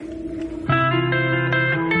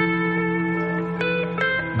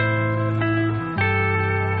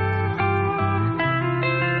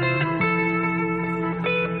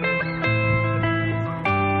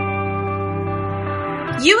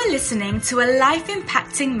listening to a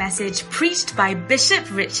life-impacting message preached by Bishop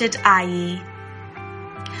Richard Ayi.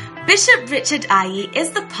 Bishop Richard Ayi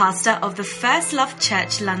is the pastor of the First Love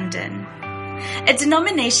Church, London, a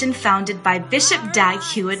denomination founded by Bishop Dag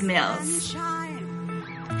Heward-Mills.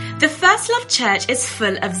 The First Love Church is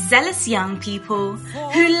full of zealous young people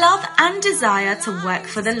who love and desire to work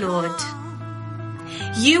for the Lord.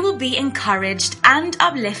 You will be encouraged and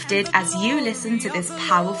uplifted as you listen to this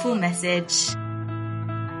powerful message.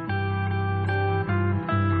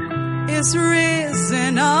 Is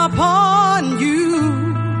risen upon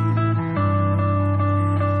you.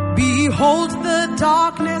 Behold, the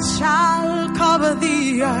darkness shall cover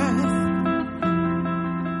the earth,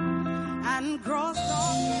 and gross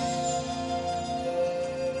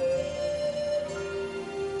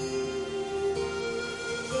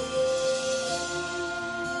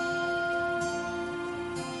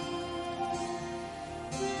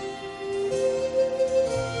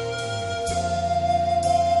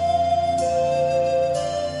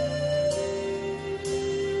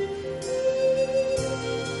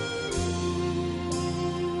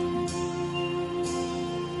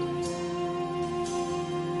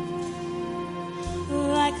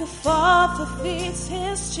Like a father feeds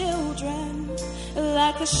his children,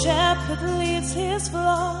 like a shepherd leads his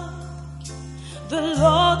flock, the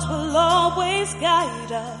Lord will always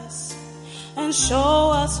guide us and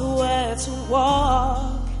show us where to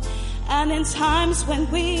walk. And in times when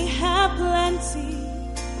we have plenty,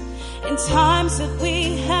 in times that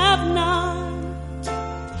we have none,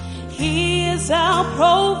 He is our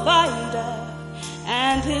provider,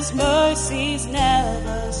 and His mercies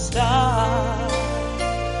never stop.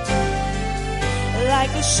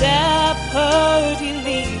 Like a shepherd He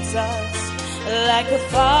leads us, like a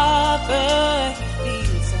father He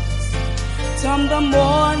feeds us, from the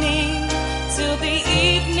morning till the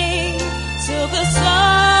evening, till the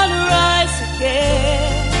sunrise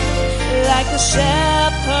again. Like a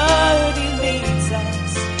shepherd He leads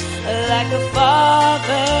us, like a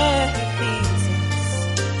father He feeds us.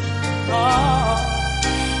 Oh,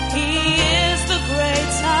 He is the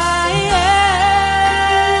great I am.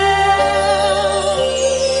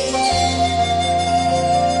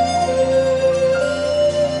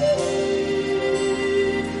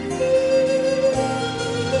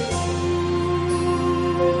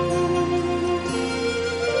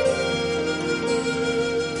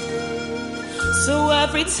 So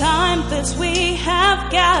every time that we have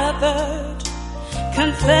gathered,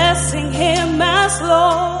 confessing Him as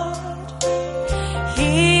Lord,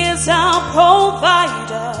 He is our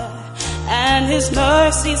provider, and His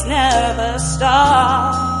mercies never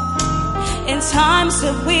stop. In times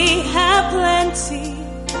that we have plenty,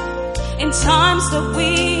 in times that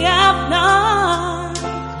we have none,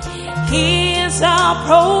 He is our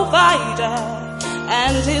provider,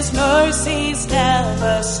 and His mercies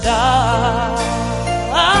never stop.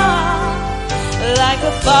 Like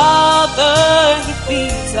a father He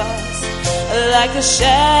feeds us, like a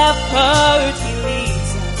shepherd He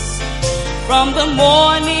leads us, from the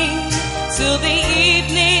morning till the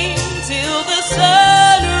evening, till the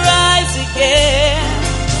sunrise again.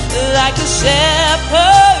 Like a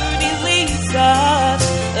shepherd He leads us,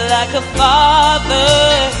 like a father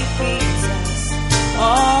He feeds us.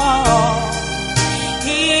 Oh,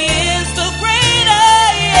 He is the great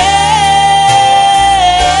I am.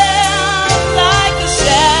 Like a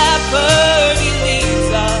shepherd He leads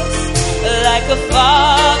us, like a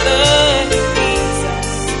father He feeds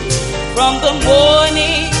us, from the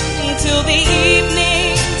morning till the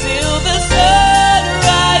evening, till the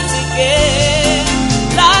sunrise again.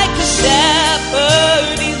 Like a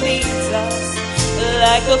shepherd He leads us,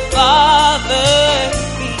 like a father He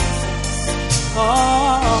feeds us.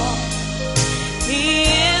 Oh, He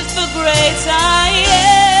is the great I am.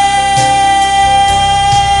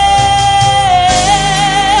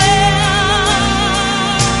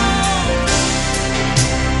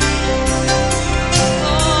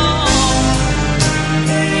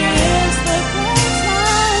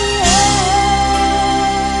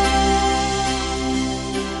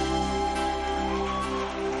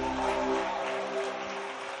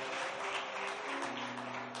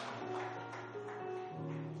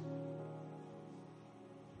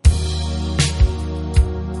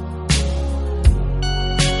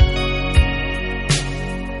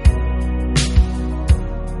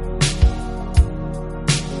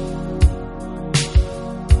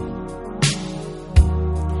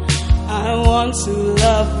 I want to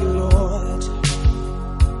love you, Lord.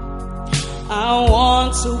 I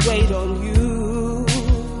want to wait on you.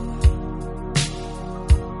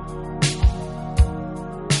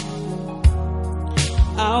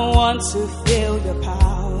 I want to feel your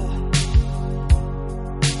power.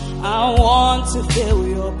 I want to feel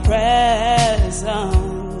your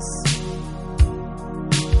presence.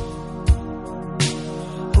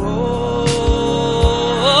 Oh,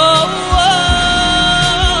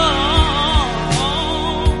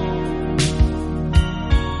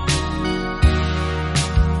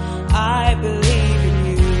 I believe in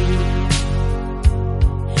you,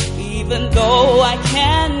 even though I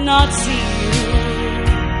cannot see you.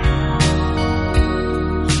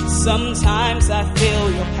 Sometimes I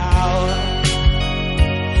feel your power.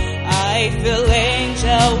 I feel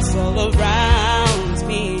angels all around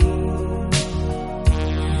me.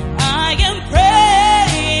 I am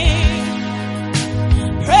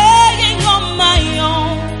praying on my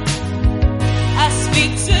own. I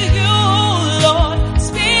speak to you, Lord,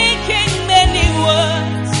 speaking many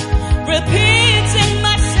words, repeating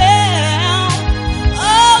myself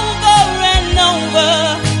over and over.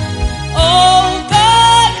 Oh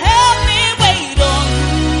God, help me wait on you.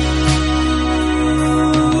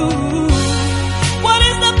 What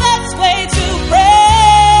is the best way to pray?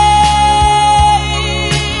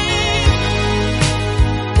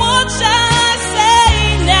 What shall I say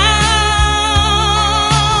now?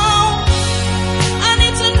 I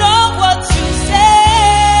need to know what to say.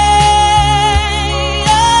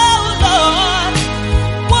 Oh Lord,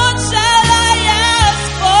 what shall I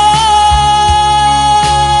ask for?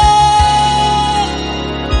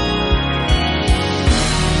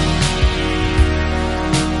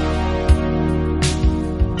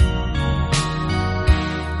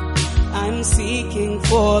 I'm seeking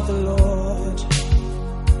for the Lord,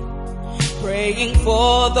 praying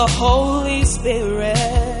for the Holy Spirit.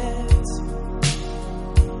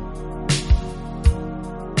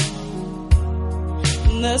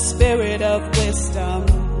 The spirit of wisdom,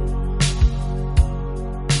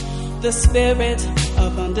 the spirit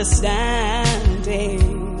of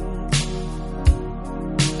understanding.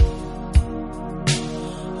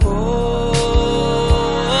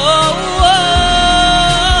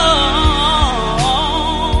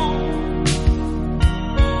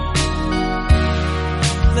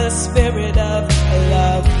 The spirit of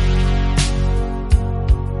love,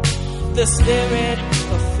 the spirit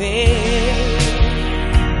of faith,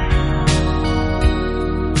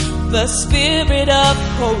 the spirit of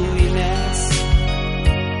holiness,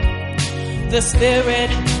 the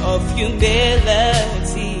spirit of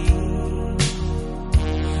humility.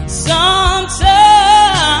 Sometimes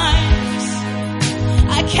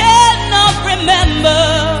I cannot remember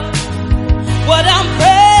what I'm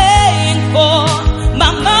praying for.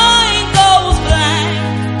 My mind goes blank.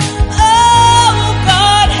 Oh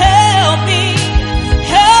God, help me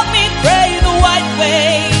pray the right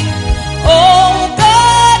way. Oh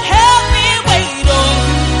God, help me wait on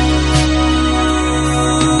you.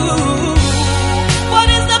 What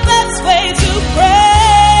is the best way to pray?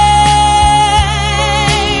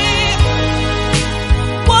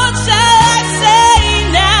 What shall I say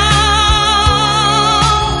now?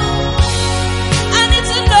 I need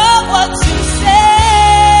to know what to say.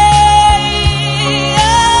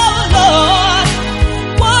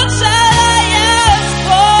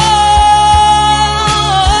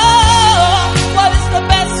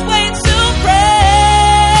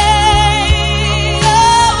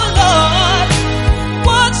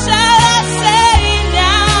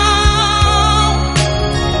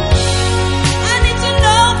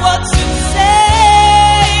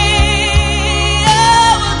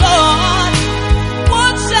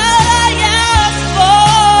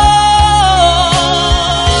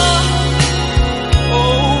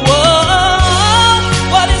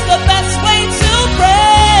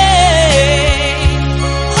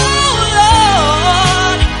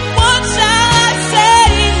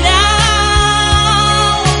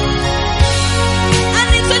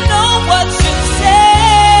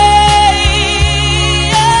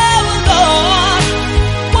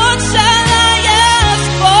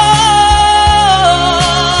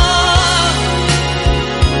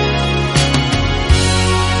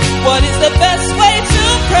 What is the best way to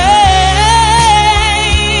pray?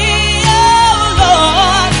 Oh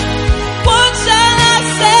Lord, what shall I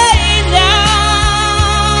say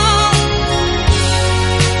now?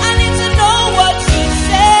 I need to know what to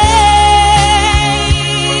say.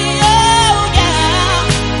 Oh yeah,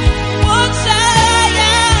 what shall I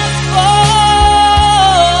ask for?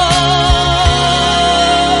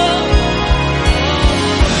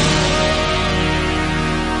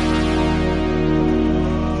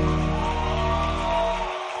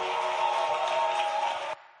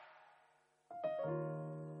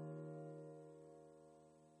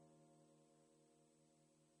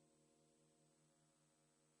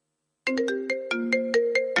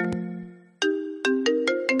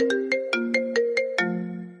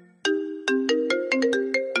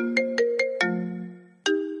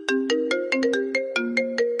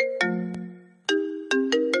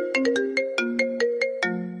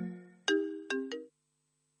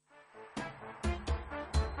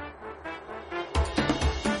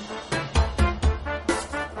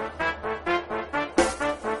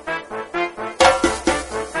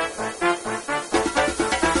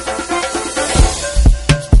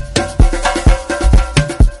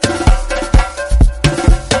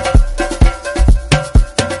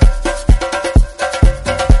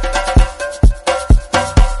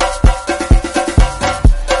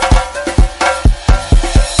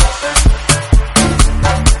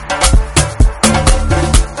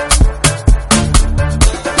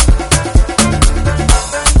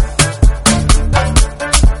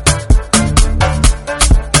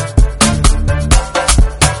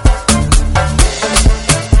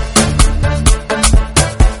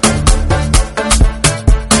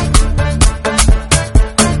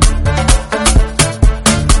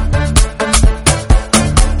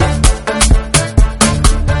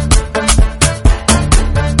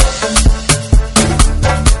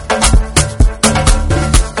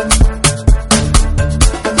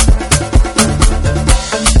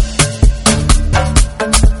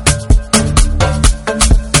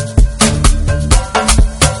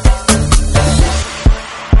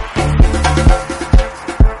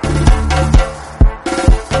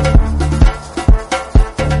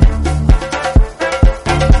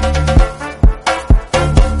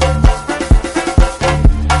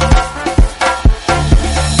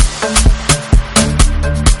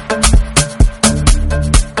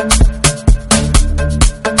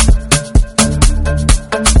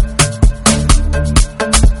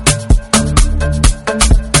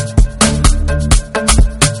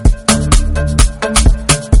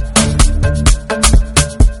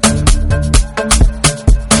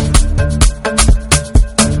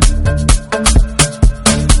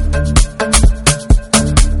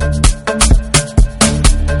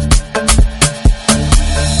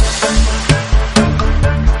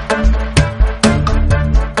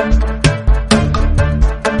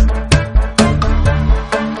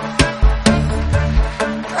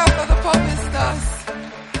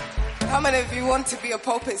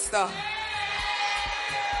 Pastor?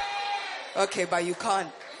 Okay, but you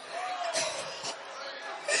can't.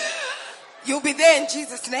 You'll be there in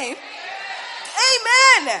Jesus' name.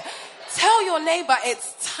 Amen. Tell your neighbor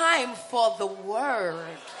it's time for the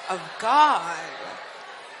word of God.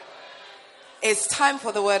 It's time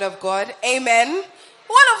for the word of God. Amen.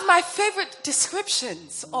 One of my favorite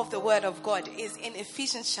descriptions of the word of God is in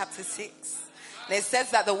Ephesians chapter 6. And it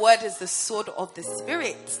says that the word is the sword of the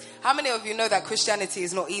spirit. How many of you know that Christianity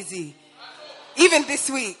is not easy? Even this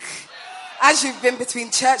week, as you've been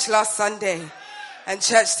between church last Sunday and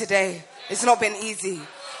church today, it's not been easy.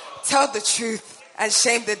 Tell the truth and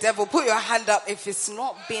shame the devil. Put your hand up if it's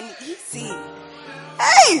not been easy.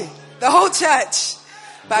 Hey, the whole church.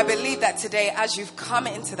 But I believe that today, as you've come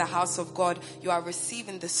into the house of God, you are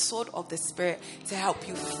receiving the sword of the Spirit to help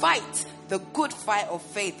you fight the good fight of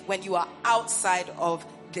faith when you are outside of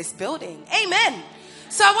this building. Amen.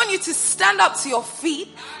 So I want you to stand up to your feet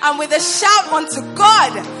and with a shout unto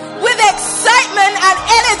God, with excitement and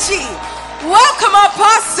energy, welcome our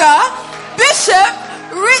pastor, Bishop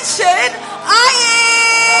Richard Aye.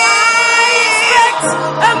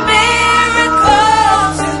 A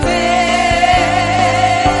miracle today.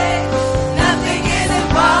 Nothing is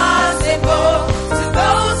impossible to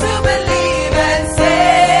those who believe and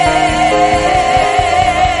say,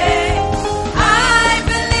 I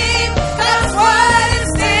believe God's word is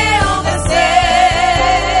still the same.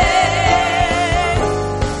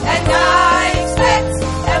 And I expect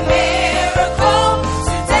a miracle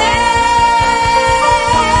today.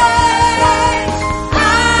 I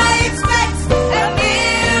expect a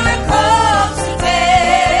miracle today.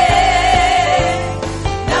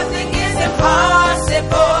 Nothing is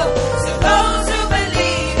impossible to those who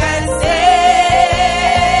believe and say,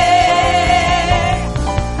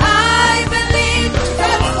 I believe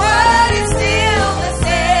God's word is still the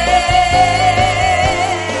same.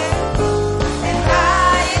 And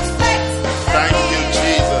I expect a Thank you,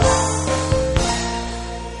 Jesus.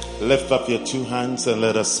 Lift up your two hands and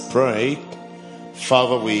let us pray.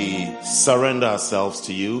 Father, we surrender ourselves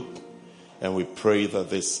to you and we pray that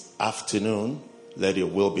this afternoon, let your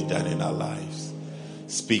will be done in our lives.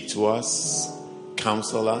 Speak to us,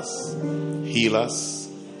 counsel us, heal us,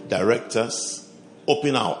 direct us,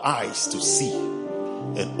 open our eyes to see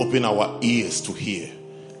and open our ears to hear.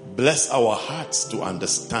 Bless our hearts to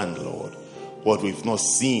understand, Lord, what we've not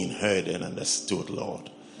seen, heard, and understood, Lord.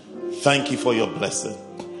 Thank you for your blessing.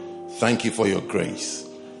 Thank you for your grace.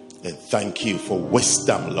 And thank you for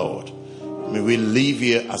wisdom, Lord. May we live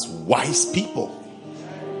here as wise people.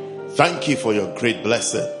 Thank you for your great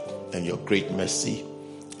blessing and your great mercy.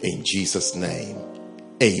 In Jesus' name,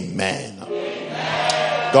 amen.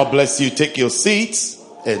 God bless you. Take your seats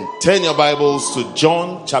and turn your Bibles to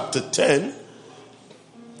John chapter 10.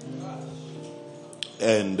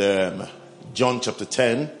 And John chapter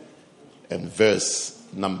 10 and verse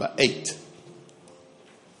number 8.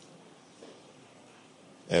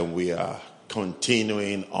 And we are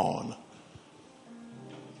continuing on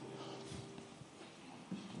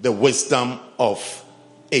the wisdom of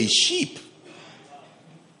a sheep.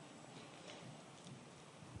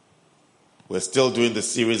 We're still doing the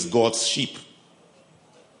series God's Sheep.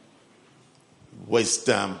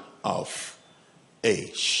 Wisdom of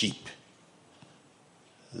a sheep.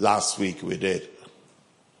 Last week we did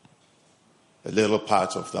a little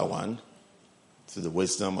part of that one. So the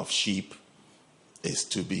wisdom of sheep is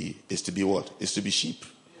to be what? Is to be sheep.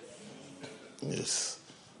 Yes.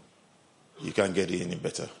 You can't get it any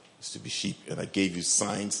better. It's to be sheep. And I gave you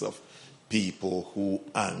signs of people who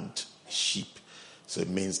aren't sheep. So it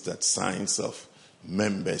means that signs of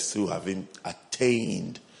members who haven't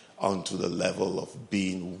attained onto the level of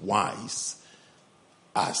being wise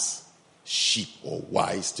as sheep, or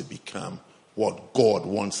wise to become what God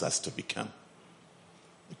wants us to become.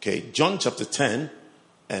 Okay, John chapter 10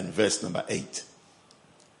 and verse number 8.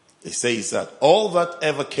 It says that all that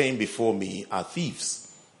ever came before me are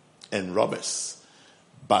thieves and robbers,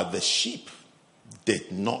 but the sheep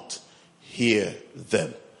did not hear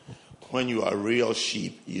them. When you are real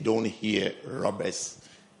sheep, you don't hear robbers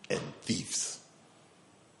and thieves.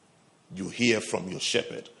 You hear from your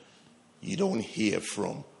shepherd. You don't hear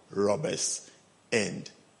from robbers and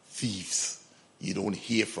thieves. You don't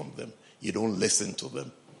hear from them. You don't listen to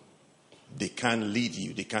them. They can't lead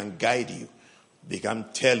you. They can't guide you. They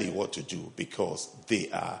can't tell you what to do because they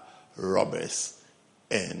are robbers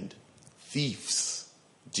and thieves.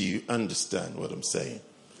 Do you understand what I'm saying?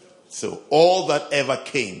 So all that ever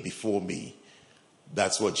came before me,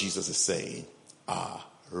 that's what Jesus is saying, are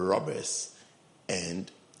robbers and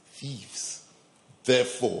thieves.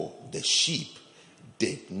 Therefore, the sheep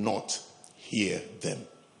did not hear them.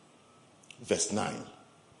 Verse 9.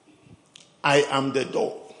 I am the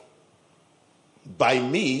door. By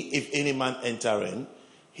me, if any man enter in,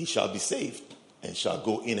 he shall be saved, and shall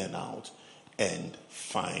go in and out and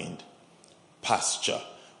find pasture.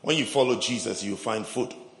 When you follow Jesus, you find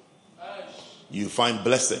food. You find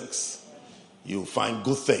blessings. You find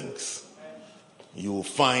good things. You will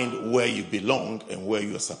find where you belong and where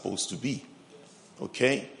you are supposed to be.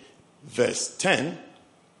 Okay? Verse 10,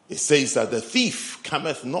 it says that the thief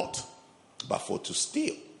cometh not, but for to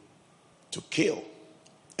steal, to kill,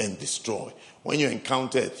 and destroy. When you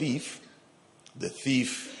encounter a thief, the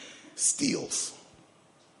thief steals.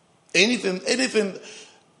 Anything.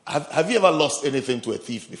 Have you ever lost anything to a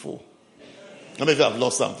thief before? How many of you have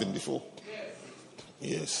lost something before?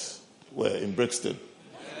 Yes. Where? In Brixton.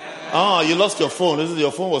 You lost your phone. Isn't it?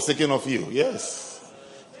 Your phone was taken off you. Yes.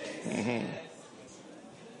 Mm-hmm.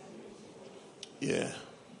 Yeah.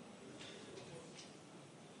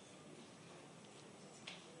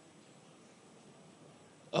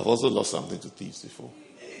 I've also lost something to thieves before.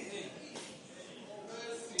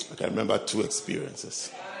 I can remember 2 experiences.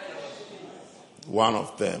 One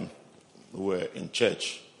of them, we were in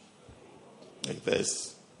church.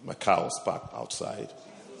 My car was parked outside.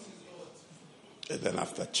 And then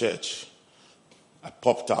after church, I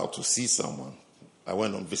popped out to see someone. I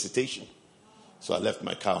went on visitation. So I left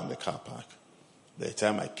my car in the car park. By the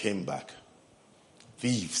time I came back,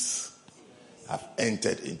 thieves have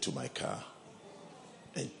entered into my car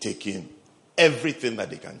and taken everything that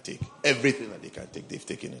they can take. Everything that they can take, they've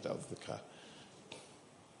taken it out of the car.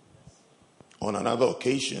 On another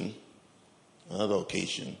occasion, I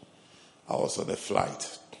was on a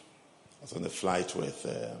flight. I was on a flight with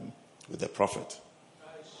the prophet.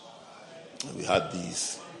 And we had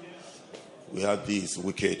these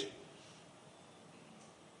wicked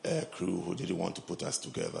air crew who didn't want to put us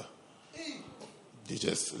together. They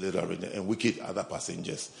just literally, and wicked other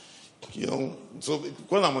passengers. So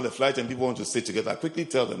when I'm on the flight and people want to sit together, I quickly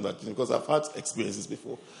tell them that, because I've had experiences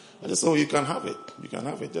before. I just say, you can have it. You can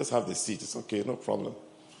have it. Just have the seat. It's okay, no problem.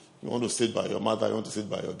 You want to sit by your mother, you want to sit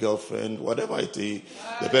by your girlfriend, whatever it is,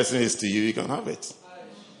 the person is to you, you can have it.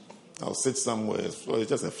 I'll sit somewhere. So it's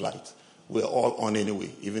just a flight. We're all on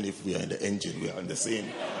anyway. Even if we are in the engine, we are in the same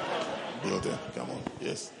building. Come on.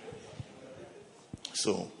 Yes.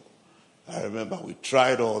 So I remember we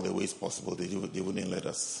tried all the ways possible. They wouldn't let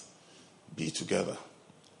us be together.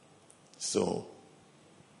 So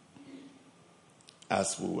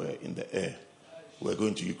as we were in the air, we were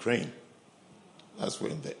going to Ukraine. As we're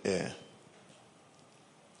in the air,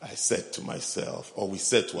 I said to myself, or we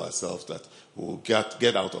said to ourselves, that we'll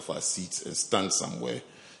get out of our seats and stand somewhere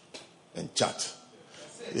and chat.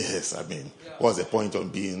 Yes, what's the point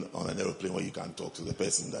of being on an aeroplane where you can't talk to the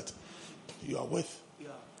person that you are with?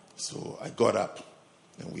 So I got up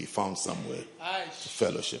and we found somewhere to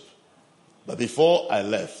fellowship. But before I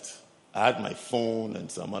left, I had my phone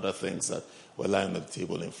and some other things that were lying on the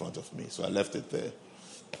table in front of me. So I left it there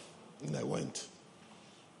and I went.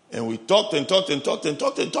 And we talked and talked and talked and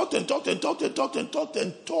talked and talked and talked and talked and talked and talked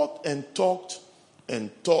and talked and talked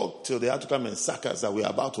and talked till they had to come and sack us that we were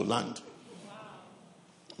about to land.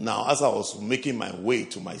 Now, as I was making my way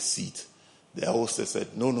to my seat, the hostess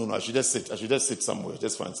said, no, I should just sit somewhere.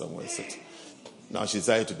 Just find somewhere to sit. Now she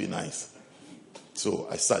decided to be nice. So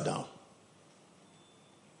I sat down.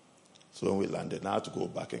 So when we landed, I had to go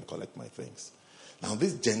back and collect my things. Now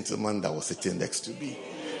this gentleman that was sitting next to me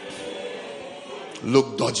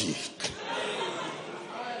looked dodgy.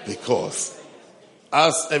 Because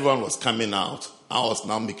as everyone was coming out, I was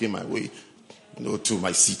now making my way, to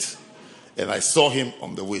my seat. And I saw him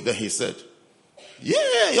on the way. Then he said,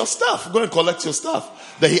 yeah, your stuff. Go and collect your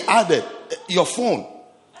stuff. Then he added, your phone.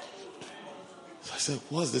 So I said,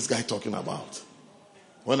 what's this guy talking about?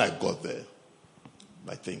 When I got there,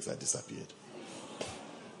 my things had disappeared.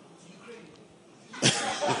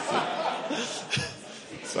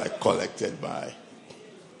 So I collected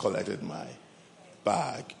my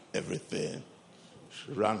bag, everything.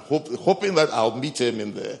 Ran, hoping that I'll meet him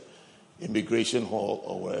in the immigration hall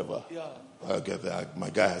or wherever. Yeah. I'll get there. My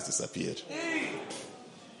guy has disappeared.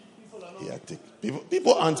 He had taken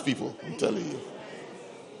people aren't people. I'm telling you.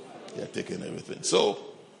 He had taken everything. So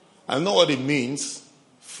I know what it means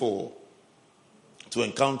to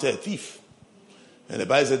encounter a thief. And the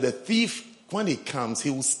Bible said the thief, when he comes, he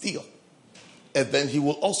will steal. And then he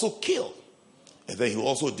will also kill. And then he will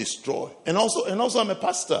also destroy. And also I'm a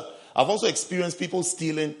pastor. I've also experienced people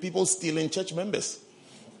stealing church members.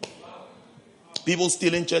 People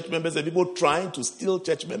stealing church members and people trying to steal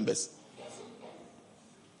church members.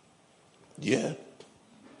 Yeah.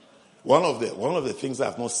 One of the things that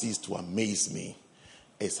have not ceased to amaze me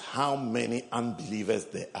is how many unbelievers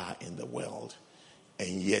there are in the world.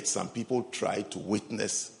 And yet some people try to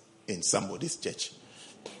witness in somebody's church.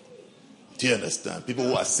 Do you understand? People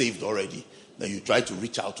who are saved already. Then you try to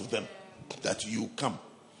reach out to them. That you come.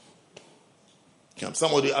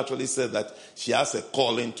 Somebody actually said that she has a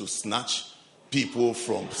calling to snatch people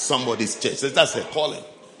from somebody's church. That's her calling.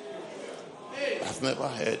 I've never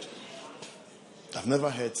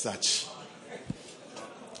heard such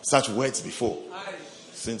words before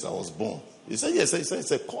since I was born. He said, yes,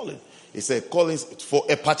 it's a calling. It's a calling for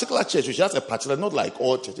a particular church. She has a particular, not like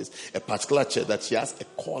all churches, a particular church that she has a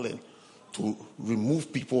calling to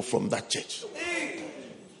remove people from that church.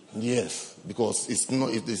 Yes, because it's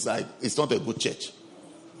not a good church.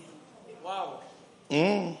 Wow.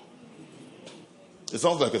 It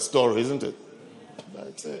sounds like a story, isn't it?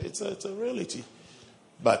 But it's a reality.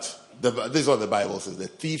 But this is what the Bible says.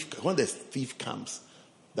 When the thief comes,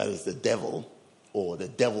 that is the devil or the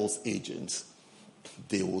devil's agents,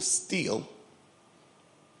 they will steal,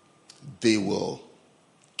 they will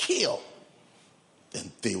kill,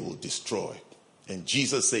 and they will destroy. And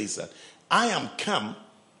Jesus says that I am come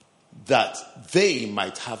that they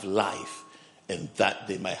might have life and that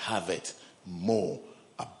they might have it more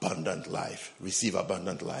abundant life. Receive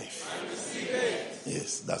abundant life. I receive it.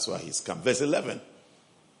 Yes, that's why he's come. Verse 11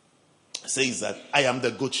 says that I am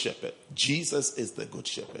the good shepherd. Jesus is the good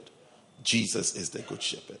shepherd. Jesus is the good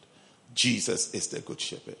shepherd. Jesus is the good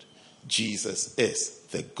shepherd. Jesus is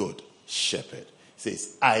the good shepherd. It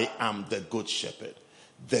says, I am the good shepherd.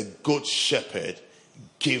 The good shepherd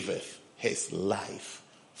giveth his life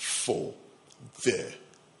for the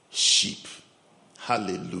sheep.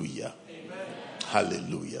 Hallelujah. Amen.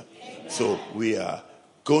 Hallelujah. Amen. So we are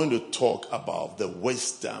going to talk about the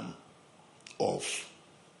wisdom of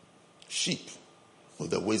sheep, or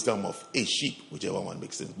the wisdom of a sheep, whichever one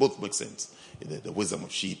makes sense. Both make sense. The wisdom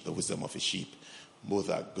of sheep, the wisdom of a sheep, both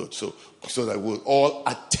are good. So that we'll all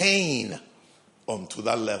attain onto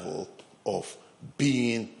that level of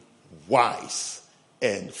being wise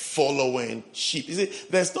and following sheep. You see,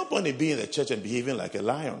 there's no point in being in a church and behaving like a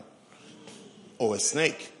lion or a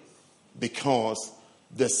snake, because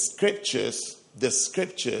the scriptures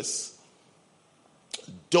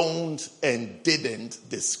don't and didn't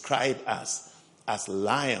describe us as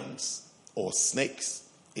lions or snakes.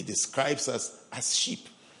 It describes us as sheep.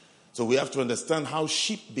 So we have to understand how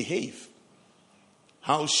sheep behave,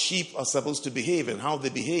 how sheep are supposed to behave, and how they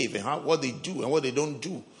behave, and what they do and what they don't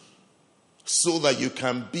do, so that you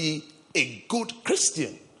can be a good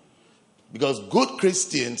Christian. Because good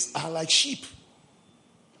Christians are like sheep.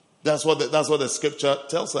 That's what the scripture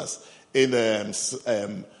tells us in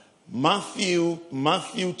Matthew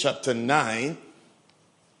chapter 9.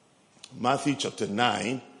 Matthew chapter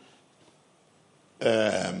 9,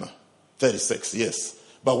 36. Yes.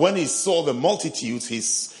 But when he saw the multitudes,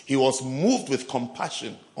 he was moved with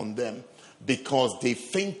compassion on them, because they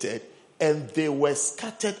fainted and they were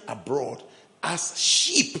scattered abroad as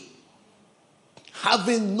sheep,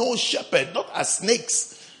 having no shepherd, not as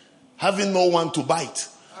snakes, having no one to bite,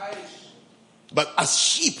 but as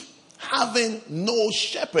sheep, having no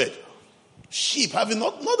shepherd. Sheep having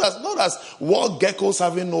not as wall geckos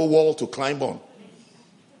having no wall to climb on,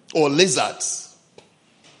 or lizards,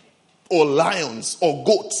 or lions, or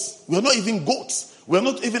goats. We're not even goats. We're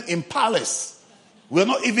not even impalas. We're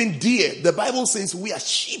not even deer. The Bible says we are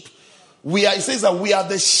sheep. It says that we are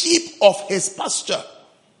the sheep of his pasture.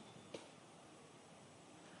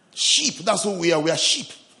 Sheep, that's who we are. We are sheep.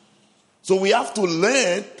 So we have to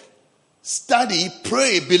learn, study,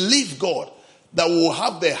 pray, believe God that we will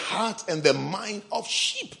have the heart and the mind of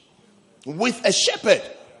sheep with a shepherd.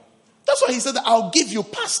 That's why he said that I'll give you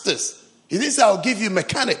pastors. He didn't say I'll give you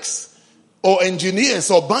mechanics or engineers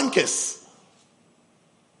or bankers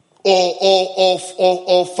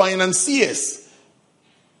or financiers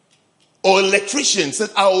or electricians. He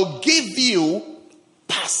said I will give you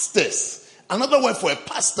pastors. Another word for a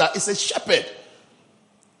pastor is a shepherd.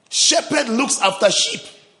 Shepherd looks after sheep.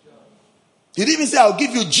 He didn't even say I'll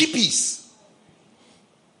give you GPs.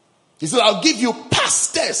 He said I'll give you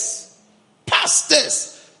pastors.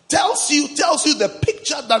 Pastors tells you the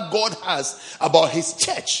picture that God has about his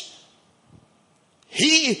church.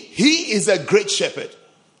 He is a great shepherd.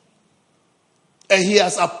 And he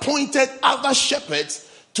has appointed other shepherds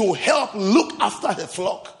to help look after the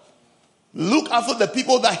flock. Look after the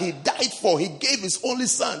people that he died for. He gave his only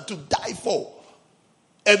son to die for.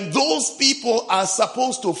 And those people are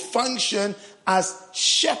supposed to function as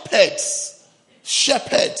shepherds.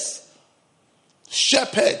 Shepherds.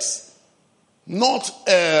 Shepherds. Not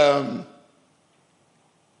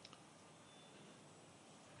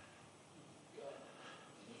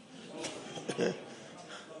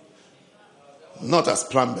Not as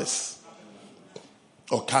plumbers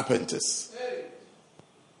or carpenters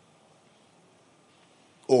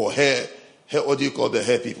or hair, what do you call the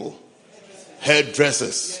hair people?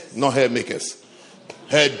 Hairdressers, not hair makers.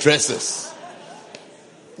 Hairdressers.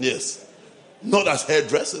 Yes. Not as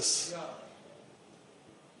hairdressers.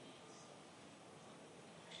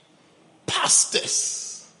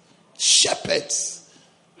 Pastors. Shepherds.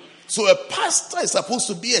 So a pastor is supposed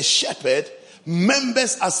to be a shepherd.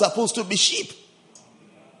 Members are supposed to be sheep.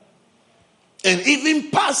 And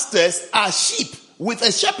even pastors are sheep with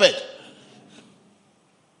a shepherd.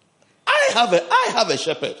 I have a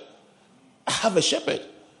shepherd. I have a shepherd.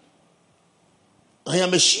 I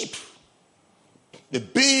am a sheep. The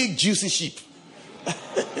big juicy sheep.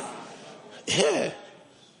 Yeah.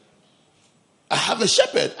 I have a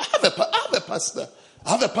shepherd. I have a pastor.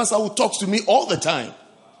 I have a pastor who talks to me all the time.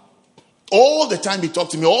 All the time he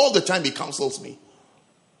talks to me. All the time he counsels me.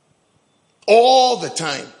 All the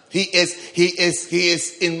time. He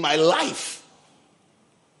is in my life.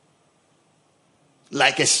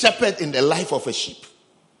 Like a shepherd in the life of a sheep.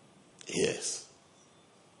 Yes.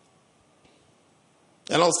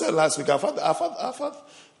 And I was saying last week, I've had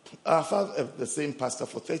the same pastor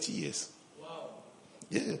for 30 years. Wow.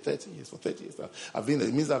 Yeah, 30 years. For 30 years.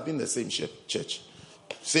 It means I've been in the same church.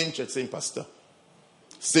 Same church, same pastor.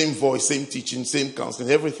 Same voice, same teaching, same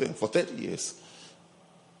counseling, everything for 30 years.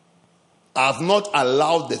 I've not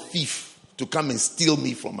allowed the thief to come and steal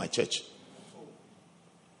me from my church.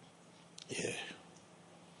 Yeah.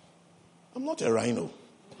 I'm not a rhino.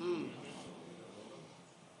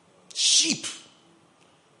 Sheep.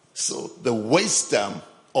 So the wisdom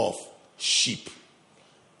of sheep.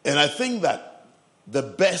 And I think that the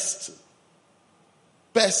best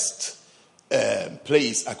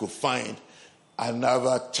place I could find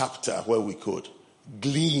another chapter where we could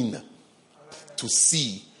glean to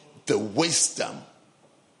see the wisdom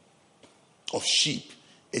of sheep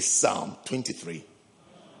is Psalm 23.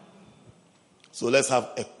 So let's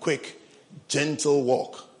have a quick, gentle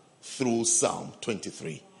walk through Psalm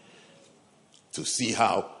 23 to see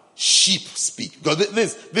how sheep speak. Because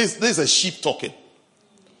this is a sheep talking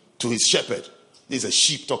to his shepherd. This is a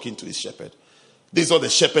sheep talking to his shepherd. This is not the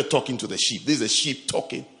shepherd talking to the sheep. This is a sheep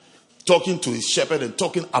talking to his shepherd and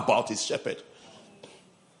talking about his shepherd.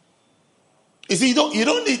 You see, you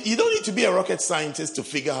don't need to be a rocket scientist to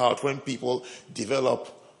figure out when people develop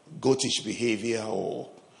goatish behavior or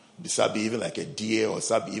start behaving like a deer or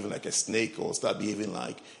start behaving like a snake or start behaving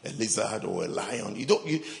like a lizard or a lion.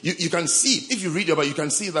 You can see it. If you read about it, you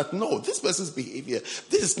can see that no, this person's behavior,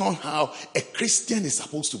 this is not how a Christian is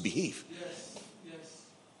supposed to behave. Yes.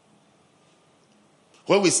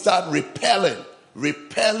 When we start repelling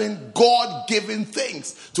God-given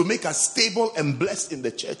things to make us stable and blessed in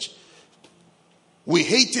the church. We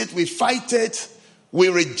hate it, we fight it, we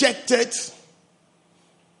reject it.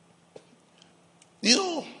 You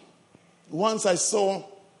know, once I saw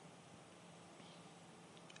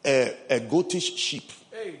a goatish sheep.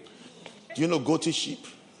 Hey. Do you know goatish sheep?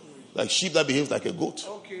 Like sheep that behaves like a goat.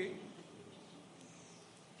 Okay.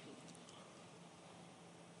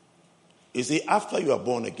 You see, after you are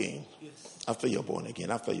born again, Yes. after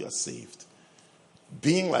you are saved,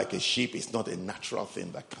 being like a sheep is not a natural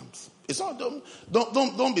thing that comes. It's not.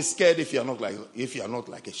 Don't be scared if you are not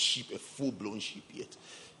like a sheep, a full-blown sheep yet.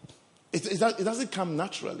 It doesn't come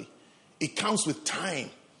naturally. It comes with time,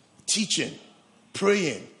 teaching,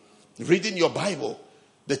 praying, reading your Bible.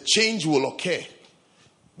 The change will occur.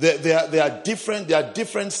 There are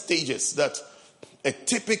different stages that a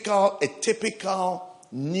typical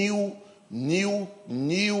new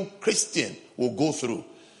Christian will go through.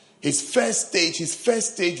 His first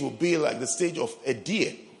stage will be like the stage of a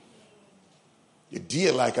deer. A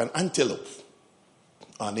deer like an antelope,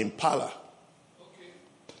 an impala. Okay.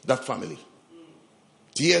 That family.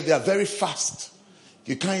 Deer, they are very fast.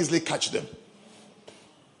 You can't easily catch them.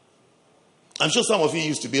 I'm sure some of you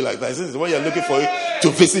used to be like that. When you're looking for it to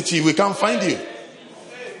visit you, we can't find you.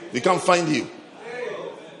 We can't find you.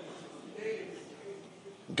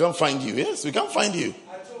 We can't find you. Yes, we can't find you.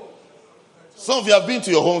 Some of you have been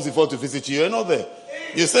to your homes before to visit you. You're not there.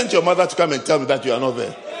 You sent your mother to come and tell me that you are not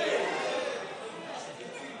there.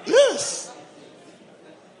 Yes.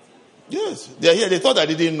 Yes. They are here. They thought I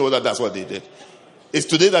didn't know that that's what they did. It's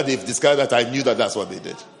today that they've discovered that I knew that that's what they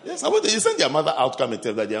did. Yes. You sent your mother out to come and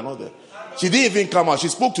tell that they are not there. She didn't even come out. She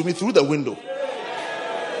spoke to me through the window.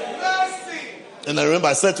 And I remember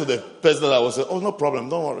I said to the person that I was, oh, no problem.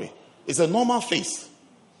 Don't worry. It's a normal face.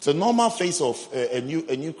 It's a normal face of a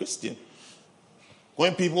new Christian.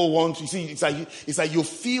 When people want, you see, it's like you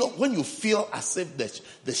feel, when you feel as if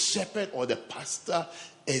the shepherd or the pastor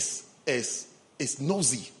is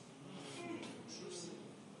nosy.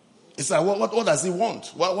 It's like, what does he want?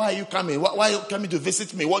 Why are you coming? Why are you coming to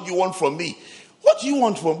visit me? What do you want from me? What do you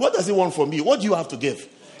want from? What does he want from me? What do you have to give?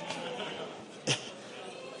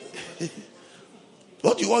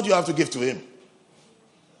 What do you have to give to him?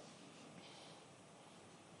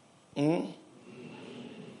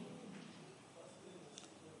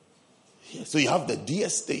 Yeah, so you have the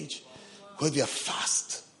DS stage where they are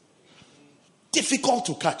fast, difficult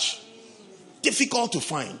to catch, difficult to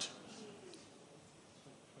find.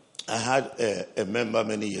 I had a member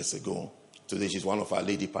many years ago. Today she's one of our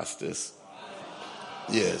lady pastors.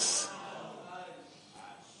 Yes.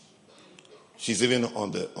 She's even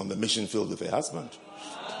on the mission field with her husband.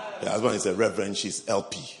 Her husband is a reverend. She's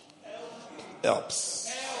LP. Elps.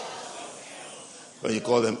 When you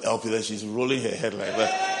call them LP, then she's rolling her head like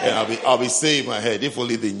that. And I'll be saying in my head, if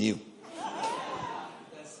only they knew.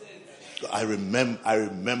 I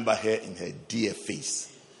remember her in her dear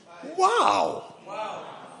face. Wow.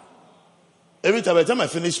 By the time I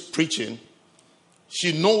finish preaching,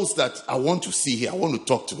 she knows that I want to see her. I want to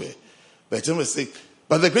talk to her. By the time I say,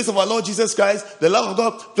 by the grace of our Lord Jesus Christ, the love of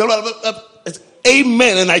God, blah, blah, blah, blah,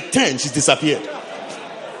 amen. And I turn, she's disappeared.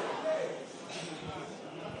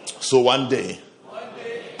 So one day,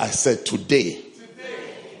 I said, today,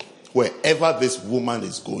 wherever this woman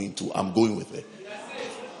is going to, I'm going with her.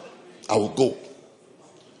 I will go.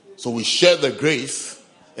 So we shared the grace,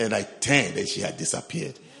 and I turned, and she had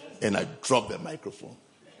disappeared. And I dropped the microphone.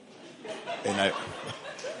 And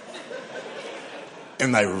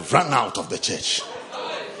I ran out of the church.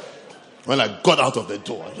 When I got out of the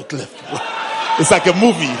door, I just left. It's like a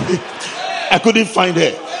movie. I couldn't find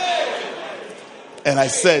her. And I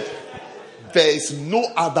said, there is no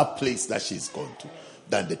other place that she's gone to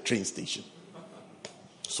than the train station.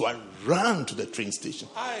 So I ran to the train station.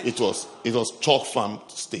 It was Chalk Farm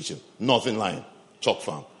Station, Northern Line, Chalk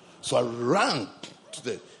Farm. So I ran to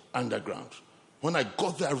the underground. When I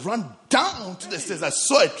got there, I ran down to the stairs. I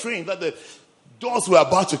saw a train that the doors were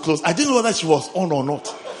about to close. I didn't know whether she was on or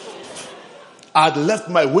not. I'd left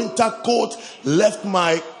my winter coat, left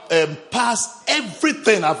my pass,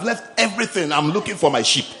 everything. I've left everything. I'm looking for my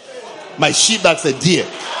sheep. My sheep, that's a deer.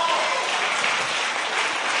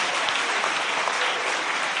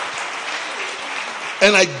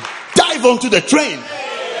 And I dive onto the train.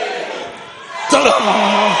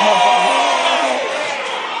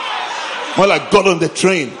 When I got on the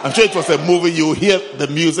train, I'm sure it was a movie, you hear the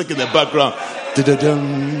music in the background.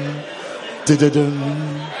 Da-da-dum,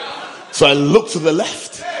 da-da-dum. So I looked to the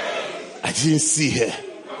left. I didn't see her.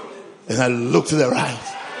 And I looked to the right.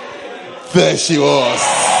 There she was.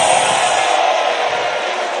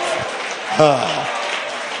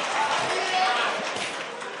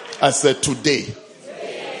 I said, today,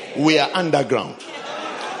 we are underground.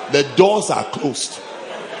 The doors are closed.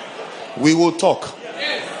 We will talk.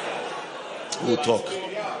 We'll talk.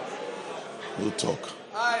 We'll talk.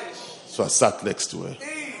 So I sat next to her.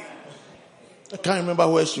 I can't remember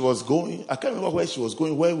where she was going. I can't remember where she was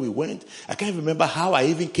going, where we went. I can't remember how I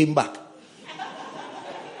even came back.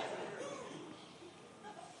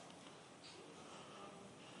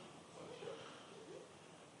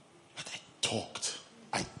 But I talked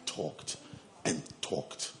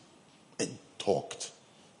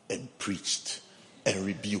and preached and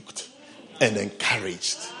rebuked and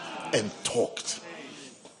encouraged and talked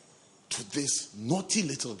to this naughty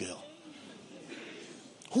little girl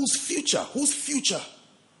whose future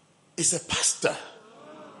is a pastor,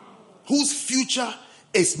 whose future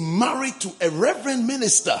is married to a reverend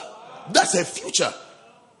minister. That's her future.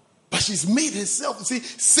 But she's made herself, you see,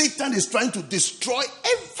 Satan is trying to destroy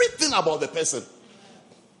everything about the person.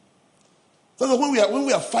 So that when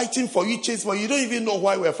we are fighting for you, chasing for you, you don't even know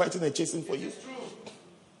why we are fighting and chasing for you.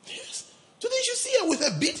 Yes. Today you see her with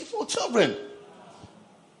her beautiful children.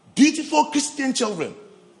 Beautiful Christian children.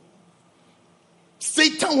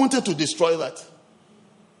 Satan wanted to destroy that.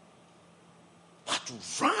 Had to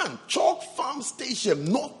run. Chalk Farm Station,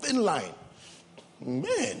 Northern Line.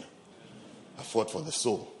 Man, I fought for the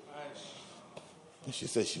soul. And she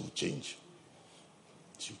said she would change.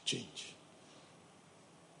 She would change.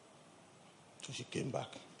 So she came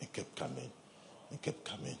back and kept coming and kept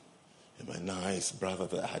coming. And my nice brother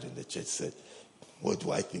that I had in the church said, what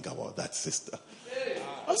do I think about that sister?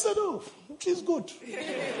 I said, oh, she's good.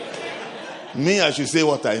 Me, I should say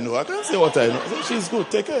what I know. I can't say what I know. I said, she's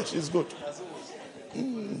good. Take her. She's good.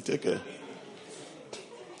 Take her.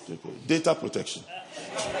 Take her. Data protection.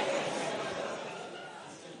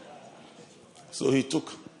 So he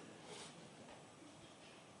took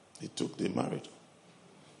They married.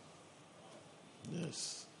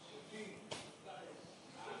 Yes.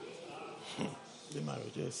 They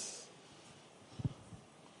married, yes.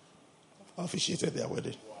 I officiated their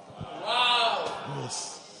wedding. Wow.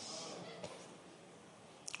 Yes.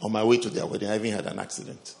 On my way to their wedding, I even had an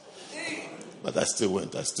accident. But I still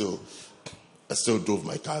went. I still drove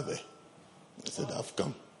my car there. I said, I've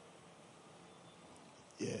come.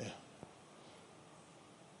 Yeah.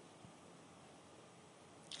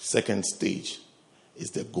 Second stage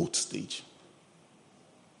is the goat stage.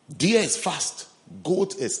 Deer is fast.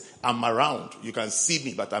 Goat is, I'm around. You can see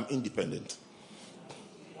me, but I'm independent.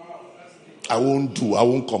 I won't do. I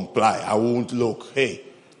won't comply. I won't look. Hey,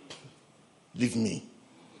 leave me.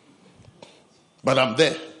 But I'm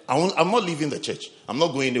there. I'm not leaving the church. I'm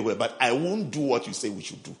not going anywhere. But I won't do what you say we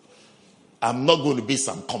should do. I'm not going to be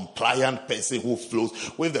some compliant person who flows.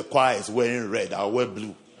 When the choir is wearing red, I'll wear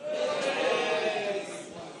blue.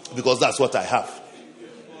 Because that's what I have.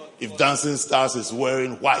 If Dancing Stars is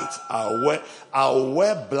wearing white, I'll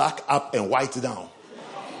wear black up and white down.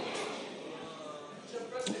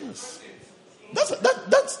 Yes.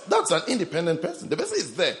 That's an independent person. The person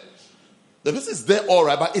is there. The person is there all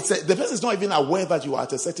right, but the person is not even aware that you are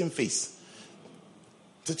at a certain phase.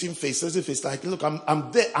 Certain phase. Like, look,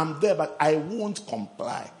 I'm there, but I won't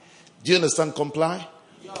comply. Do you understand comply?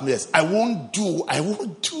 Yeah. Yes. I won't do. I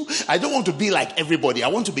don't want to be like everybody. I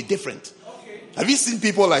want to be different. Okay. Have you seen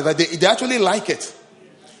people like that? They actually like it.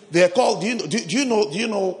 They are called. Do you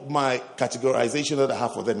know my categorization that I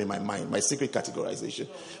have for them in my mind? My secret categorization.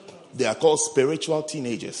 They are called spiritual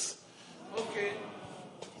teenagers. Okay.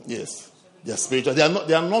 Yes. They are spiritual.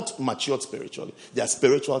 They are not matured spiritually. They are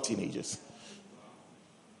spiritual teenagers.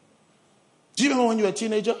 Do you remember when you were a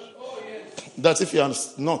teenager? Oh, yes. That's if you are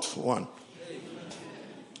not one.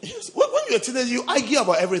 Yes. When you're a teenager, you argue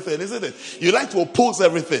about everything, isn't it? You like to oppose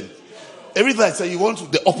everything. Everything I say, you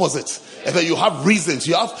want the opposite. And then you have reasons.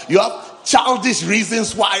 You have childish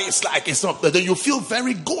reasons why it's not. Then you feel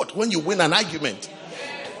very good when you win an argument.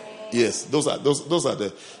 Yes, those are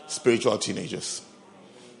the spiritual teenagers.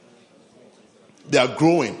 They are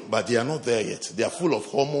growing, but they are not there yet. They are full of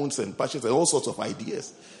hormones and passions and all sorts of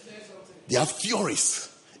ideas. They have theories.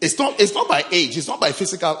 It's not by age. It's not by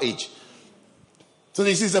physical age. So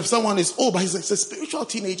this is if someone is old, but he's a spiritual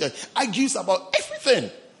teenager, argues about everything.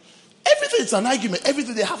 Everything is an argument.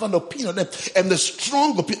 Everything, they have an opinion, and the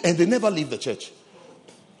strong opinion, and they never leave the church.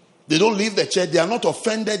 They don't leave the church. They are not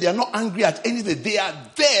offended. They are not angry at anything. They are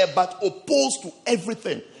there, but opposed to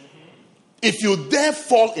everything. If you dare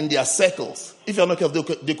fall in their circles, if you're not careful,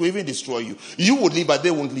 they could even destroy you. You would leave, but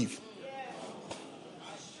they won't leave.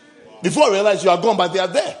 Before I realize you are gone, but they are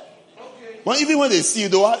there. Well, even when they see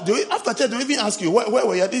you, after church, they even ask you, where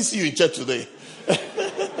were you? I didn't see you in church today.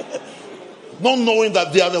 Not knowing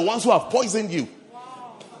that they are the ones who have poisoned you.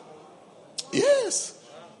 Yes.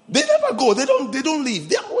 They never go. They don't leave.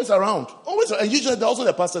 They are always around. And usually they're also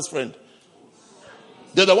the pastor's friend.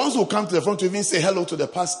 They're the ones who come to the front to even say hello to the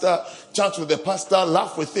pastor, chat with the pastor,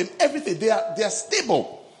 laugh with him, everything. They are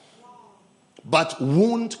stable. But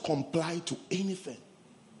won't comply to anything.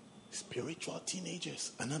 Spiritual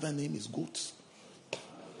teenagers. Another name is goats.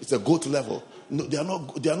 It's a goat level. No, they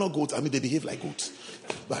are not goats. I mean, they behave like goats.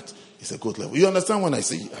 But it's a goat level. You understand when I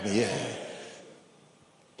say, yeah.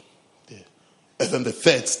 And then the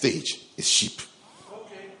third stage is sheep.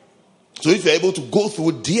 Okay. So if you're able to go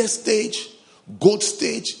through deer stage, goat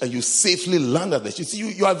stage, and you safely land at the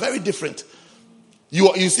sheep, you are very different. You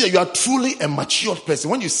are truly a matured person.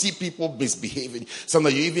 When you see people misbehaving,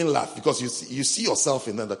 sometimes you even laugh because you see yourself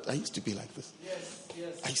in them that I used to be like this.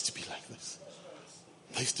 Yes. I used to be like this.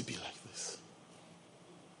 I used to be like this.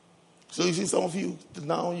 So you see some of you,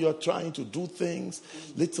 now you're trying to do things,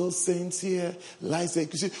 little sins here, lies there.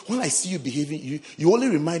 You see, when I see you behaving, you only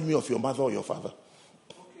remind me of your mother or your father.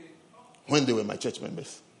 Okay. When they were my church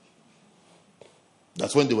members.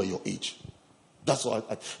 That's when they were your age. That's why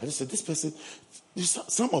I just said, this person,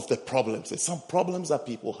 some of the problems, some problems that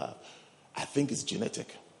people have, I think it's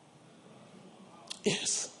genetic.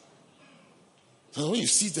 Yes. So when you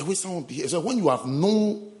see the way someone behaves, so when you have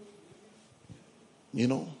known,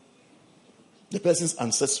 the person's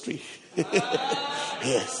ancestry,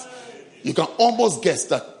 yes, you can almost guess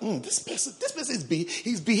that this person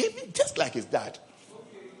he's behaving just like his dad,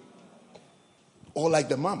 or like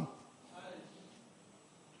the mom.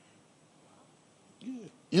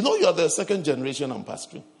 You know, you are the second generation I'm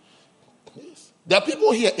pastoring. Yes. There are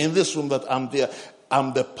people here in this room that I'm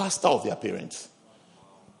the pastor of their parents.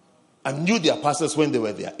 I knew their pastors when they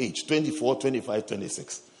were their age, 24, 25,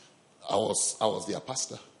 26. I was their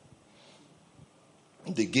pastor.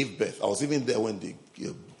 They gave birth. I was even there when they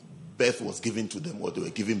birth was given to them, what they were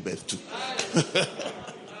giving birth to.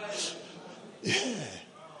 Yeah.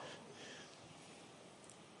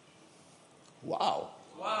 Wow.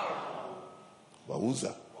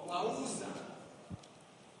 Wowza.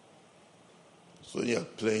 So you're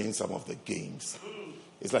playing some of the games.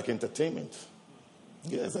 It's like entertainment.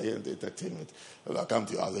 Yes, I am the entertainment. If I come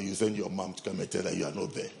to your house and you send your mom to come and tell her you are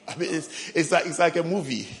not there. I mean, it's like a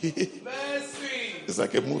movie. It's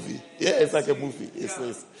like a movie. Yeah, it's like a movie.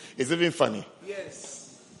 It's even funny.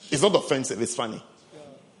 Yes. It's not offensive, it's funny.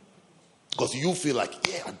 Because you feel like,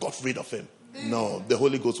 yeah, I got rid of him. No, the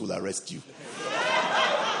Holy Ghost will arrest you.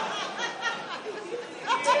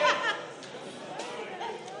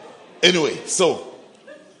 Anyway, so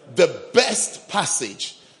the best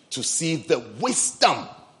passage to see the wisdom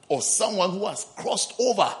of someone who has crossed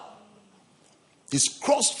over. He's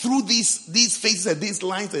crossed through these phases and these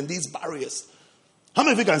lines and these barriers. How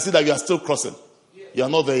many of you can see that you are still crossing? You are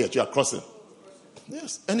not there yet, you are crossing.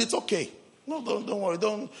 Yes, and it's okay. No, don't worry.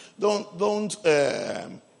 Don't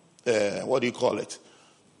what do you call it?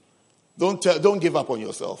 Don't give up on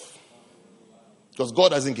yourself. Because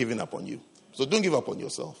God hasn't given up on you. So don't give up on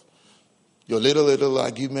yourself. Your little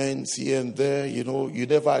arguments here and there, you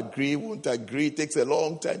never agree, won't agree. It takes a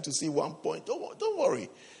long time to see one point. Don't worry.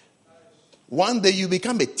 One day you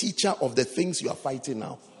become a teacher of the things you are fighting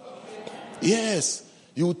now. Yes,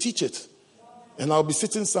 you will teach it. And I'll be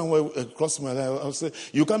sitting somewhere across my life. I'll say,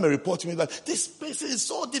 you come and report to me that this person is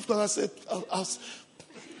so difficult. I said,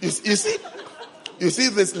 you see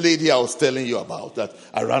this lady I was telling you about that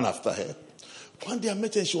I ran after her. One day I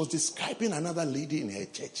met her and she was describing another lady in her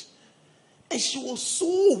church. And she was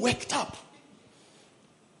so worked up.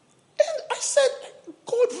 And I said,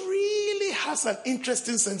 God really has an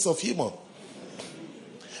interesting sense of humor.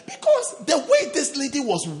 Because the way this lady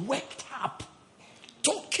was worked up,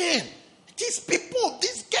 talking, these people,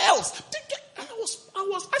 these girls, I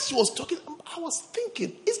was as she was talking, I was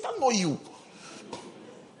thinking, is that not you?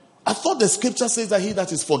 I thought the scripture says that he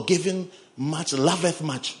that is forgiven much loveth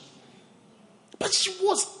much. But she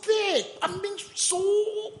was there. I mean, so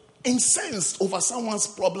incensed over someone's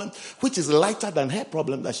problem, which is lighter than her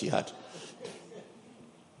problem that she had.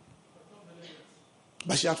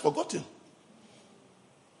 But she had forgotten.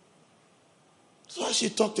 So as she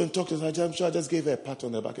talked, I'm sure I just gave her a pat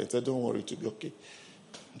on the back and said, don't worry, it will be okay.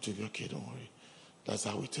 It will be okay, don't worry. That's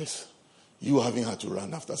how it is. You haven't had to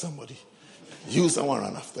run after somebody. Someone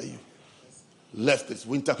ran after you. Left this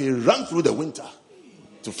winter. He ran through the winter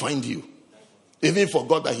to find you. Even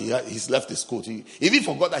forgot that he's left his coat. He even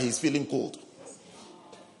forgot that he's feeling cold.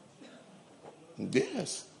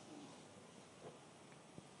 Yes.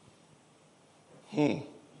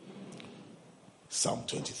 Psalm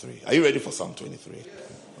 23. Are you ready for Psalm 23?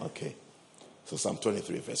 Okay. So Psalm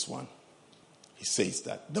 23 verse 1. He says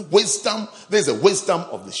that there's a wisdom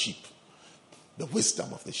of the sheep. The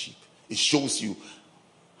wisdom of the sheep. It shows you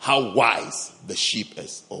how wise the sheep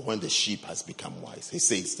is, or when the sheep has become wise. He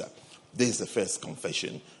says that. This is the first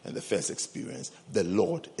confession and the first experience. The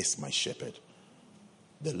Lord is my shepherd.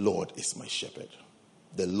 The Lord is my shepherd.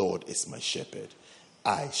 The Lord is my shepherd.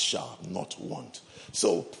 I shall not want.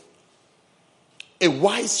 So, a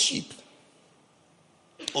wise sheep,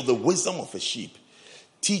 or the wisdom of a sheep,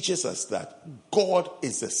 teaches us that God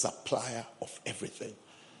is the supplier of everything.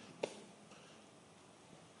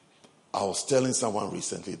 I was telling someone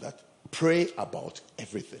recently that pray about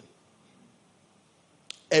everything.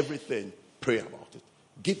 Everything, pray about it.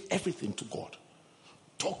 Give everything to God.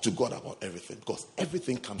 Talk to God about everything, because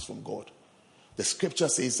everything comes from God. The scripture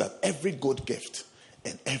says that every good gift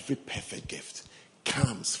and every perfect gift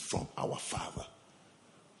comes from our Father.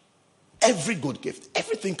 Every good gift,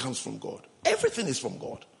 everything comes from God. Everything is from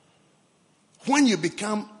God. When you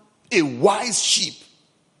become a wise sheep,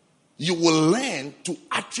 you will learn to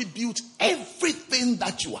attribute everything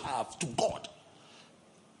that you have to God.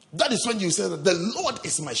 That is when you say that the Lord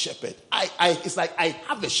is my shepherd. It's like I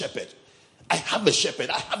have a shepherd. I have a shepherd.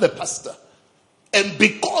 I have a pastor. And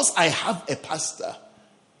because I have a pastor,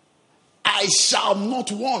 I shall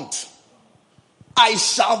not want. I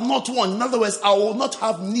shall not want. In other words, I will not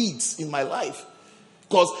have needs in my life.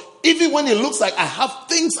 Because even when it looks like I have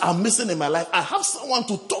things I'm missing in my life, I have someone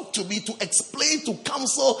to talk to me, to explain, to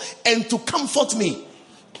counsel, and to comfort me.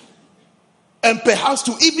 And perhaps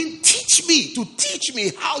to even teach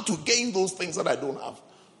me how to gain those things that I don't have.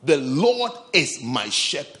 The Lord is my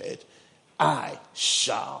shepherd. I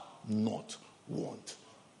shall not want.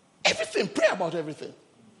 Everything. Pray about everything.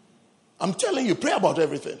 I'm telling you, pray about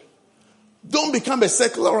everything. Don't become a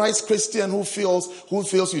secularized Christian who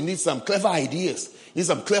feels you need some clever ideas. You need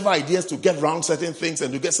some clever ideas to get around certain things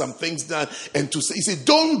and to get some things done. And to say, you see,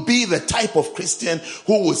 don't be the type of Christian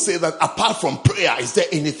who will say that apart from prayer, is there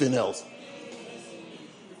anything else?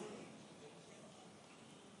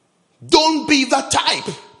 Don't be that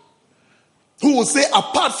type who will say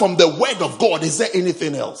apart from the word of God, is there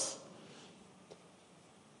anything else?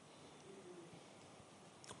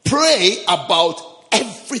 Pray about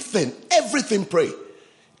everything. Everything pray.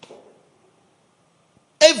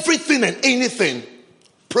 Everything and anything,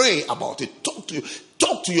 pray about it. Talk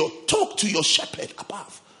to your shepherd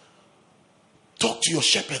above. Talk to your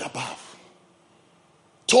shepherd above.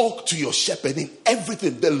 Talk to your shepherd in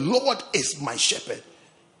everything. The Lord is my shepherd.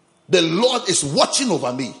 The Lord is watching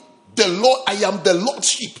over me. I am the Lord's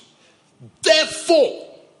sheep. Therefore,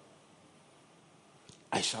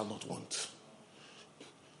 I shall not want.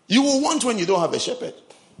 You will want when you don't have a shepherd.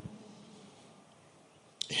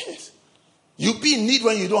 Yes. You'll be in need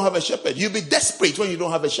when you don't have a shepherd. You'll be desperate when you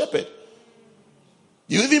don't have a shepherd.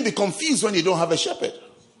 You'll even be confused when you don't have a shepherd.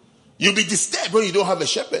 You'll be disturbed when you don't have a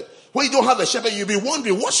shepherd. When you don't have a shepherd, you'll be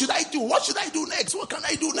wondering, what should I do? What should I do next? What can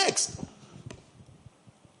I do next?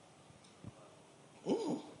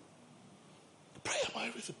 Pray about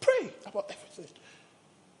everything. Pray about everything.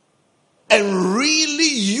 And really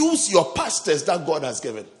use your pastors that God has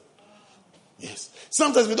given. Yes.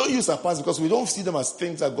 Sometimes we don't use our pastors because we don't see them as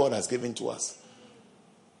things that God has given to us.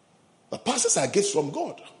 But pastors are gifts from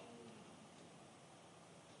God.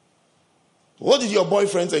 What did your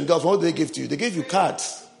boyfriends and girls, what did they give to you? They gave you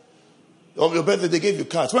cards. On your birthday, they gave you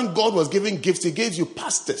cards. When God was giving gifts, he gave you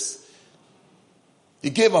pastors.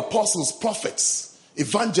 He gave apostles, prophets,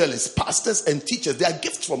 evangelists, pastors, and teachers. They are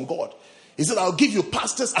gifts from God. He said, I'll give you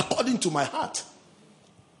pastors according to my heart.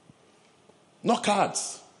 Not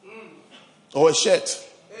cards. Or a shirt.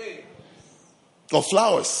 Or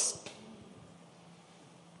flowers.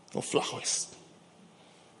 Or flowers.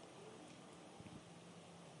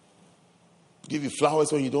 Give you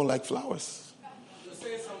flowers when you don't like flowers.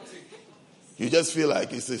 You just feel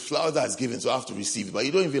like it's a flower that's given, so I have to receive it. But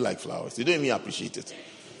you don't even like flowers. You don't even appreciate it.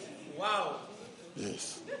 Wow.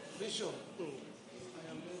 Yes. Bishop.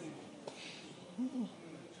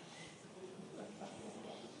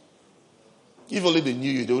 If only they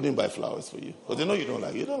knew you, they wouldn't buy flowers for you. But they know you don't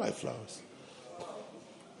like flowers.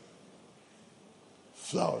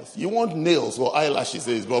 Flowers. You want nails or eyelashes,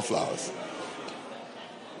 it's about flowers.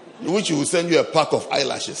 You wish you would send you a pack of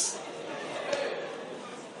eyelashes.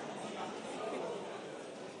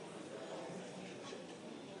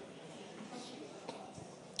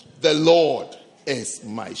 The Lord is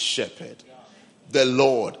my shepherd. The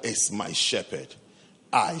Lord is my shepherd.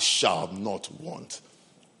 I shall not want.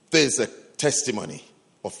 There's a testimony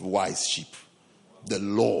of wise sheep. The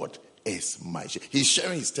Lord is my shepherd. He's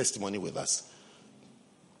sharing his testimony with us.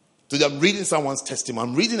 So I'm reading someone's testimony.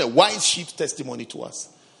 I'm reading a wise sheep's testimony to us.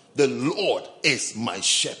 The Lord is my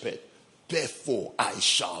shepherd. Therefore, I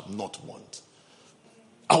shall not want.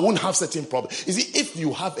 I won't have certain problems. You see, if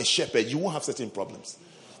you have a shepherd, you won't have certain problems.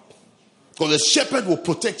 Because the shepherd will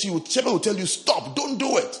protect you. The shepherd will tell you, stop, don't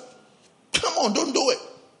do it. Come on, don't do it.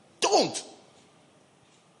 Don't.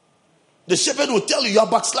 The shepherd will tell you, you're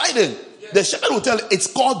backsliding. Yes. The shepherd will tell you, it's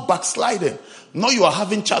called backsliding. No, you are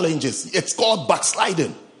having challenges. It's called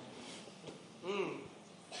backsliding.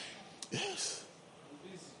 Yes.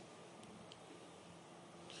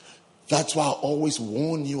 That's why I always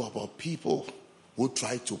warn you about people who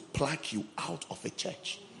try to pluck you out of a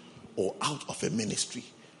church or out of a ministry.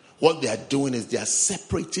 What they are doing is they are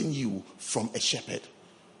separating you from a shepherd.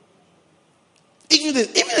 Even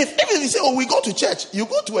if you say, oh, we go to church, you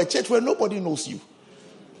go to a church where nobody knows you.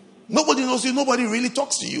 Nobody knows you. Nobody really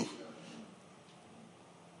talks to you.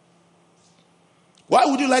 Why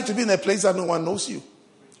would you like to be in a place that no one knows you?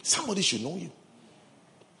 Somebody should know you.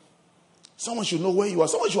 Someone should know where you are.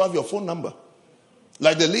 Someone should have your phone number.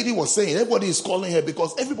 Like the lady was saying, everybody is calling her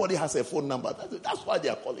because everybody has a phone number. That's why they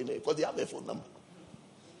are calling her, because they have a phone number.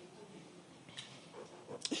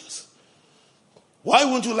 Yes. Why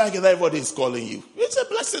wouldn't you like it that everybody is calling you? It's a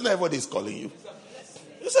blessing that everybody is calling you.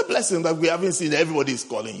 It's a blessing that we haven't seen that everybody is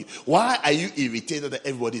calling you. Why are you irritated that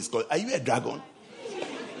everybody is calling? Are you a dragon?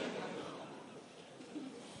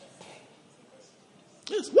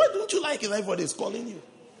 Yes. Why don't you like it that everybody is calling you?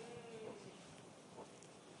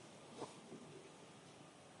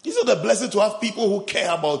 Isn't it a blessing to have people who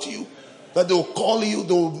care about you? That they'll call you,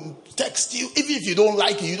 they'll text you, even if you don't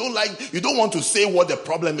like it, you don't want to say what the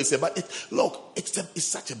problem is. But it's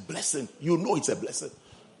such a blessing. You know it's a blessing.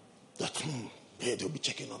 That hey, they'll be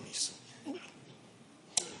checking on me soon.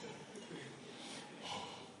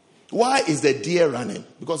 Why is the deer running?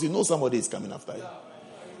 Because he knows somebody is coming after him.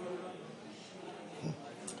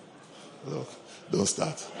 Look, don't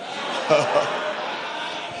start.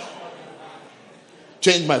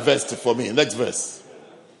 Change my verse for me. Next verse.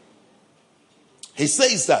 He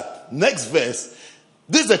says that, next verse,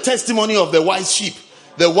 this is a testimony of the wise sheep.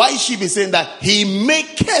 The wise sheep is saying that he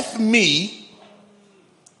maketh me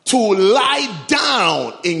to lie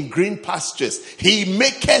down in green pastures. He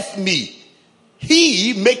maketh me.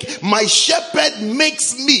 My shepherd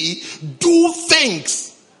makes me do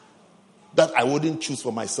things that I wouldn't choose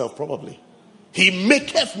for myself probably. He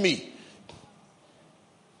maketh me.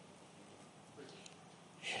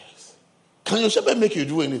 Yes. Can your shepherd make you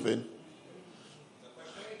do anything?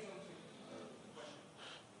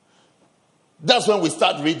 That's when we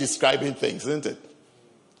start re-describing things, isn't it?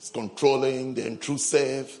 It's controlling, they're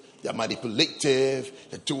intrusive, they're manipulative,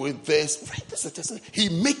 they're doing this. Right? He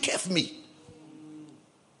maketh me.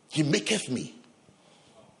 He maketh me.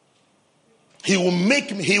 He will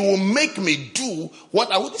make me do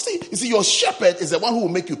what I would say. You see, your shepherd is the one who will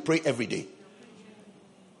make you pray every day.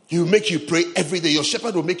 He will make you pray every day. Your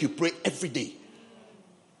shepherd will make you pray every day.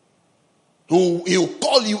 He'll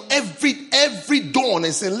call you every dawn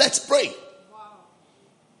and say, let's pray.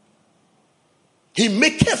 He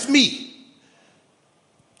maketh me.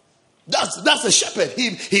 That's a shepherd.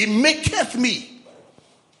 He maketh me.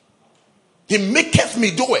 He maketh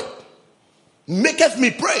me do it. Maketh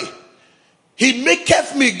me pray. He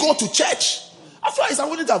maketh me go to church. Otherwise, I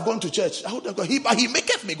wouldn't have gone to church. I wouldn't have gone. But he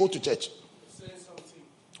maketh me go to church.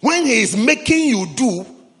 When he is making you do,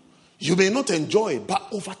 you may not enjoy it, but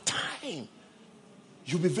over time,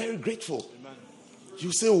 you'll be very grateful.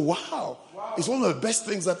 You say, wow, it's one of the best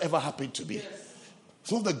things that ever happened to me.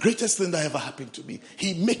 It's one of the greatest things that ever happened to me.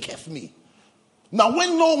 He maketh me. Now,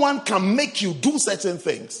 when no one can make you do certain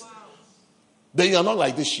things, then you are not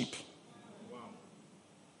like this sheep.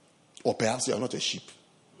 Or perhaps you are not a sheep.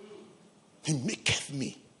 He maketh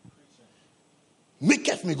me.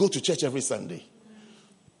 Maketh me go to church every Sunday.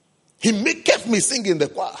 He maketh me sing in the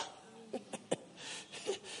choir.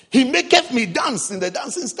 He maketh me dance in the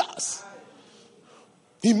dancing stars.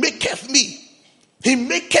 He maketh me. He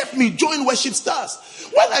maketh me join worship stars.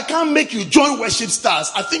 Well, I can't make you join worship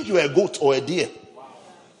stars. I think you're a goat or a deer.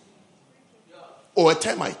 Or a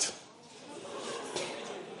termite.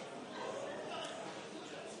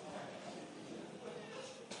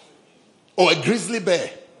 Or a grizzly bear.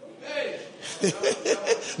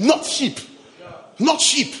 Not sheep. Not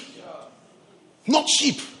sheep. Not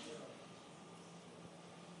sheep.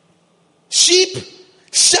 Sheep,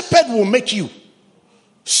 shepherd will make you.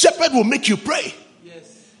 Shepherd will make you pray.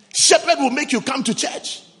 Shepherd will make you come to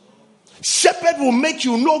church. Shepherd will make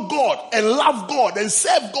you know God and love God and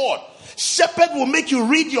serve God. Shepherd will make you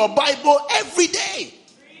read your Bible every day.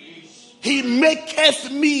 He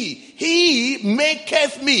maketh me. He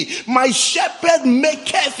maketh me. My shepherd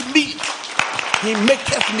maketh me. He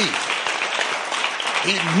maketh me.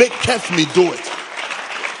 He maketh me do it.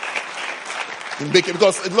 He make it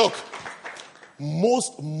because look,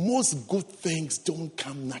 most good things don't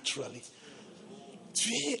come naturally.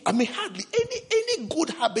 I mean, hardly any good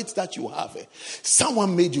habits that you have,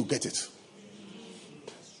 someone made you get it.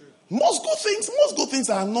 Most good things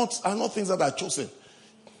are not things that are chosen.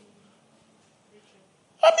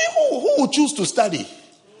 I mean, who would choose to study?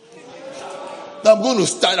 I'm going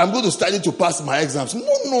to study to pass my exams.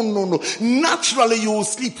 No. Naturally, you will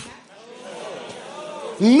sleep.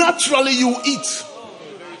 Naturally, you will eat.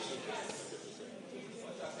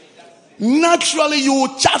 Naturally, you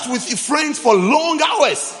will chat with your friends for long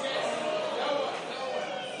hours.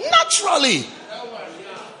 Naturally.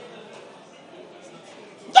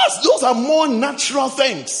 Those are more natural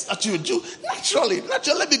things that you do. Naturally,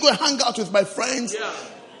 let me go and hang out with my friends.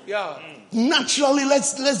 Yeah. Naturally,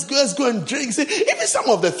 let's go and drink. See, even some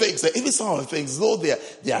of the things, though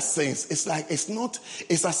they are sins, it's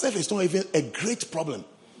as if it's not even a great problem.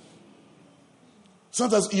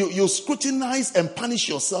 Sometimes you scrutinize and punish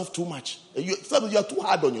yourself too much. Sometimes you are too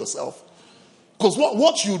hard on yourself. Because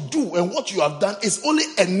what you do and what you have done is only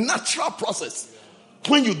a natural process.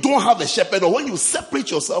 When you don't have a shepherd or when you separate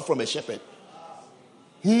yourself from a shepherd.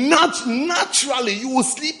 Naturally, you will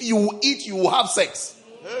sleep, you will eat, you will have sex.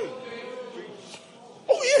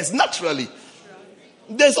 Oh yes, naturally.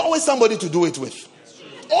 There's always somebody to do it with.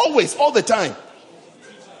 Always, all the time.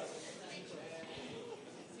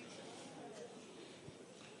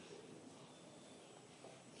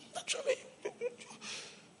 Naturally.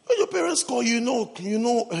 When your parents call,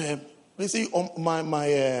 they say on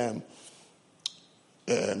my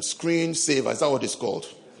screen saver, is that what it's called?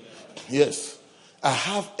 Yes. I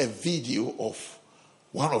have a video of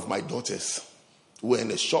one of my daughters. We were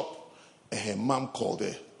in a shop and her mom called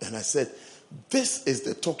her. And I said, This is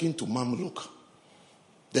the talking to mom look.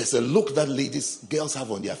 There's a look that girls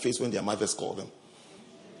have on their face when their mothers call them.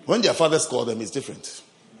 When their fathers call them, it's different.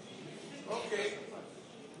 Okay.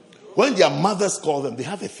 When their mothers call them, they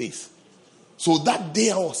have a face. So that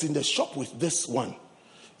day I was in the shop with this one,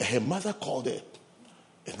 and her mother called her,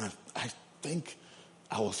 and I think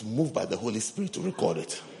I was moved by the Holy Spirit to record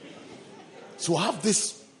it. So I have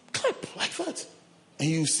this clip like that, and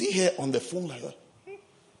you see her on the phone like that.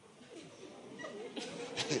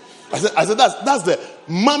 I said that's the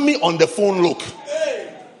mommy on the phone look.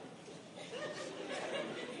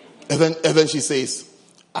 And then she says,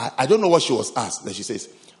 I don't know what she was asked. Then she says,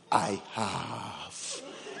 I have.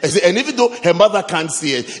 And even though her mother can't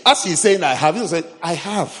see it, as she's saying I have, she said, I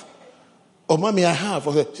have. Oh, mommy, I have.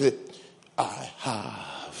 She said, I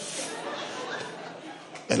have.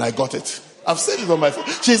 And I got it. I've said it on my phone.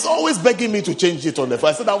 She's always begging me to change it on the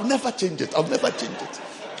phone. I said, I'll never change it. I'll never change it.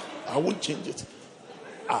 I won't change it.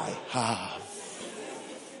 I have.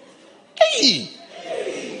 Hey!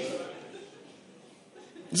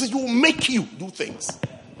 He says, you will make you do things.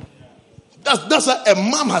 That's why a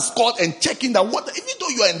mom has called and checking that what, even though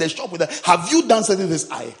you are in the shop with her, have you done something? This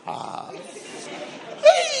I have.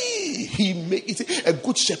 Hey, a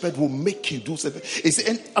good shepherd will make you do something.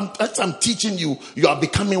 And as I'm teaching you, you are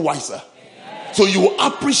becoming wiser. So you will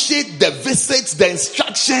appreciate the visits, the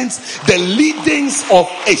instructions, the leadings of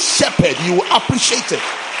a shepherd. You will appreciate it.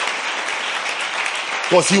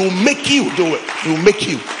 Because he will make you do it. He will make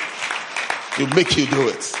you. He will make you do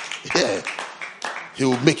it. Yeah. He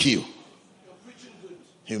will make you.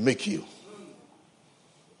 He will make you.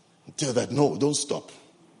 Tell that, no, don't stop.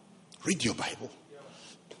 Read your Bible.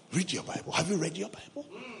 Read your Bible. Have you read your Bible?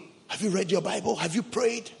 Have you read your Bible? Have you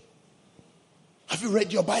prayed? Have you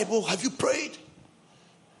read your Bible? Have you prayed?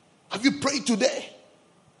 Have you prayed today?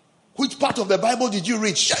 Which part of the Bible did you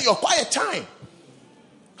read? Share your quiet time.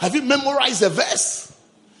 Have you memorized a verse?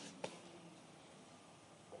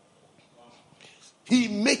 He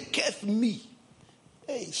maketh me.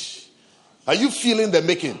 Eish. Are you feeling the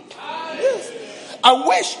making? Yes.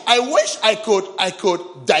 I wish I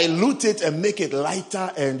could dilute it and make it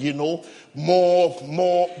lighter and more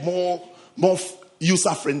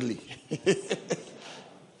user friendly.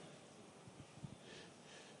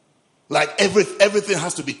 Like everything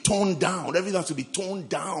has to be toned down. Everything has to be toned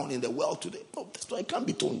down in the world today. No, that's why it can't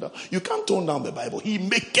be toned down. You can't tone down the Bible. He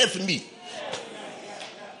maketh me.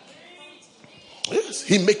 Yes,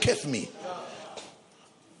 he maketh me.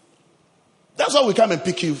 That's why we come and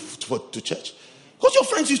pick you to church. Because your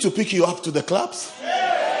friends used to pick you up to the clubs.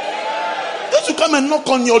 They used to come and knock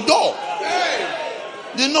on your door.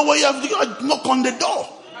 They know where you have to knock on the door.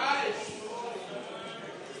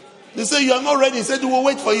 They say you are not ready. He said, we will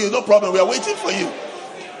wait for you. No problem. We are waiting for you.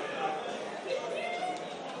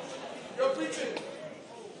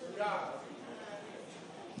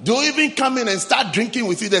 Don't even come in and start drinking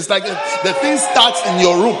with you. There's like the thing starts in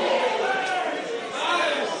your room.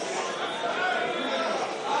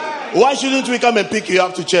 Why shouldn't we come and pick you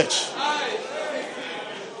up to church?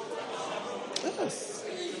 Yes.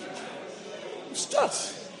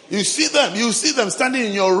 Start. You see them standing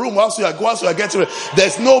in your room whilst you are getting ready.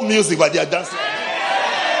 There's no music, but they are dancing.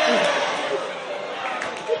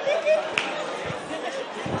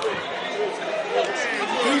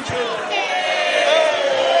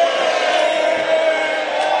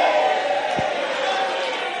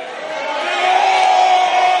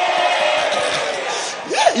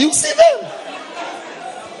 Yeah, you see them.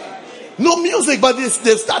 No music, but they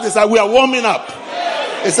start. It's like we are warming up.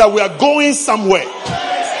 It's like we are going somewhere.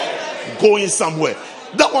 Going somewhere.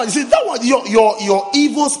 That one, your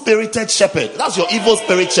evil spirited shepherd. That's your evil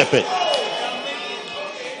spirit shepherd.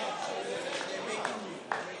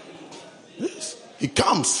 Yes, he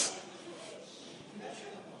comes.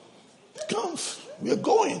 He comes. We are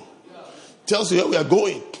going. Tells you where we are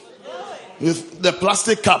going. With the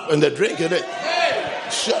plastic cup and the drink in it.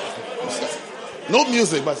 Sure. No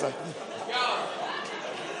music, but it's like.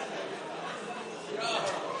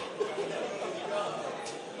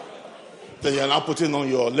 Then you're now putting on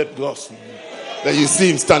your lip gloss. Then you see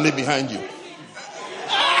him standing behind you.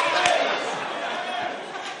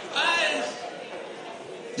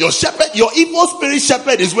 Your shepherd, your evil spirit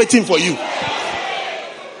shepherd is waiting for you.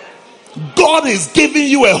 God is giving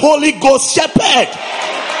you a Holy Ghost shepherd.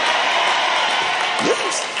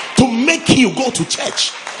 Yes. To make you go to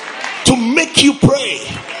church. To make you pray.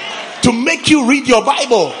 To make you read your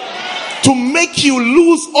Bible. To make you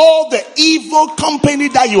lose all the evil company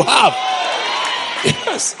that you have.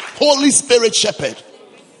 Yes, Holy Spirit shepherd.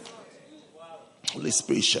 Holy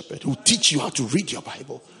Spirit shepherd who teach you how to read your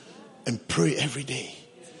Bible and pray every day.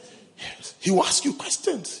 Yes. He will ask you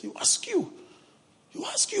questions. He will ask you. He will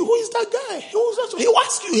ask you, who is that guy? He will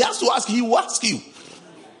ask you. He has to ask you. He will ask you.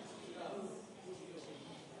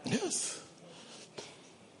 Yes.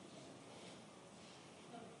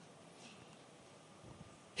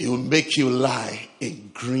 He will make you lie in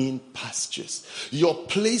green pastures. Your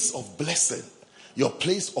place of blessing, your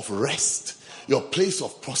place of rest, your place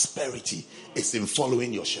of prosperity is in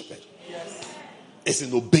following your shepherd. Yes. It's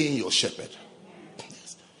in obeying your shepherd.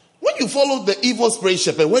 Yes. When you followed the evil spirit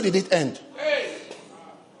shepherd, where did it end? Hey.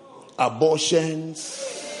 Abortions.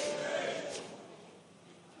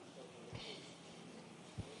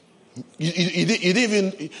 You didn't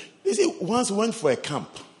even. You see, once went for a camp.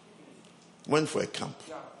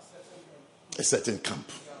 A certain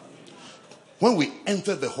camp. When we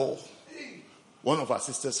entered the hall, one of our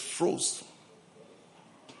sisters froze.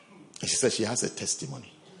 And she said she has a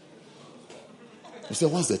testimony. We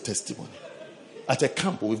said, what's the testimony? At a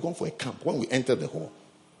camp, we've gone for a camp. When we entered the hall,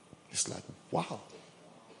 it's like, wow.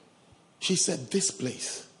 She said, this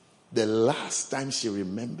place, the last time she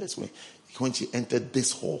remembers when she entered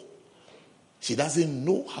this hall, she doesn't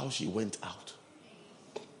know how she went out.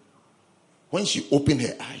 When she opened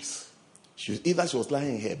her eyes, she was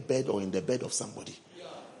lying in her bed or in the bed of somebody.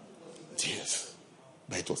 Yes.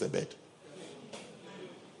 But it was a bed.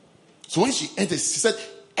 So when she entered, she said,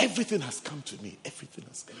 everything has come to me. Everything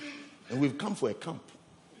has come. And we've come for a camp.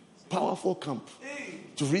 Powerful camp.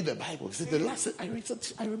 To read the Bible. She said, the last I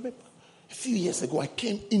remember a few years ago, I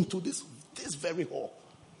came into this very hall.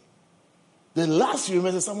 The last she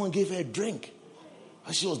remembered, someone gave her a drink.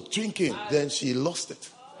 And she was drinking. Then she lost it.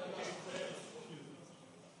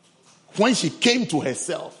 When she came to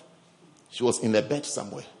herself, she was in a bed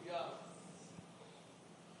somewhere.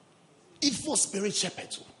 Evil spirit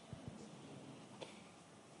shepherd.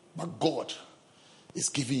 But God is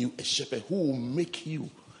giving you a shepherd who will make you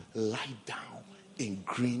lie down in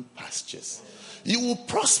green pastures. You will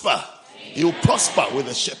prosper. You will prosper with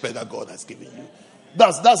the shepherd that God has given you.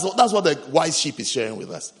 That's what the wise sheep is sharing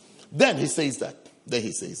with us. Then he says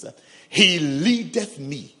that. He leadeth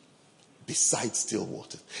me beside still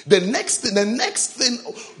water. The next thing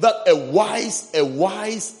that a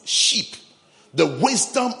wise sheep, the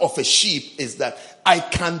wisdom of a sheep is that I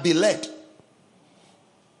can be led.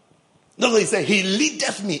 No, he said, he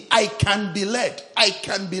leadeth me. I can be led. I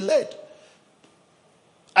can be led.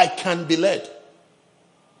 I can be led.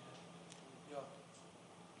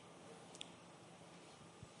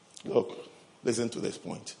 Look, listen to this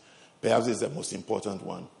point. Perhaps it's the most important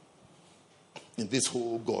one in this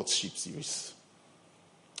whole God's Sheep series.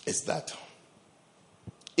 Is that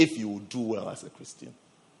if you do well as a Christian,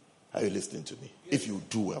 are you listening to me? Yes. If you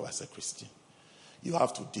do well as a Christian, you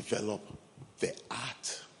have to develop the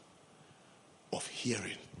art of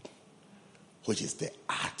hearing, which is the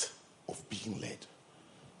art of being led.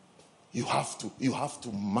 You have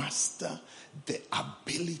to master the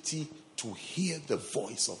ability to hear the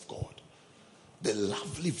voice of God, the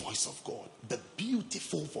lovely voice of God, the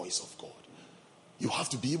beautiful voice of God. You have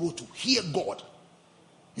to be able to hear God.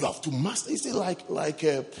 You have to master. You see, like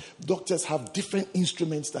doctors have different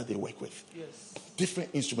instruments that they work with. Yes.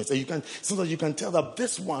 Different instruments. And sometimes you can tell that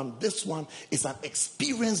this one is an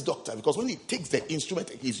experienced doctor, because when he takes the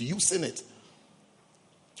instrument, he's using it.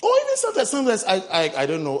 Or even sometimes I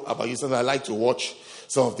don't know about you, sometimes I like to watch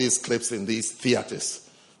some of these clips in these theaters.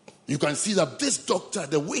 You can see that this doctor,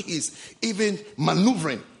 the way he's even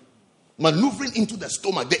maneuvering into the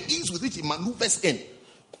stomach, the ease with which he maneuvers in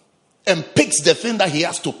and picks the thing that he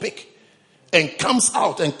has to pick and comes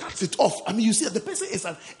out and cuts it off. I mean, you see that the person is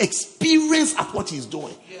an experience at what he's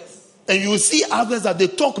doing. Yes. And you will see others that they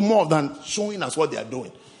talk more than showing us what they are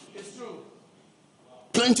doing. It's true.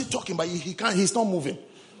 Plenty talking, but he's not moving.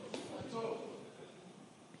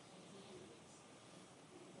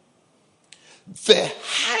 The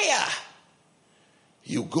higher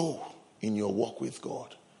you go in your walk with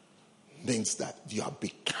God means that you are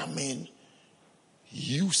becoming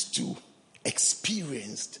used to,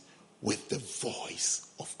 experienced with the voice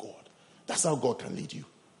of God. That's how God can lead you.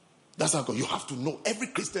 That's how God, you have to know. Every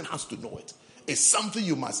Christian has to know it. It's something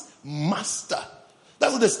you must master.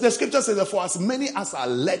 That's what the scripture says. For as many as are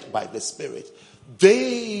led by the Spirit,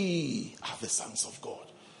 they are the sons of God.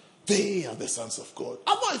 They are the sons of God.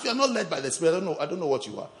 If you're not led by the Spirit, I don't know what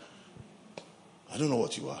you are. I don't know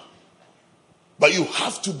what you are. But you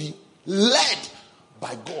have to be led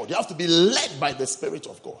by God. You have to be led by the Spirit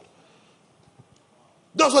of God.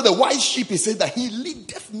 That's what the wise sheep is saying, that he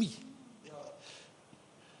leadeth me.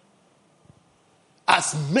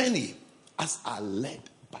 As many as are led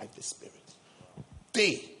by the Spirit,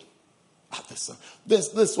 they are the sons.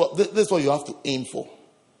 This is what you have to aim for.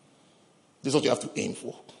 This is what you have to aim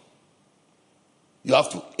for. You have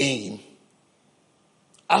to aim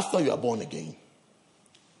after you are born again.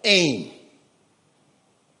 Aim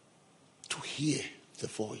to hear the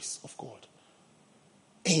voice of God.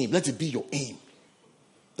 Aim. Let it be your aim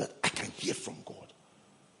that I can hear from God.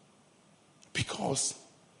 Because,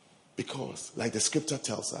 like the scripture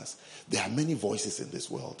tells us, there are many voices in this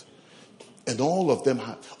world. And all of them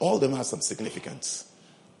have some significance.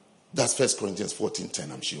 That's 1 Corinthians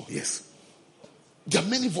 14:10, I'm sure. Yes. There are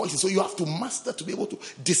many voices, so you have to master to be able to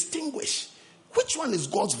distinguish which one is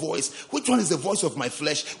God's voice, which one is the voice of my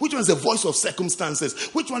flesh, which one is the voice of circumstances,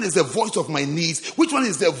 which one is the voice of my needs, which one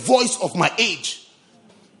is the voice of my age,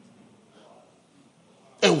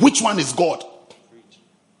 and which one is God.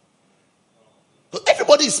 But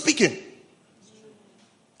everybody is speaking.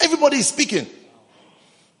 Everybody is speaking.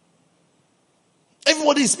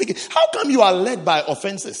 Everybody is speaking. How come you are led by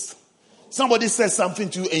offenses? Somebody says something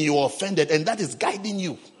to you and you are offended, and that is guiding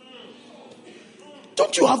you.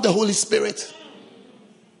 Don't you have the Holy Spirit?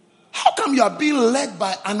 How come you are being led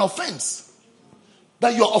by an offense?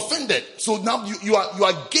 That you are offended. So now you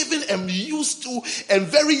are given and used to and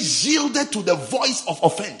very yielded to the voice of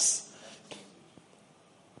offense.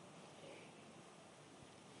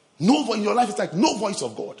 No voice in your life is like no voice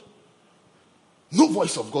of God. No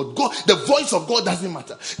voice of God. The voice of God doesn't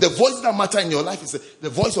matter. The voice that matters in your life is the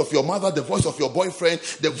voice of your mother, the voice of your boyfriend,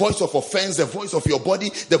 the voice of offense, the voice of your body,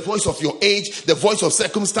 the voice of your age, the voice of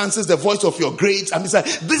circumstances, the voice of your grades. I mean,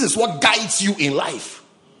 this is what guides you in life.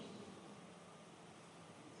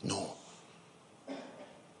 No,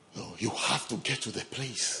 you have to get to the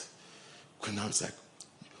place where now it's like,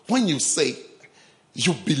 when you say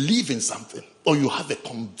you believe in something or you have a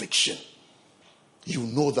conviction, you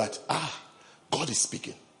know that, God is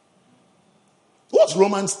speaking. What's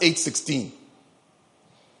Romans 8:16?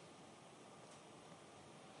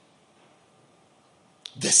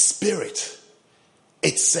 The Spirit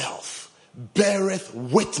itself beareth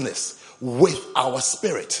witness with our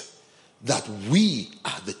spirit that we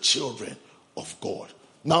are the children of God.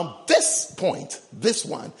 Now, this point, this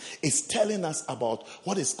one, is telling us about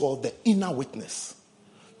what is called the inner witness.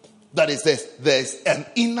 That is, there's an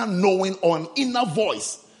inner knowing or an inner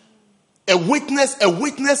voice. A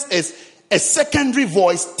witness is a secondary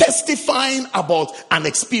voice testifying about an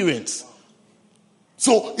experience.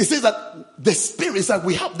 So it says that the Spirit is that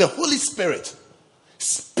we have the Holy Spirit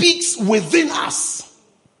speaks within us.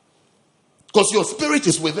 Because your spirit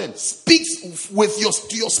is within. Speaks with your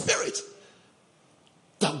spirit.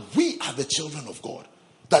 That we are the children of God.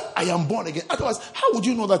 That I am born again. Otherwise, how would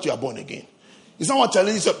you know that you are born again? Is someone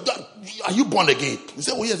telling you, are you born again? You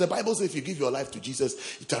say, yes, the Bible says if you give your life to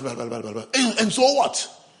Jesus, blah, blah, blah, blah, blah. And so what?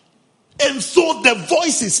 And so the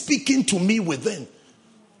voice is speaking to me within.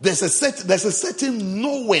 There's a certain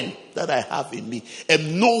knowing that I have in me.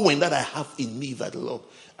 And knowing that I have in me that, Lord,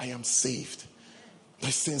 I am saved. My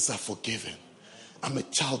sins are forgiven. I'm a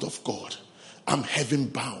child of God. I'm heaven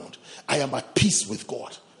bound. I am at peace with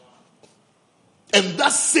God. And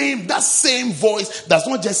that same voice does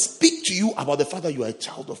not just speak to you about the fact that you are a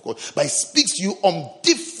child of God, but it speaks to you on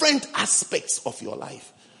different aspects of your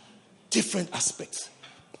life. Different aspects.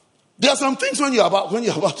 There are some things when you're about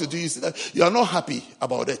to do, you are not happy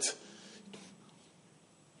about it.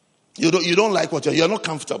 You don't like what you're not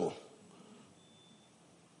comfortable.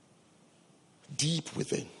 Deep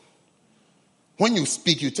within. When you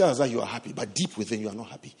speak, you tell us that you are happy, but deep within you are not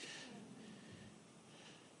happy.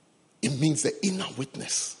 It means the inner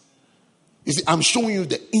witness. You see, I'm showing you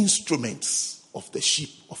the instruments of the sheep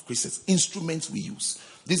of Christians. Instruments we use.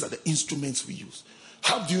 These are the instruments we use.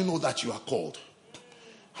 How do you know that you are called?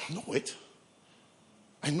 I know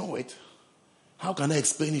it. How can I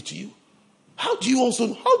explain it to you? How do you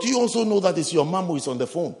also know that it's your mom who is on the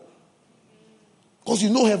phone? Because you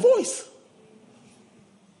know her voice.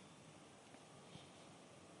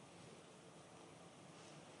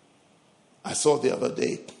 I saw the other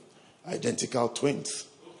day identical twins.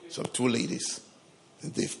 So two ladies.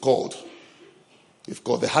 And they've called.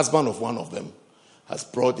 The husband of one of them has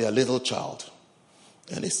brought their little child.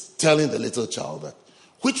 And is telling the little child that,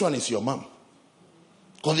 which one is your mom?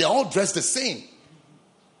 Because they're all dressed the same.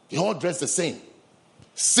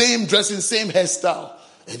 Same dressing, same hairstyle.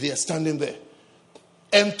 And they are standing there.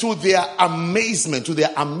 And to their amazement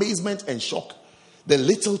and shock, the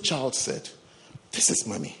little child said, this is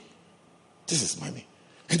mommy.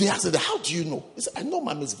 And they asked her, how do you know? He said, I know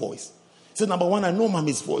mommy's voice. He said, number one, I know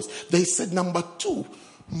mommy's voice. They said, number two,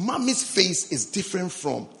 mommy's face is different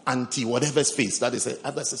from auntie, whatever's face. That is her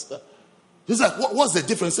other sister. He's like, what's the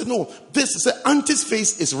difference? He said, no, auntie's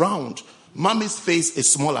face is round. Mommy's face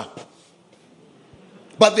is smaller.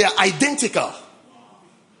 but they are identical.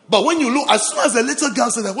 But when you look, as soon as the little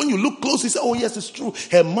girl said that, when you look close, you say, oh yes, it's true.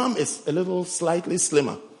 Her mom is a little slightly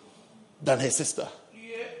slimmer than her sister.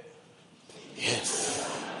 Yes.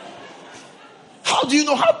 How do you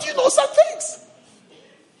know? How do you know some things?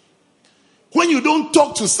 When you don't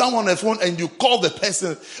talk to someone on the phone and you call the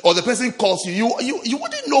person, or the person calls you, you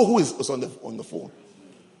wouldn't know who is on the phone.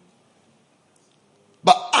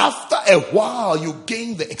 But after a while, you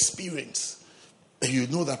gain the experience. And you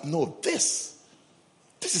know that, no, this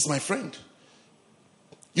is my friend.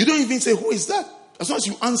 You don't even say, who is that? As soon as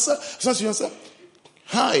you answer,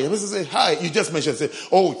 hi. The person say, hi. You just mention, say,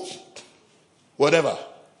 oh, whatever.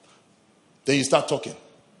 Then you start talking.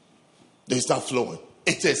 Then you start flowing.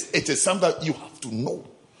 It is something that you have to know.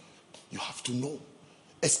 You have to know.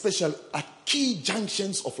 Especially at key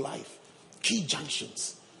junctions of life. Key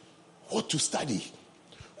junctions. What to study.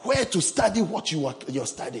 Where to study what you're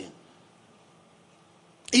studying.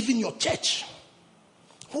 Even your church.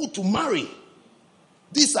 Who to marry.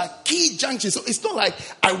 These are key junctions. So it's not like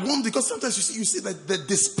I want, because sometimes you see that the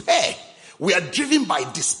despair. We are driven by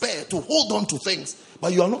despair to hold on to things.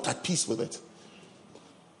 But you are not at peace with it.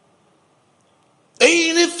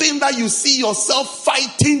 Anything that you see yourself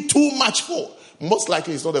fighting too much for, most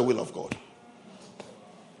likely it's not the will of God.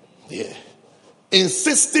 Yeah.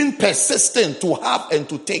 Insisting, persisting to have and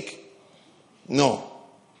to take. No.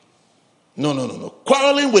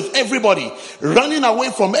 Quarreling with everybody. Running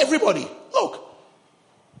away from everybody. Look.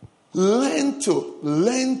 Learn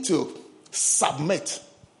to submit.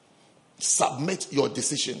 Submit your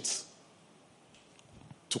decisions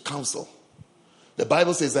to counsel. The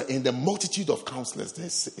Bible says that in the multitude of counselors,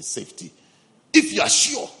 there's safety. If you are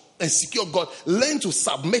sure and secure God, learn to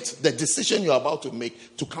submit the decision you're about to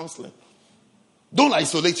make to counseling. Don't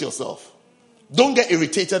isolate yourself. Don't get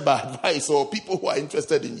irritated by advice or people who are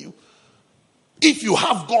interested in you. If you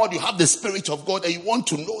have God, you have the Spirit of God, and you want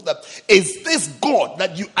to know that, is this God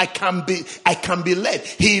that I can be led?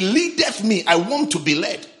 He leadeth me. I want to be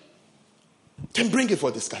led. Then bring it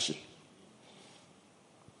for discussion.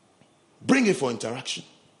 Bring it for interaction.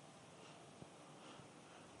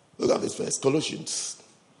 Look at this verse, Colossians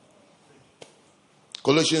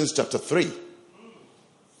chapter 3.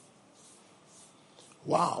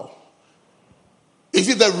 Wow. You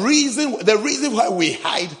see, the reason why we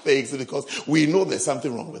hide things is because we know there's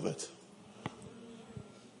something wrong with it.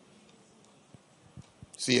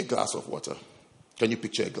 See a glass of water. Can you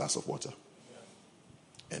picture a glass of water?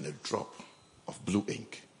 And a drop of blue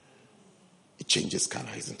ink. It changes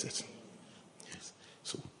color, isn't it? Yes.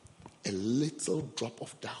 So a little drop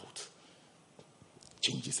of doubt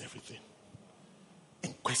changes everything.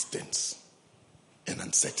 And questions and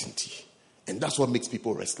uncertainty. And that's what makes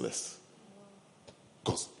people restless.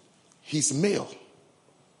 Because he's male.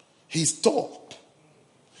 He's tall.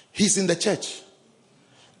 He's in the church.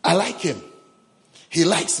 I like him. He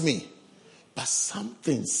likes me. But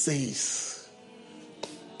something says,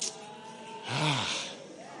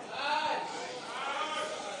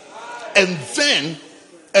 And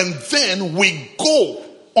then we go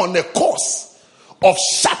on a course of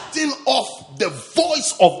shutting off the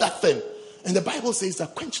voice of that thing. And the Bible says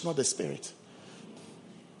that quench not the spirit.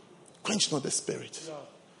 Quench not the spirit.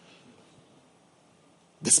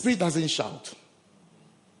 The spirit doesn't shout.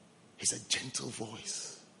 It's a gentle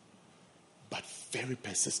voice, but very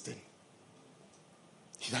persistent.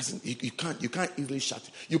 He doesn't. You can't easily shut.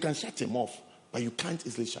 You can shut him off, but you can't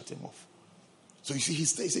easily shut him off. So you see, he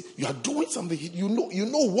says, you are doing something. You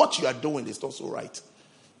know what you are doing is not so right.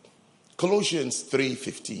 Colossians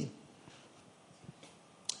 3:15.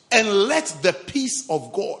 And let the peace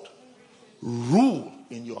of God rule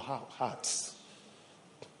in your hearts.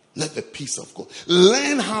 Let the peace of God.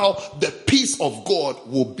 Learn how the peace of God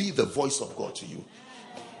will be the voice of God to you.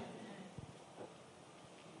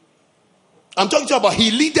 I'm talking to you about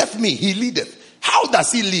he leadeth me. He leadeth. How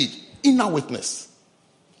does he lead? Inner witness.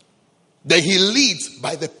 Then he leads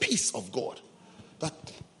by the peace of God. That,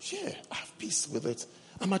 yeah, I have peace with it.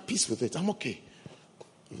 I'm at peace with it. I'm okay.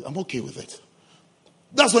 I'm okay with it.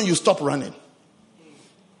 That's when you stop running.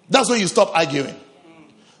 That's when you stop arguing.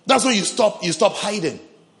 That's when you stop hiding.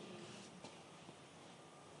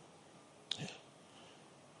 Yeah.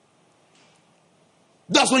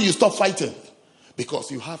 That's when you stop fighting.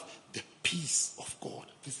 Because you have the peace of God.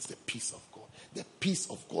 This is the peace of God. The peace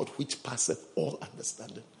of God which passeth all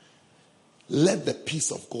understanding. Let the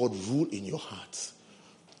peace of God rule in your hearts.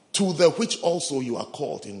 To the which also you are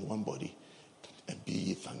called in one body. And be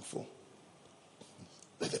ye thankful.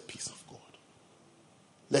 Let the peace of God.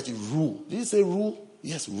 Let it rule. Did you say rule?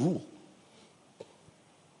 Yes, rule.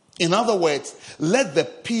 In other words, let the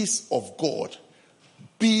peace of God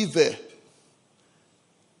be the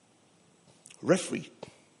referee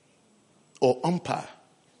or umpire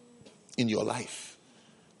in your life.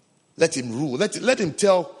 Let him rule. Let him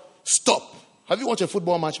tell, stop. Have you watched a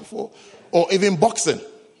football match before? Or even boxing?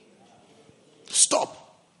 Stop.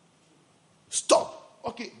 Stop.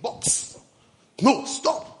 Okay, box. No,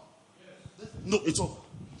 stop. No, it's over.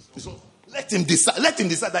 It's over. Let him decide. Let him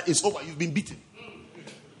decide that it's over. You've been beaten.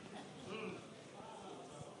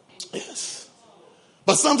 Yes.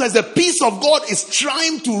 But sometimes the peace of God is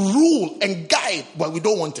trying to rule and guide, but we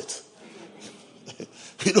don't want it.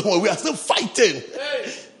 We don't want. We are still fighting.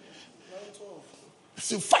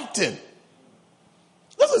 Still fighting.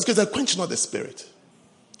 That's what it's because quench not the spirit.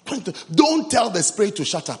 Don't tell the spirit to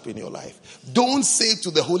shut up in your life. Don't say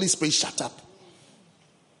to the Holy Spirit, shut up.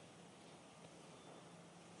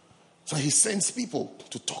 So he sends people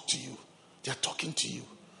to talk to you. They are talking to you.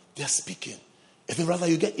 They are speaking. If rather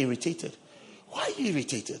you get irritated. Why are you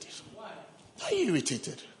irritated? Why are you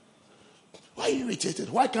irritated? Why are you irritated?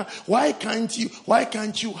 Why can't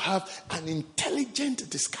you have an intelligent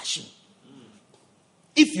discussion?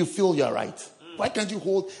 If you feel you're right, why can't you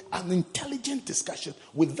hold an intelligent discussion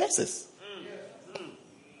with verses?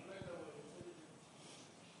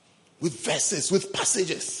 With verses, with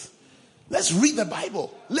passages. Let's read the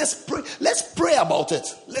Bible. Let's pray. Let's pray about it.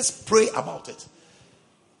 Let's pray about it.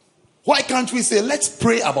 Why can't we say, let's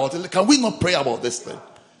pray about it? Can we not pray about this thing?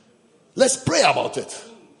 Let's pray about it.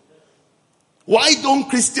 Why don't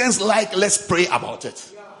Christians like, let's pray about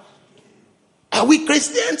it? Are we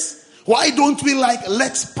Christians? Why don't we like,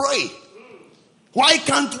 let's pray? Why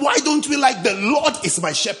don't we like, the Lord is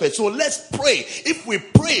my shepherd? So let's pray. If we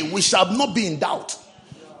pray, we shall not be in doubt.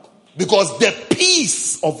 Because the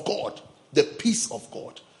peace of God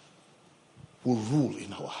will rule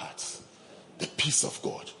in our hearts. The peace of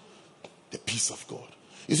God. The peace of God.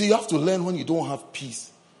 You see, you have to learn when you don't have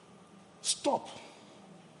peace. Stop.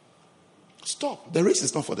 Stop. The race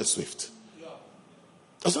is not for the swift.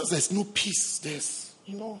 As long as there's no peace, there's,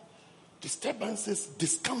 disturbances,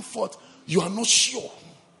 discomfort, you are not sure.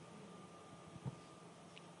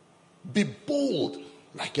 Be bold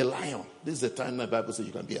like a lion. This is the time the Bible says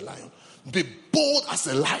you can be a lion. Be bold as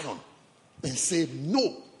a lion and say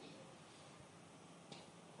no.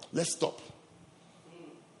 Let's stop.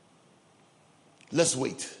 Let's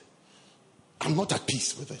wait. I'm not at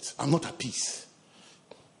peace with it. I'm not at peace.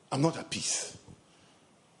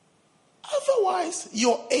 Otherwise,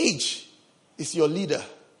 your age is your leader,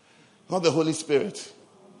 not the Holy Spirit.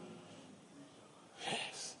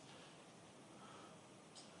 Yes.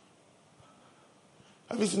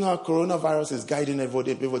 Have you seen how coronavirus is guiding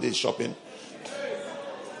everybody? Everybody is shopping.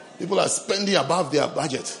 People are spending above their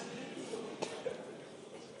budget.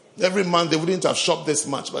 Every month they wouldn't have shopped this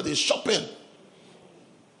much, but they're shopping.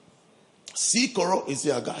 C-Coro is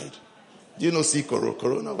their guide. Do you know C-Coro?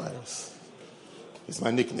 Coronavirus. It's my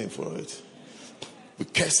nickname for it. We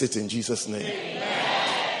curse it in Jesus' name.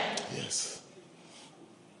 Amen. Yes.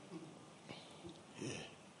 Yeah.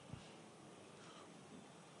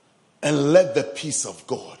 And let the peace of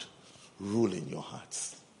God rule in your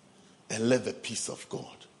hearts. And let the peace of God.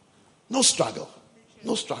 No struggle.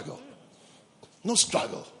 No struggle. No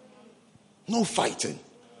struggle. No fighting.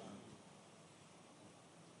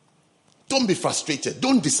 Don't be frustrated.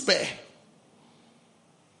 Don't despair.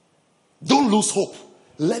 Don't lose hope.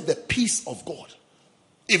 Let the peace of God.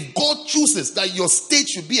 If God chooses that your state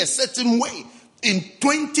should be a certain way in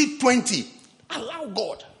 2020, allow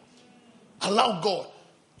God. Allow God.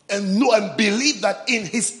 And know and believe that in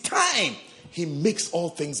his time, he makes all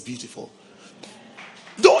things beautiful.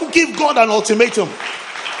 Don't give God an ultimatum.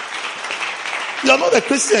 You're not a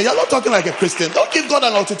Christian. You're not talking like a Christian. Don't give God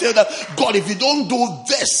an ultimatum that, God, if you don't do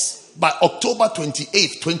this by October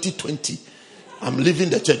 28th, 2020, I'm leaving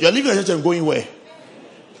the church. You're leaving the church and going where?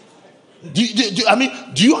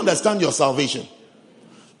 Do you understand your salvation?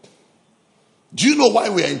 Do you know why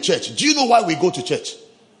we are in church? Do you know why we go to church?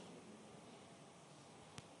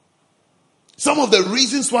 Some of the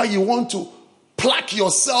reasons why you want to pluck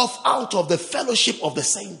yourself out of the fellowship of the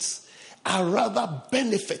saints are rather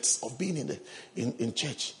benefits of being in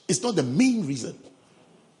church. It's not the main reason.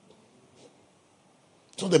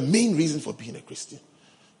 It's not the main reason for being a Christian.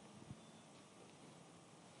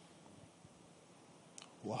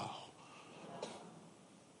 Wow.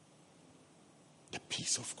 The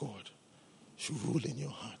peace of God should rule in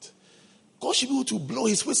your heart. God should be able to blow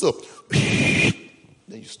his whistle. Then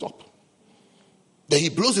you stop. Then he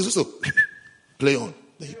blows his whistle. Play on.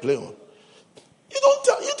 Then he play on.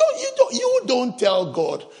 You don't tell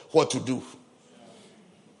God what to do.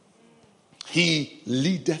 He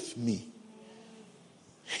leadeth me.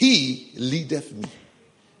 He leadeth me.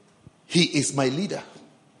 He is my leader.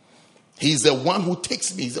 He's the one who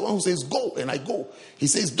takes me. He's the one who says, go, and I go. He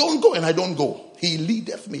says, don't go, and I don't go. He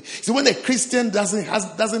leadeth me. See, when a Christian doesn't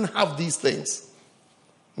have these things,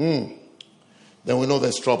 then we know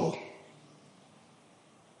there's trouble.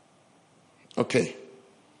 Okay.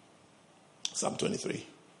 Psalm 23.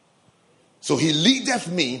 So he leadeth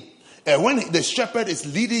me, and when the shepherd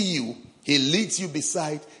is leading you, he leads you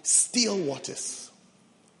beside still waters.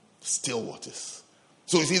 Still waters.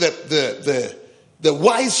 So you see that the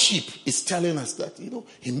wise sheep is telling us that,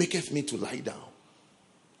 he maketh me to lie down.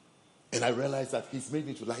 And I realize that he's made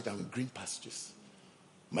me to lie down in green pastures.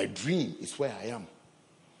 My dream is where I am.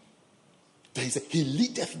 Then he said, he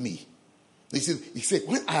leadeth me. He said,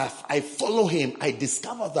 when I follow him, I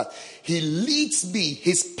discover that he leads me.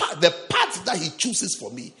 His path, the paths that he chooses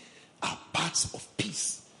for me are paths of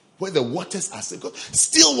peace, where the waters are safe.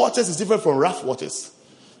 Still waters is different from rough waters.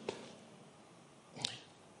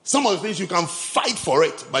 Some of the things you can fight for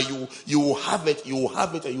it, but you will have it, and you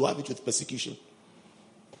have it with persecution.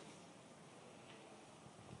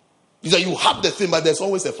 You have the thing, but there's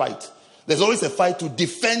always a fight. There's always a fight to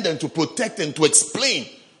defend and to protect and to explain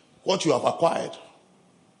what you have acquired.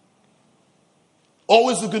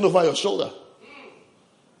 Always looking over your shoulder.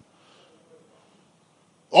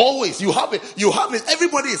 Always. You have it. You have it.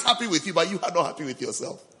 Everybody is happy with you, but you are not happy with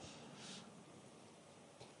yourself.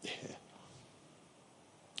 Yeah.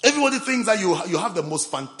 Everybody thinks that you have the most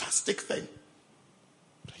fantastic thing.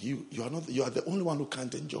 You are the only one who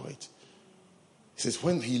can't enjoy it. He says,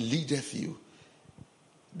 when he leadeth you,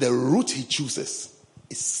 the route he chooses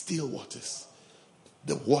is still waters.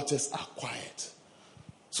 The waters are quiet.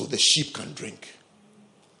 So the sheep can drink.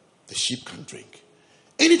 The sheep can drink.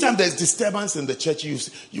 Anytime there's disturbance in the church,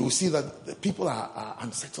 you will see that the people are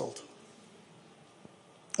unsettled.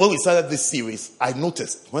 When we started this series, I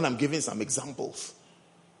noticed, when I'm giving some examples,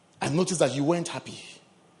 I noticed that you weren't happy.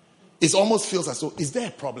 It almost feels as though, is there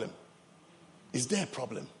a problem? Is there a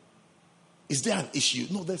problem? Is there an issue?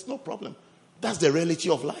 No, there's no problem. That's the reality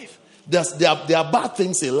of life. There are bad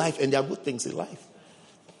things in life and there are good things in life.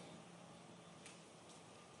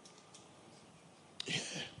 Yeah.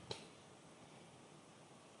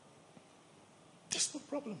 There's no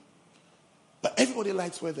problem. But everybody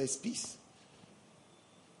likes where there's peace.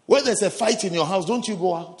 Where there's a fight in your house, don't you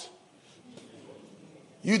go out?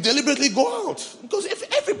 You deliberately go out. Because if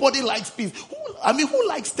everybody likes peace, who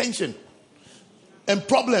likes tension? And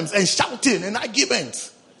problems and shouting and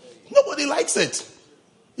arguments? Nobody likes it.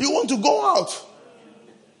 You want to go out.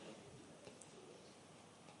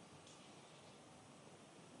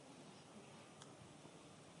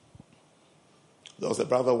 There was a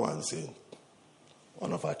brother once in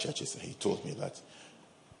one of our churches, and he told me that.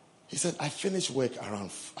 He said, I finish work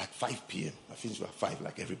around at 5 p.m. I finish at 5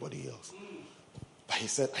 like everybody else. But he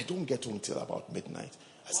said, I don't get home until about midnight.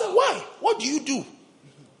 I said, why? What do you do?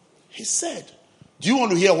 He said, do you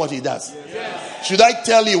want to hear what he does? Yes. Should I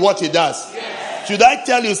tell you what he does? Yes. Should I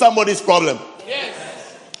tell you somebody's problem?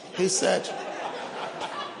 Yes. He said,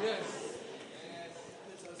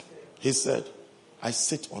 I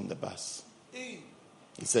sit on the bus. He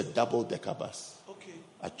said, double-decker bus. Okay.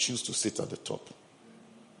 I choose to sit at the top.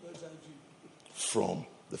 From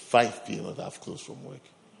the 5 p.m. that I've closed from work.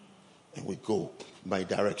 And we go my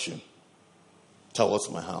direction towards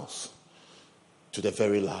my house to the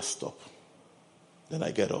very last stop. Then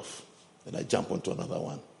I get off. Then I jump onto another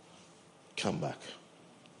one. Come back.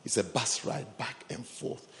 It's a bus ride back and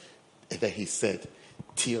forth. And then he said,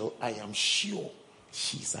 till I am sure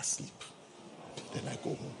she's asleep. Then I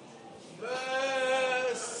go home.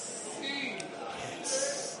 Mercy.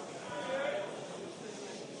 Yes.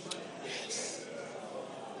 Yes.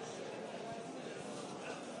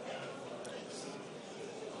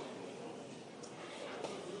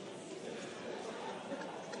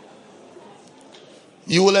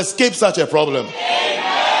 You will escape such a problem. Amen.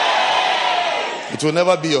 It will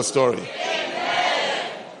never be your story. Yes.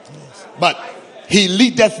 But he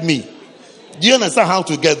leadeth me. Do you understand how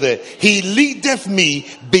to get there? He leadeth me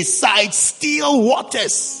beside still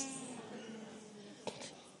waters.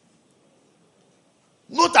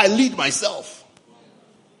 Not I lead myself.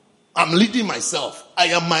 I'm leading myself. I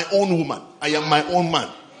am my own woman. I am my own man.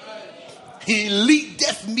 He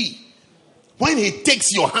leadeth me. When he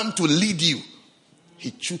takes your hand to lead you,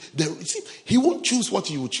 he won't choose what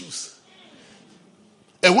you will choose.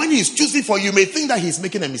 And when he's choosing for you, you may think that he's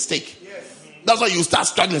making a mistake. Yes. That's why you start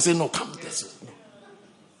struggling and say, no, come with this.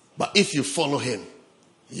 But if you follow him,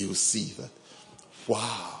 you see that,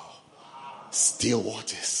 wow, still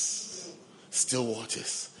waters. Still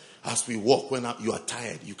waters. As we walk, when you are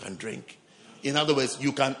tired, you can drink. In other words,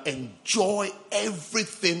 you can enjoy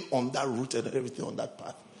everything on that route and everything on that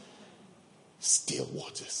path. Still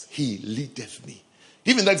waters. He leadeth me.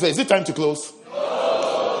 Even next verse. Is it time to close?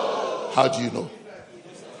 No. How do you know?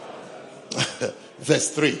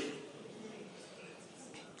 Verse 3.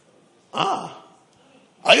 Are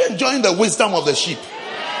you enjoying the wisdom of the sheep?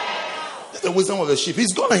 The wisdom of the sheep.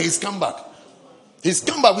 He's gone and he's come back. He's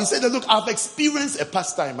come back. We said, look, I've experienced a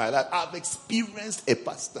pastor in my life. I've experienced a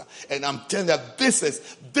pastor. And I'm telling you that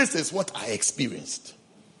this is what I experienced.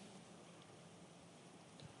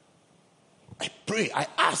 I pray, I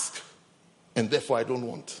ask, and therefore I don't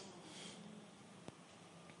want.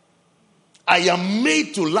 I am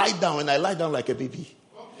made to lie down, and I lie down like a baby.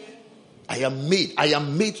 I am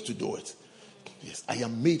made to do it. Yes, I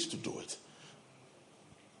am made to do it.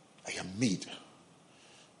 I am made.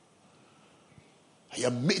 I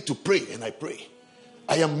am made to pray, and I pray.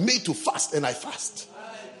 I am made to fast, and I fast.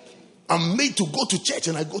 I'm made to go to church,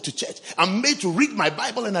 and I go to church. I'm made to read my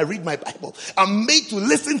Bible, and I read my Bible. I'm made to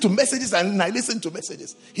listen to messages, and I listen to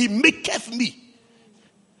messages. He maketh me.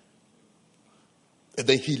 And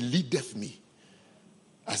then he leadeth me.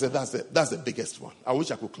 I said, that's the biggest one. I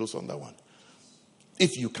wish I could close on that one.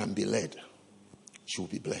 If you can be led, you will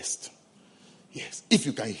be blessed. Yes. If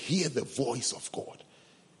you can hear the voice of God.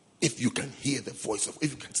 If you can hear the voice of,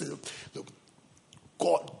 if you can say, look,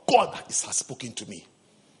 God has spoken to me.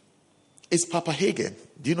 It's Papa Hagin.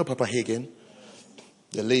 Do you know Papa Hagin?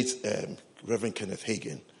 The late Reverend Kenneth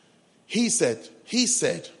Hagin. He said,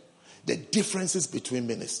 the differences between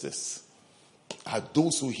ministers are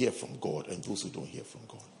those who hear from God and those who don't hear from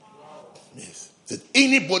God. Yes. That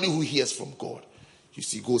anybody who hears from God, you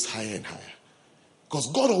see, goes higher and higher. Because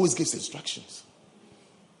God always gives instructions.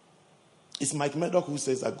 It's Mike Murdoch who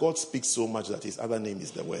says that God speaks so much that his other name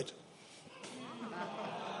is the Word.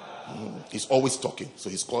 He's always talking, so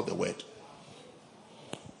he's called the Word.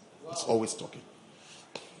 He's always talking.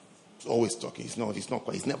 He's always talking. He's not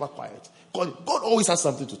quiet. He's never quiet. God always has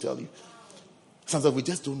something to tell you. Sometimes we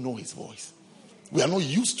just don't know his voice. We are not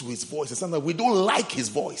used to his voice. And sometimes we don't like his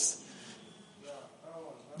voice.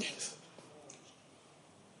 Yes.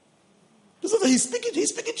 He's speaking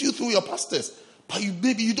to you through your pastors. But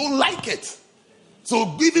maybe you don't like it.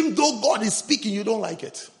 So even though God is speaking, you don't like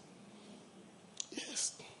it.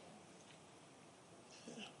 Yes.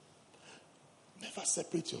 Yeah. Never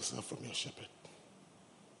separate yourself from your shepherd.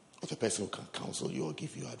 Not the person who can counsel you or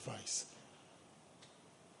give you advice.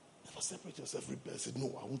 Never separate yourself. Rebel. Say,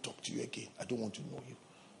 no, I won't talk to you again. I don't want to know you.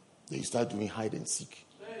 Then you start doing hide and seek.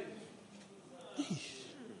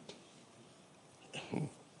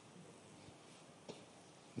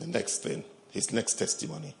 The next thing, his next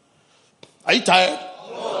testimony. Are you tired?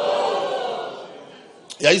 No.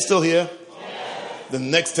 Are you still here? Yes. The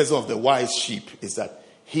next testimony of the wise sheep is that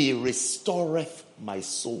he restoreth my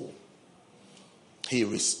soul. He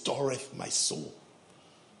restoreth my soul.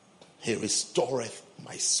 He restoreth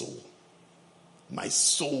my soul. My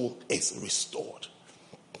soul is restored.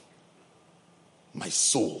 My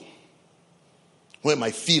soul. Where my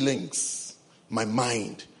feelings, my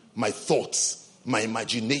mind, my thoughts, my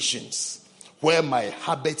imaginations, where my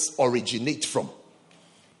habits originate from,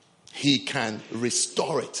 he can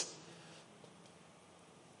restore it.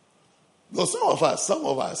 Well,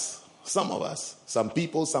 some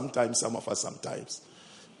people sometimes, some of us sometimes,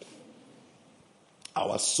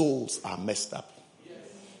 our souls are messed up.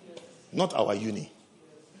 Not our uni.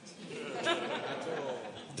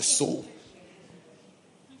 The soul.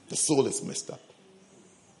 The soul is messed up.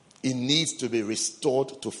 It needs to be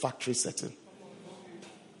restored to factory setting.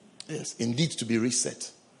 Yes, it needs to be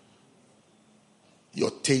reset. Your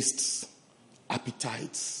tastes,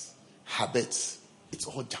 appetites, habits, it's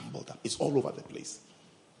all jumbled up. It's all over the place.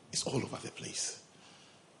 It's all over the place.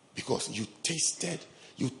 Because you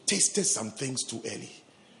tasted some things too early.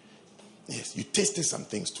 Yes, you tasted some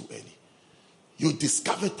things too early. You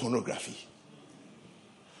discovered pornography.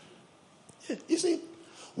 Yeah, you see,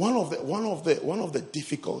 one of the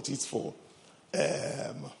difficulties for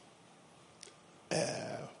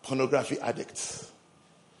pornography addicts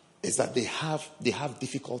is that they have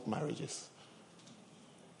difficult marriages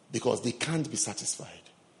because they can't be satisfied.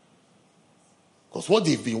 Because what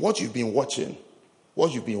you've been watching,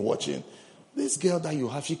 this girl that you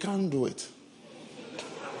have, she can't do it.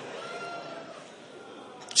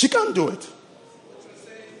 She can't do it.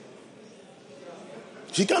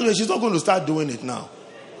 She can't do it. She's not going to start doing it now.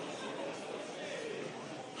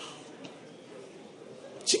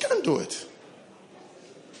 She can't do it.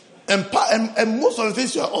 And most of the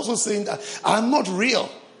things you are also saying that are not real.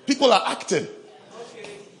 People are acting.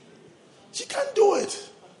 She can't do it.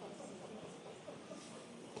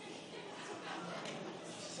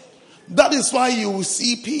 That is why you will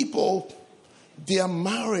see people, they are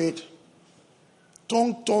married,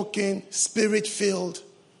 tongue talking, spirit filled,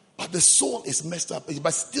 but the soul is messed up.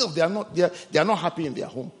 But still, they are not happy in their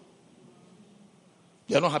home.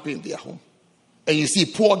 They are not happy in their home. And you see,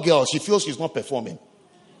 poor girl, she feels she's not performing.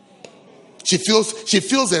 She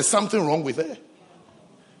feels there's something wrong with her.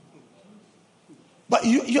 But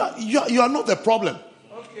you are not the problem.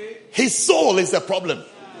 Okay. His soul is the problem.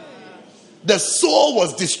 The soul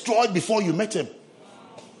was destroyed before you met him.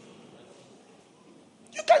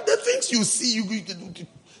 You got the things you see.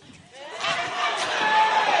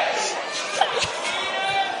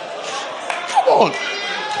 Come on.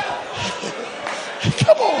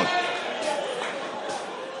 Come on.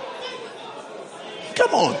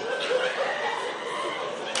 Come on.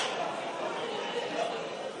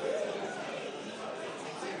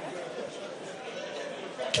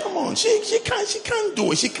 Come on. She can't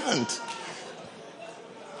do it. She can't.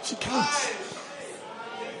 She can't.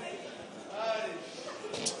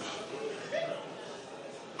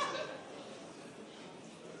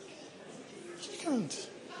 She can't.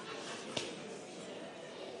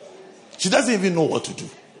 She doesn't even know what to do.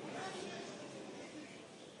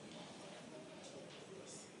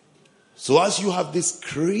 So as you have these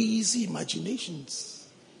crazy imaginations,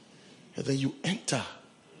 and then you enter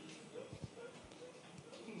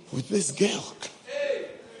with this girl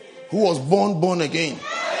who was born again.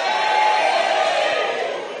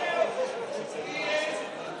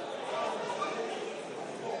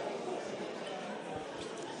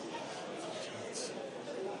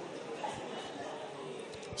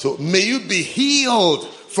 So may you be healed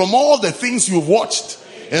from all the things you've watched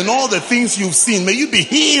and all the things you've seen. May you be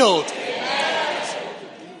healed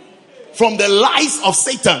from the lies of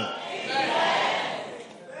Satan.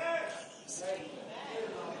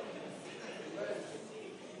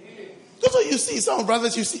 That's what you see. Some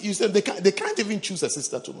brothers, you said they can't even choose a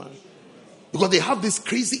sister to marry because they have these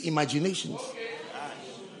crazy imaginations.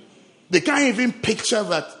 They can't even picture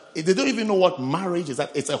that. They don't even know what marriage is.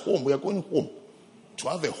 That it's a home. We are going home. To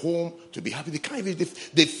have a home, to be happy. They can't even,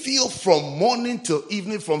 they feel from morning till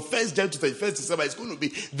evening, from 1st January to 31st December, it's going to be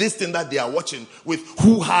this thing that they are watching with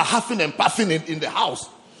who are huffing and puffing in the house.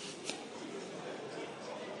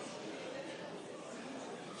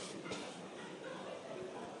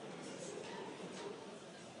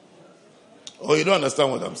 Oh, you don't understand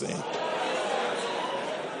what I'm saying?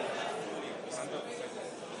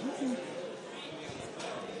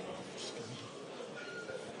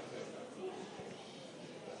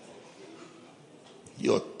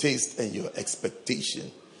 Your taste and your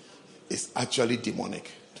expectation is actually demonic.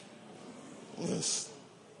 Yes.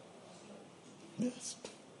 Yes.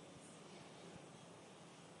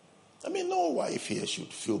 I mean, no wife here should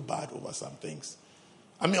feel bad over some things.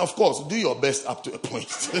 I mean, of course, do your best up to a point.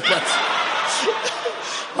 But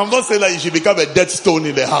I'm not saying that you should become a dead stone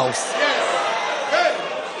in the house.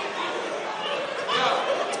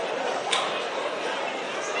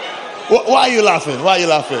 Why are you laughing? Why are you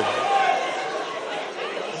laughing?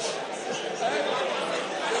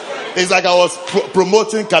 It's like I was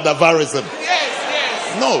promoting cadaverism.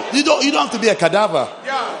 Yes. No, you don't have to be a cadaver.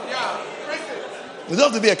 Yeah. You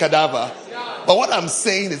don't have to be a cadaver. Yeah. But what I'm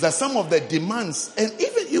saying is that some of the demands, and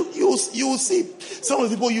even you will see some of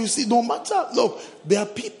the people you see, no matter, look, there are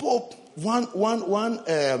people,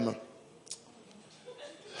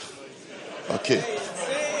 okay,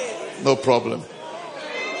 no problem.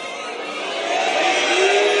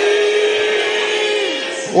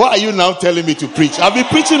 Why are you now telling me to preach? I've been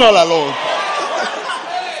preaching all along.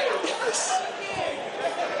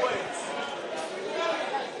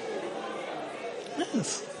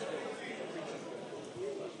 Yes.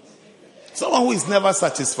 Someone who is never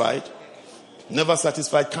satisfied,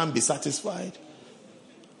 can't be satisfied.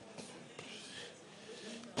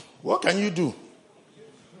 What can you do?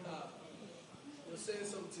 You're saying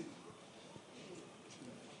something.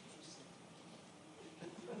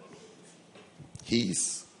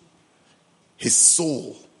 His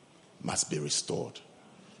soul must be restored.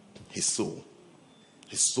 His soul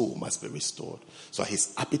must be restored. So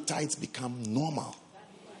his appetites become normal.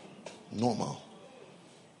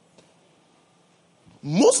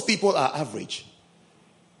 Most people are average.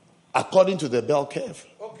 According to the bell curve,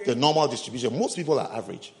 the normal distribution, most people are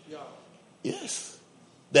average. Yeah. Yes.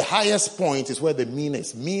 The highest point is where the mean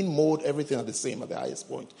is. Mean, mode, everything are the same at the highest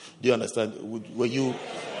point. Do you understand? Were you...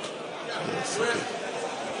 Yes, okay.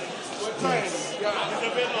 Yes.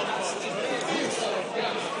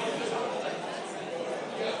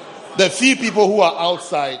 The few people who are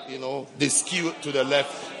outside, they skew to the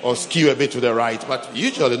left or skew a bit to the right. But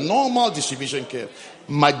usually, normal distribution curve,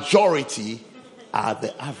 majority are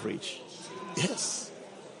the average. Yes.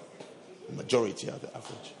 The majority are the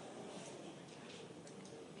average.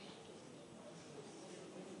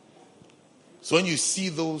 So when you see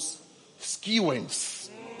those skewings,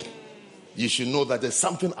 you should know that there's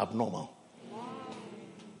something abnormal.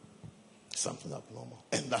 Something abnormal.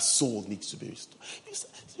 And that soul needs to be restored.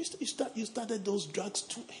 You started those drugs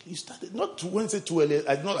too early. You started, not to, when I say too early,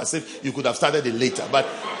 not as if you could have started it later. But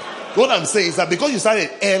what I'm saying is that because you started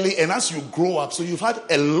early and as you grow up, so you've had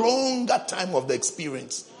a longer time of the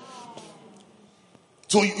experience.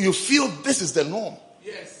 So you feel this is the norm.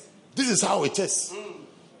 Yes. This is how it is.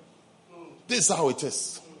 This is how it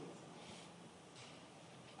is.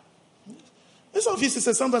 That's why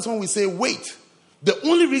sometimes when we say wait, the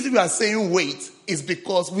only reason we are saying wait is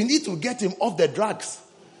because we need to get him off the drugs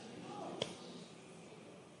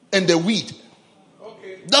and the weed.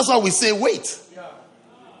 Okay. That's why we say wait. Yeah.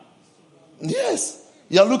 Yes.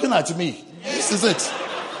 You're looking at me. This is it.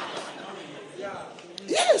 Yeah.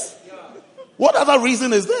 Yes. What other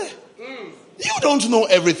reason is there? You don't know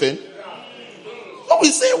everything. But we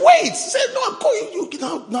say wait. Say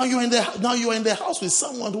no. Now you're in the house with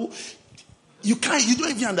someone who you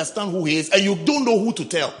don't even understand who he is, and you don't know who to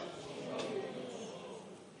tell.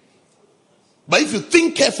 But if you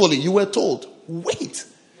think carefully, you were told, wait,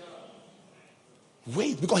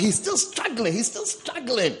 because he's still struggling. He's still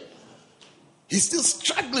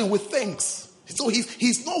struggling with things. So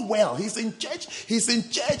he's not well. He's in church.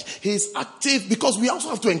 He's active, because we also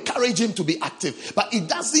have to encourage him to be active. But it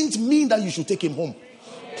doesn't mean that you should take him home.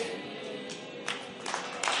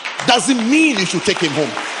 Doesn't mean you should take him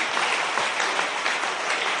home.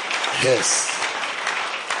 Yes.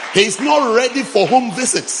 He's not ready for home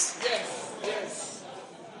visits. Yes.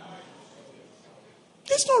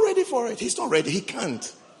 He's not ready for it. He's not ready. He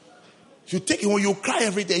can't. You take him when you cry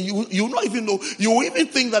every day. You not even know. You even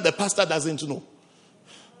think that the pastor doesn't know.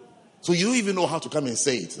 So you don't even know how to come and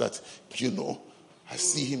say it. That, I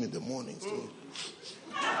see him in the mornings.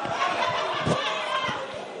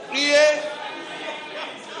 Yeah.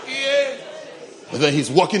 And then he's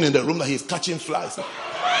walking in the room that he's catching flies.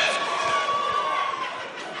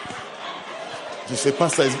 You say,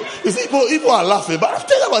 Pastor, you see, people are laughing, but I'm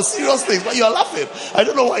telling you about serious things, but you're laughing. I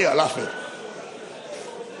don't know why you're laughing.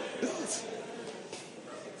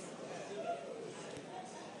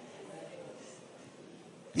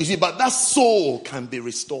 You see, but that soul can be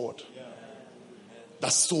restored.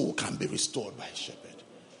 That soul can be restored by a shepherd.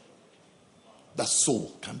 That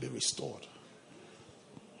soul can be restored.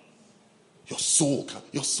 Your soul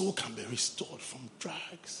can be restored from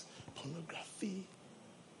drugs, pornography.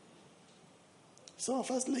 Some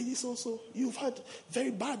of us ladies also, you've had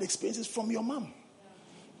very bad experiences from your mom.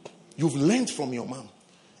 You've learned from your mom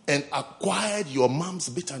and acquired your mom's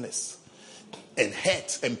bitterness and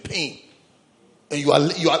hurt and pain. And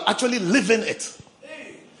you are actually living it.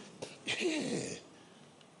 Yeah.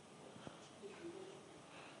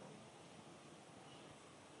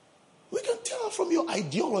 We can tell from your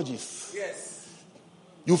ideologies. Yes.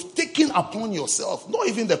 You've taken upon yourself, not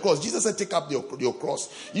even the cross. Jesus said, take up your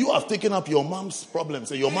cross. You have taken up your mom's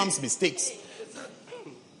problems and your mom's mistakes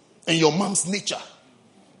and your mom's nature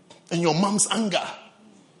and your mom's anger.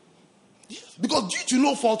 Yes. Because due to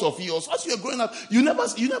no fault of yours, as you were growing up, you never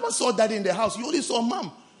saw daddy in the house. You only saw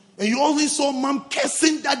mom. And you only saw mom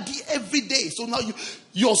cursing daddy every day. So now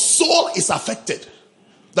your soul is affected.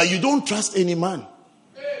 That you don't trust any man.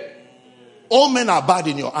 All men are bad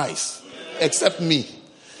in your eyes, except me.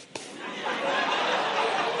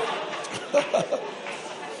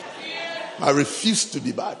 I refuse to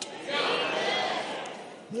be bad.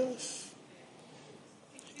 Yes.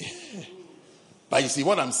 Yeah. But you see,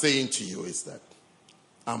 what I'm saying to you is that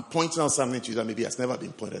I'm pointing out something to you that maybe has never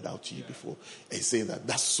been pointed out to you before. And saying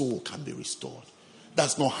that soul can be restored.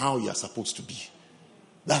 That's not how you are supposed to be.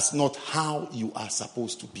 That's not how you are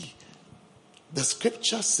supposed to be. The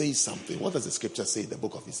scripture says something. What does the scripture say in the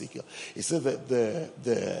book of Ezekiel? It says that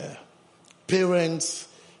the parents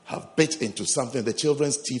have bit into something. The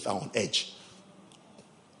children's teeth are on edge.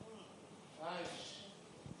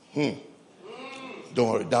 Don't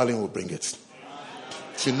worry, darling will bring it.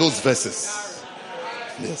 She knows verses.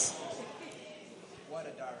 Yes.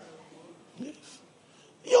 Yes.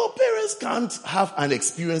 Your parents can't have an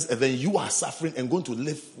experience and then you are suffering and going to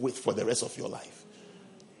live with for the rest of your life.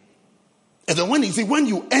 And then when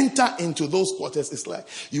you enter into those quarters, it's like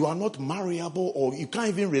you are not marriable, or you can't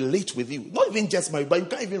even relate with you. Not even just married, but you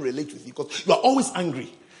can't even relate with you because you are always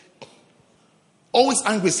angry. Always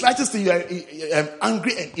angry. Slightest thing, you are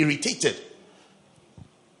angry and irritated.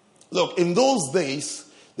 Look, in those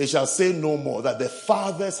days, They shall say no more that the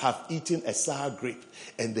fathers have eaten a sour grape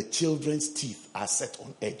and the children's teeth are set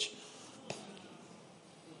on edge.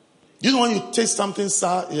 You know when you taste something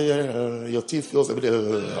sour, your teeth feels a bit.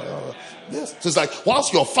 Yes. So it's like,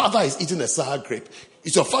 whilst your father is eating a sour grape,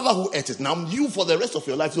 it's your father who ate it. Now you, for the rest of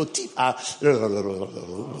your life, your teeth are.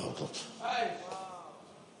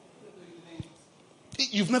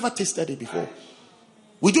 You've never tasted it before.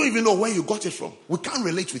 We don't even know where you got it from. We can't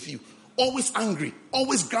relate with you. Always angry,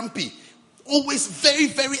 always grumpy, always very,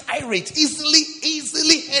 very irate, easily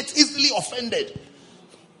hurt, easily offended.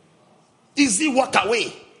 Easy walk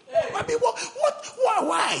away. I mean,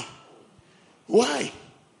 why?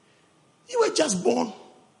 You were just born.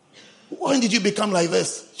 When did you become like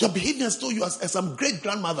this? Your behavior stole you as some great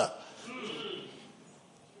grandmother.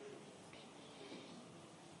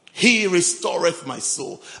 He restoreth my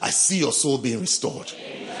soul. I see your soul being restored.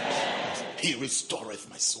 Amen. He restoreth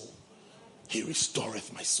my soul. He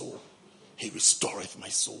restoreth my soul. He restoreth my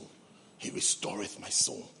soul. He restoreth my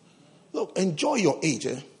soul. Look, enjoy your age.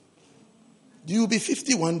 You will be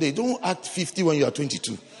 50 one day. Don't act 50 when you are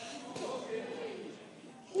 22.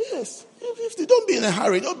 Yes, you're 50. Don't be in a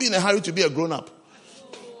hurry. Don't be in a hurry to be a grown-up.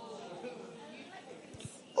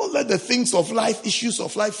 Don't let the things of life, issues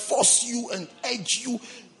of life, force you and edge you.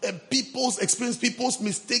 People's experience, people's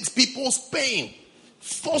mistakes, people's pain.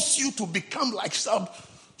 Force you to become like some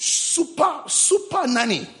super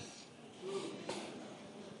nanny.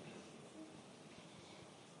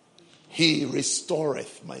 He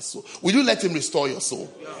restoreth my soul. Will you let him restore your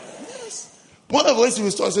soul? Yes. One of the ways he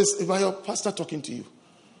restores is if your pastor talking to you,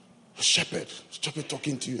 a shepherd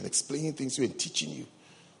talking to you and explaining things to you and teaching you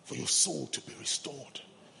for your soul to be restored.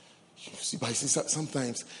 You see, but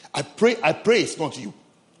sometimes I pray it's not you.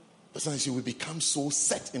 But sometimes we become so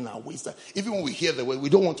set in our ways that even when we hear the word, we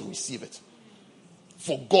don't want to receive it.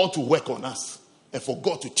 For God to work on us and for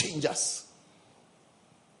God to change us.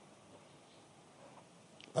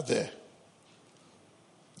 But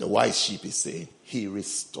the wise sheep is saying, He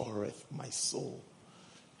restoreth my soul.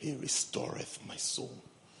 He restoreth my soul.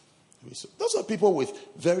 Those are people with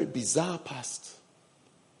very bizarre past.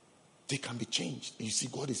 They can be changed. And you see,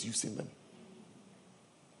 God is using them.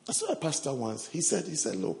 I saw a pastor once. He said,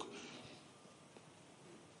 look,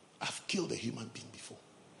 I've killed a human being before.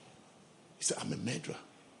 He said, I'm a murderer.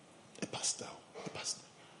 A pastor.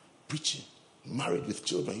 Preaching. Married with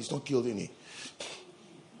children. He's not killed any.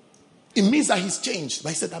 It means that he's changed. But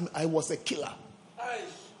he said, I was a killer.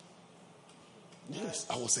 Yes,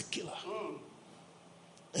 I was a killer.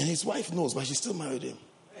 And his wife knows, but she still married him.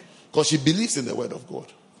 Because she believes in the word of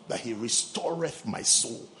God. That he restoreth my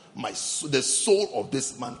soul. The soul of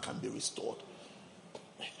this man can be restored.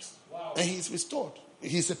 Yes. Wow. And he's restored.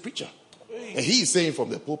 He's a preacher. And he is saying from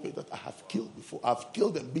the pulpit that I have killed before. I've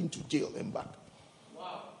killed and been to jail and back.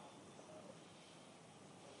 Wow.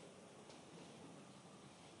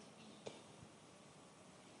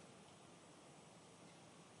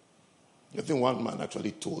 I think one man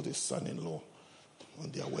actually told his son-in-law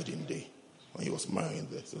on their wedding day, when he was marrying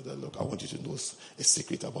them, so that, look, I want you to know a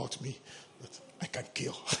secret about me, that I can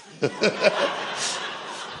kill.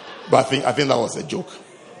 But I think that was a joke.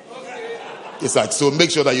 It's like, so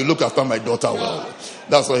make sure that you look after my daughter well.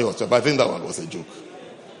 That's what he was saying. But I think that one was a joke.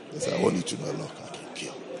 He said, I want you to know, look, I can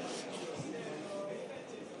kill.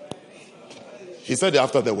 He said it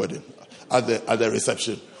after the wedding, at the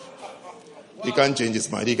reception. He can't change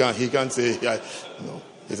his mind. He can't say, no.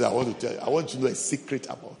 He said, I want to tell you, I want you to know a secret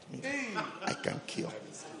about me. I can kill.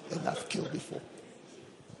 And I've killed before.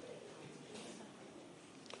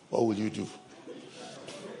 What will you do?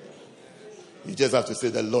 You just have to say,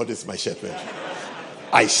 the Lord is my shepherd.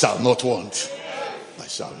 I shall not want. I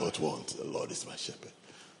shall not want. The Lord is my shepherd.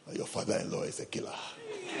 Your father-in-law is a killer.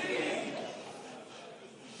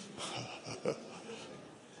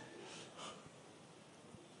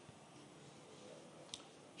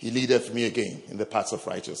 He leadeth me again in the paths of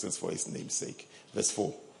righteousness for his name's sake. Verse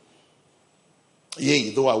 4. Yea,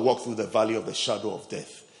 though I walk through the valley of the shadow of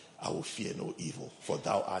death, I will fear no evil, for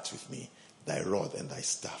thou art with me. Thy rod and thy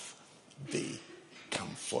staff, they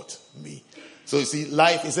comfort me. So you see,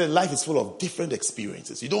 life is full of different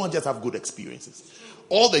experiences. You don't just have good experiences.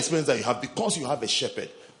 All the experiences that you have, because you have a shepherd,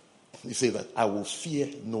 you say that I will fear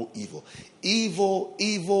no evil. Evil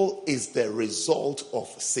is the result of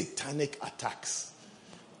satanic attacks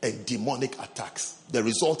and demonic attacks. The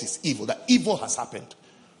result is evil. That evil has happened.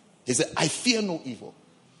 He said, I fear no evil.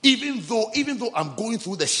 Even though I'm going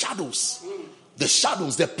through the shadows,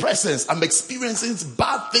 the presence, I'm experiencing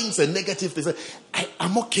bad things and negative things.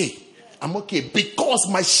 I'm okay. I'm okay because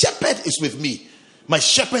my shepherd is with me. My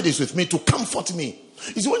shepherd is with me to comfort me.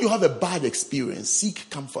 You see, when you have a bad experience, seek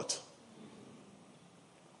comfort.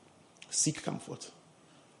 Seek comfort.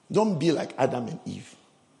 Don't be like Adam and Eve.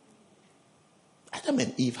 Adam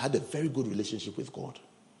and Eve had a very good relationship with God.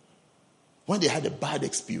 When they had a bad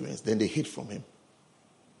experience, then they hid from him.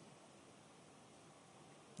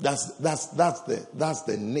 That's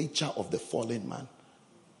the nature of the fallen man.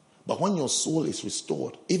 But when your soul is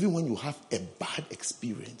restored, even when you have a bad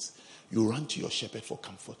experience, you run to your shepherd for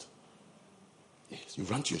comfort. Yes, you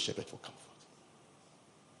run to your shepherd for comfort.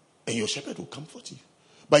 And your shepherd will comfort you.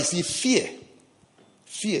 But you see,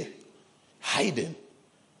 fear, hiding,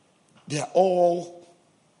 they're all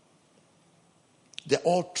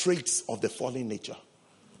traits of the fallen nature.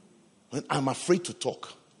 When I'm afraid to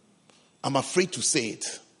talk, I'm afraid to say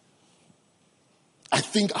it. I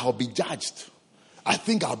think I'll be judged. I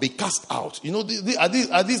think I'll be cast out. You know, are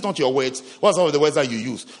these not your words? What are some of the words that you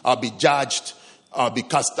use? I'll be judged. I'll be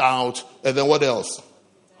cast out. And then what else?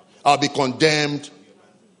 I'll be condemned.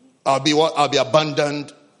 I'll be what? I'll be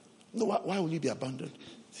abandoned. No, why will you be abandoned?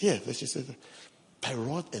 Here, let's just say that. Thy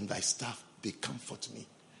rod and thy staff, they comfort me.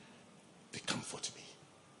 They comfort me.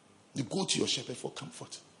 You go to your shepherd for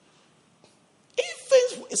comfort.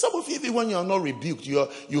 Even some of you, even when you are not rebuked,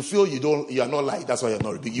 you feel you are not liked. That's why you're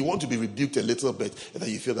not rebuked. You want to be rebuked a little bit, and then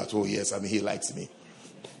you feel that, oh yes, he likes me.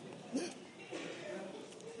 Yeah.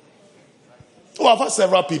 Oh, I've had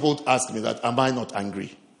several people ask me that, am I not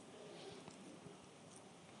angry?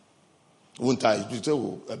 Won't I? You say,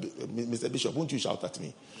 oh, Mr. Bishop, won't you shout at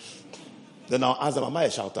me? Then I'll ask them, am I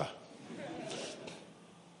a shouter?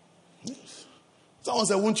 Yes. Someone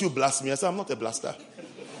said, won't you blast me? I said, I'm not a blaster.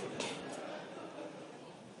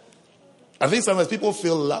 I think sometimes people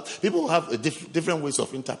feel love. People have different ways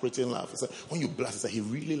of interpreting love. So when you blast, he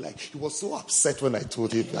really he was so upset when I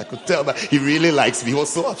told him. I could tell that he really likes me. He was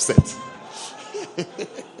so upset.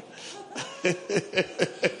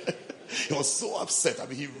 He was so upset.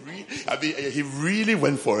 He really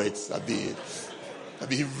went for it.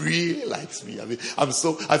 He really likes me.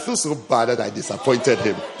 I feel so bad that I disappointed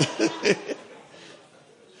him.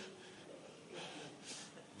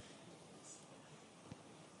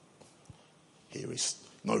 He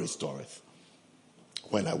not restoreth.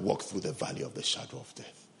 When I walk through the valley of the shadow of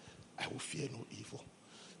death, I will fear no evil.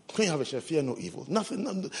 When you have a shadow, fear no evil.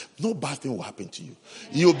 No bad thing will happen to you.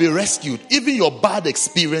 You will be rescued. Even your bad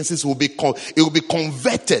experiences will be converted.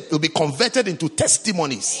 It will be converted into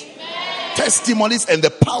testimonies. Amen. Testimonies, and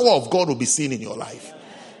the power of God will be seen in your life.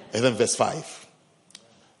 And then verse 5.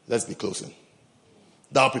 Let's be closing.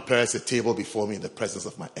 Thou preparest a table before me in the presence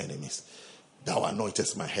of my enemies. Thou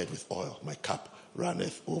anointest my head with oil. My cup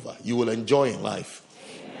runneth over. You will enjoy in life.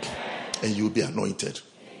 Amen. And you will be anointed.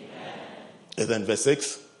 Amen. And then verse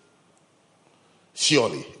 6.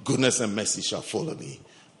 Surely goodness and mercy shall follow me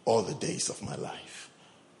all the days of my life.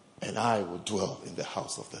 And I will dwell in the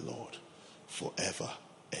house of the Lord forever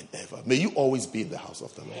and ever. May you always be in the house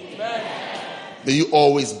of the Lord. Amen. May you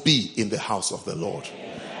always be in the house of the Lord.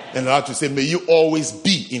 Amen. And I have to say, may you always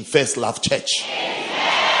be in First Love Church. Amen.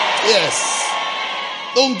 Yes.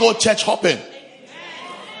 Don't go church hopping.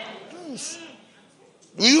 Yes.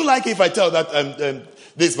 Will you like it if I tell that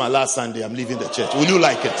this is my last Sunday, I'm leaving the church? Will you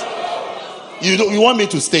like it? You want me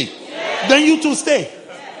to stay? Yes. Then you too stay.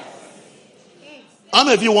 Yes. How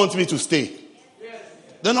many of you want me to stay? Yes.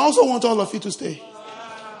 Then I also want all of you to stay.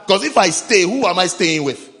 Because if I stay, who am I staying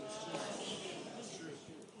with?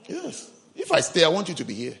 Yes. If I stay, I want you to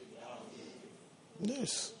be here.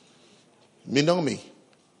 Yes. Me know me.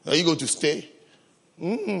 Are you going to stay?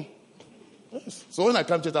 Mm-hmm. Yes. So when I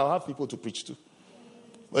come to church, I'll have people to preach to.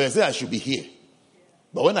 But I say I should be here.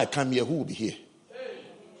 But when I come here, who will be here?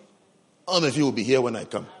 How many of you will be here when I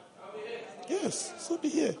come? Yes, so be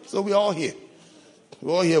here. So we're all here.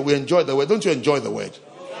 We're all here. We enjoy the word. Don't you enjoy the word?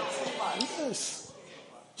 Yes.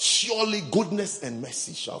 Surely goodness and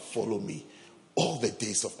mercy shall follow me all the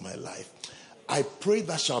days of my life. I pray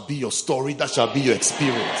that shall be your story. That shall be your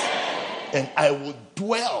experience. And I will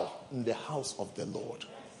dwell in the house of the Lord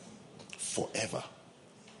forever.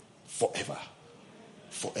 Forever.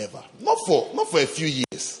 Forever. Not for a few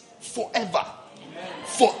years. Forever.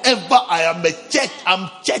 Forever. I am a church. I'm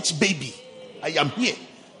church baby. I am here.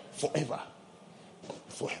 Forever.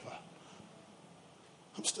 Forever.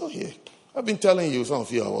 I'm still here. I've been telling you, some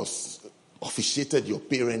of you, I was officiated your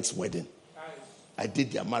parents' wedding. I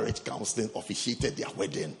did their marriage counseling, officiated their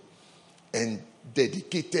wedding, and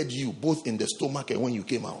dedicated you both in the stomach and when you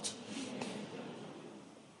came out.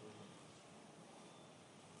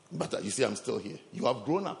 But you see, I'm still here. You have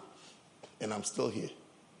grown up, and I'm still here.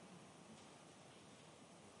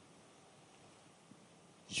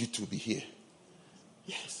 You too be here.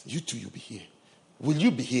 Yes, you too, you'll be here. Will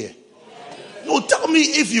you be here? No, tell me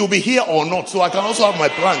if you'll be here or not, so I can also have my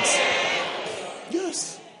plans.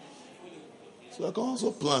 Yes. So I can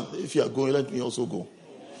also plan. If you are going, let me also go.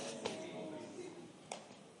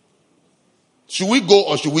 Should we go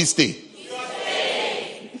or should we stay?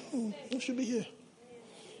 You should be here.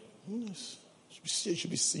 Yes.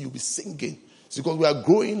 You'll be singing. It's because we are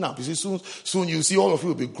growing up. You see, soon you see all of you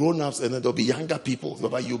will be grown ups and then there'll be younger people.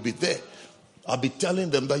 But you'll be there. I'll be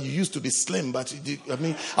telling them that you used to be slim, but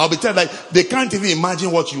I'll be telling them they can't even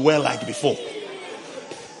imagine what you were like before.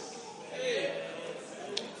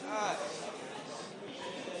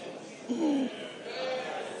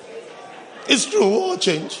 It's true, all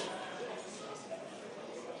change.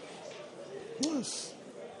 Yes.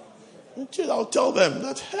 I'll tell them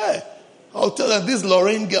that, hey, I'll tell them this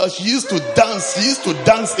Lorraine girl, she used to dance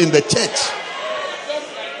in the church.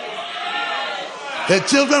 Her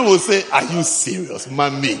children will say, are you serious,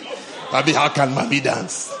 mommy? Mommy, how can mommy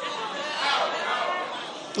dance?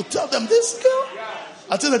 To tell them this girl,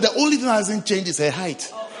 I tell them the only thing that hasn't changed is her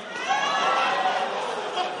height.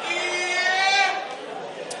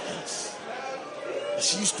 Yes.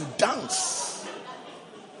 She used to dance.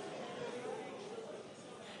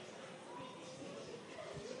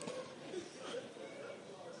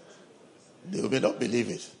 They may not believe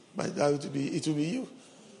it, but it will be you.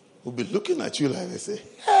 Will be looking at you like they say,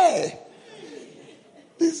 hey,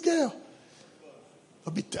 this girl.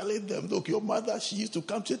 I'll be telling them, look, your mother, she used to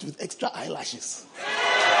come to church with extra eyelashes.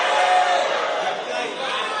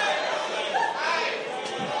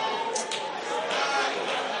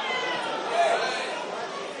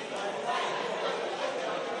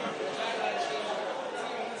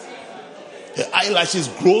 The eyelashes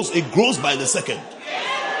grows by the second.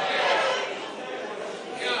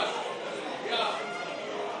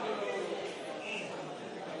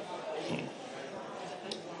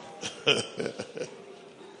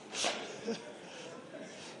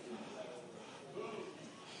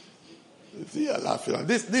 See, you're laughing.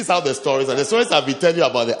 This is how the stories are. The stories I've been telling you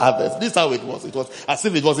about the others. This is how it was. It was as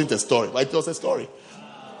if it wasn't a story, but it was a story.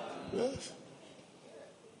 Yes.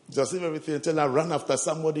 It's as if everything until I ran after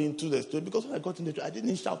somebody into the story. Because when I got in the story, I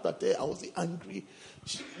didn't shout at her. I was angry.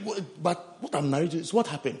 But what I'm narrating is what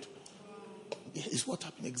happened. Yeah, it's what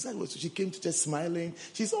happened exactly. So she came to just smiling.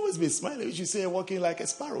 She's always been smiling. She say walking like a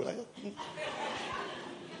sparrow.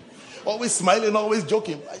 Always smiling, always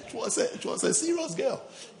joking. It was a serious girl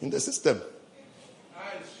in the system.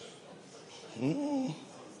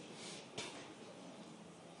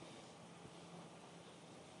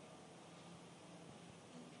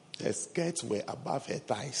 Her skirts were above her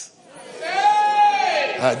thighs.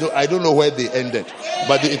 I don't know where they ended,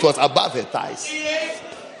 but it was above her thighs.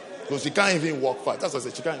 Because she can't even walk fast. That's what I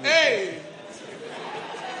said. She can't even.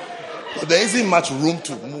 But there isn't much room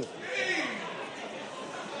to move.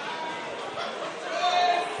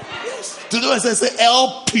 Today I say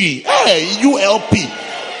LP. Hey, you LP.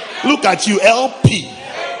 Look at you, LP.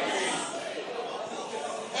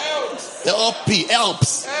 LP,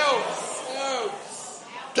 Elps.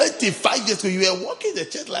 25 years ago, you were walking the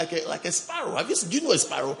church like a sparrow. Do you know a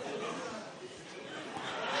sparrow?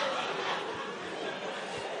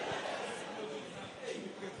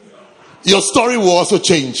 Your story will also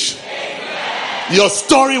change. Amen. Your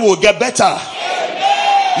story will get better.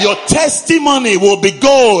 Amen. Your testimony will be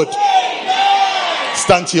good. Amen.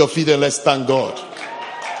 Stand to your feet and let's thank God.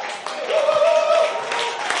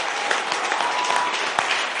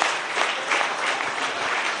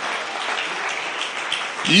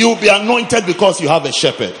 You will be anointed because you have a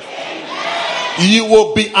shepherd. Amen. You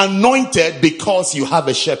will be anointed because you have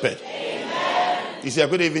a shepherd. Amen. You see, I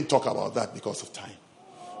couldn't even talk about that because of time.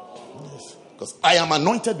 Yes. Because I am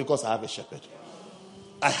anointed because I have a shepherd.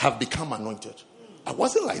 I have become anointed. I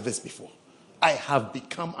wasn't like this before. I have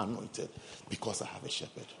become anointed because I have a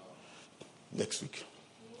shepherd. Next week.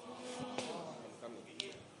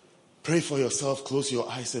 Pray for yourself. Close your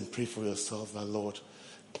eyes and pray for yourself. That Lord,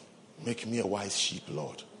 make me a wise sheep,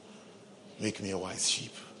 Lord. Make me a wise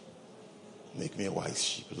sheep. Make me a wise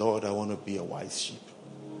sheep. Lord, I want to be a wise sheep.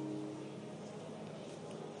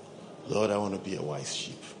 Lord, I want to be a wise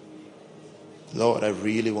sheep. Lord, I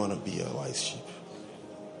really want to be a wise sheep.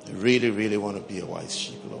 I really, really want to be a wise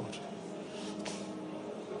sheep, Lord.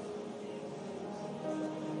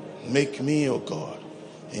 Make me, oh God,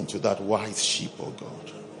 into that wise sheep, oh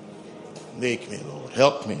God. Make me, Lord.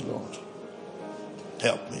 Help me, Lord.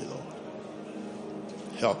 Help me, Lord.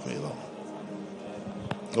 Help me, Lord.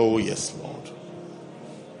 Oh, yes, Lord.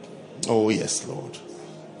 Oh, yes, Lord.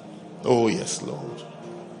 Oh, yes, Lord.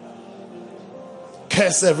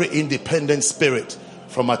 Curse every independent spirit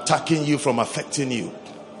from attacking you, from affecting you.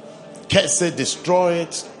 curse it, destroy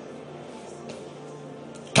it,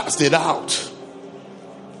 cast it out.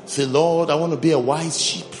 Say, Lord, I want to be a wise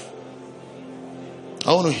sheep.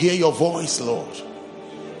 I want to hear your voice, Lord.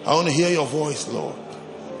 I want to hear your voice, Lord.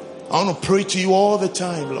 I want to pray to you all the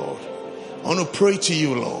time, Lord. I want to pray to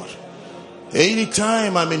you, Lord.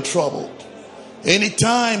 Anytime I'm in trouble,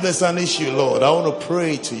 anytime there's an issue, Lord, I want to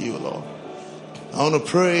pray to you, Lord. I want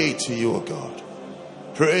to pray to you, oh God.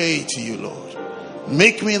 Pray to you, Lord.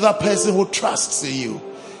 Make me that person who trusts in you,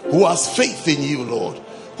 who has faith in you, Lord,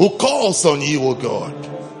 who calls on you, oh God.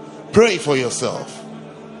 Pray for yourself.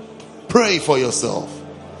 Pray for yourself.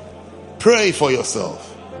 Pray for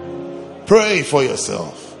yourself. Pray for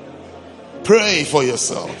yourself. Pray for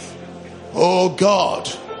yourself. Oh God.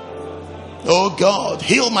 Oh God,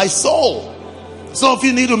 heal my soul. Some of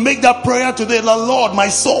you need to make that prayer today. Lord, my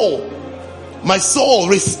soul,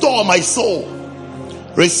 restore my soul.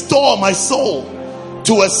 Restore my soul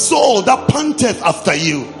to a soul that panteth after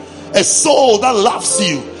you, a soul that loves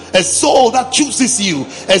you, a soul that chooses you,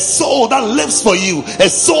 a soul that lives for you, a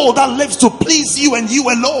soul that lives to please you and you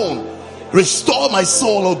alone. Restore my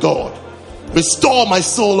soul, oh God. Restore my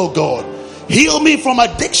soul, oh God. Heal me from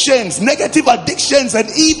addictions, negative addictions, and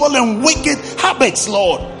evil and wicked habits,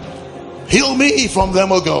 Lord. Heal me from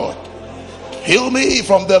them, oh God. Heal me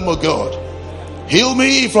from them, oh God. Heal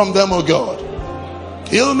me from them, oh God.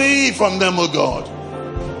 Heal me from them, oh God.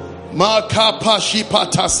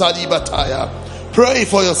 Pray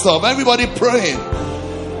for yourself. Everybody praying.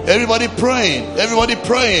 Everybody praying. Everybody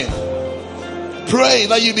praying. Pray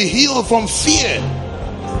that you be healed from fear.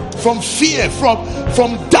 From fear, from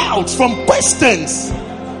doubts, from questions.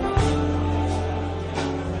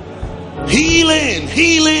 Healing,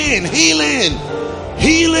 healing, healing,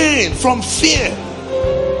 healing from fear.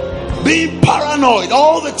 Being paranoid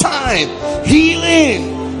all the time.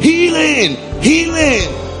 Healing, healing, healing,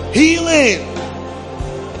 healing.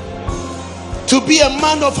 To be a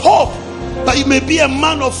man of hope, that you may be a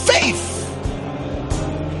man of faith.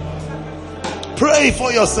 Pray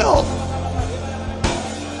for yourself.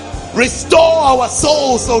 Restore our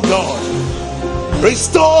souls, oh God.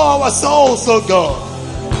 Restore our souls, oh God.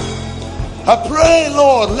 I pray,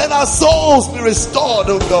 Lord, let our souls be restored,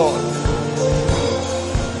 oh God.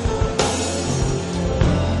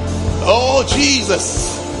 Oh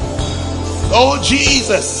Jesus. Oh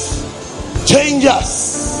Jesus. Change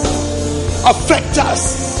us. Affect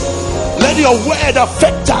us. Let your word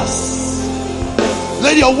affect us.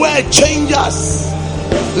 Let your word change us.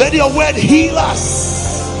 Let your word heal us.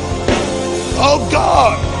 Oh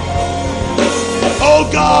God. Oh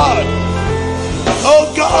God.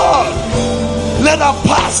 Oh God. Let our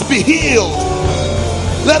past be healed.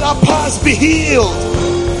 Let our past be healed.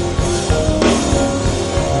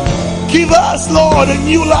 Give us, Lord, a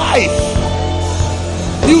new life.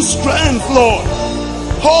 New strength, Lord.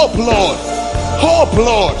 Hope, Lord. Hope,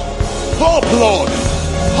 Lord. Hope, Lord.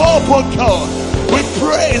 Hope, oh God. We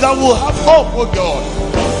pray that we'll have hope, oh God.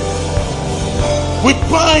 We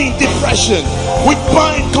bind depression. We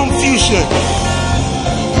bind confusion.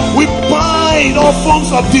 We bind all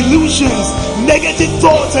forms of delusions, negative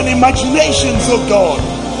thoughts and imaginations, oh God.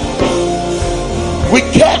 We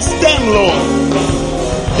cast them, Lord.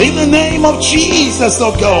 In the name of Jesus,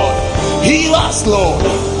 oh God. Heal us, Lord.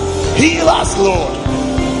 Heal us, Lord.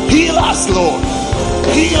 Heal us, Lord.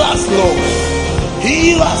 Heal us, Lord.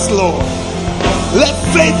 Heal us, Lord. Let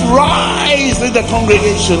faith rise in the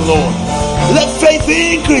congregation, Lord. Let faith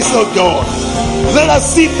increase, oh God. Let us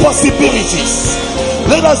see possibilities.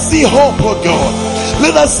 Let us see hope, oh God.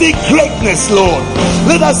 Let us see greatness, Lord.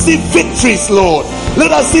 Let us see victories, Lord.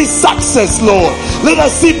 Let us see success, Lord. Let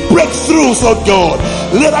us see breakthroughs, oh God.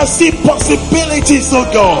 Let us see possibilities, oh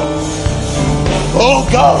God. Oh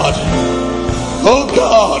God. Oh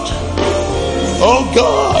God. Oh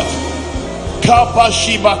God.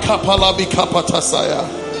 Kapashiba kapalabi kapatasaya.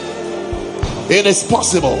 It is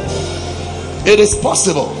possible. It is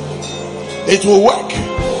possible. It will work.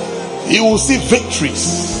 You will see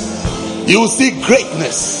victories. You will see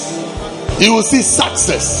greatness. You will see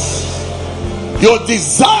success. Your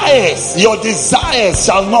desires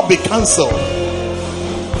shall not be cancelled.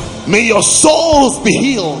 May your souls be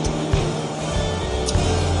healed.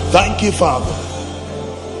 Thank you, Father.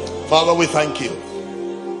 Father, we thank you.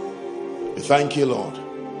 We thank you, Lord.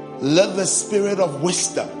 Let the spirit of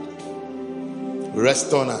wisdom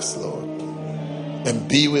rest on us, Lord, and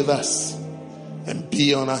be with us and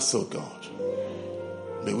be on us, oh God.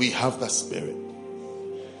 May we have that spirit.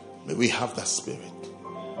 May we have that spirit.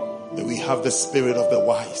 May we have the spirit of the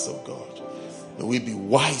wise, oh God. May we be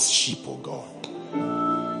wise sheep, oh God.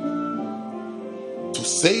 To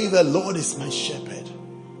say the Lord is my shepherd,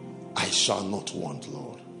 I shall not want,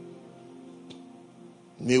 Lord.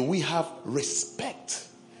 May we have respect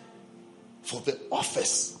for the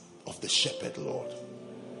office of the shepherd, Lord.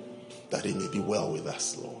 That it may be well with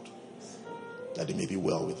us, Lord. That it may be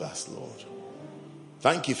well with us, Lord.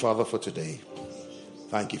 Thank you, Father, for today.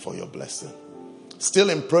 Thank you for your blessing. Still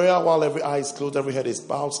in prayer while every eye is closed, every head is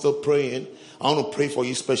bowed, still praying. I want to pray for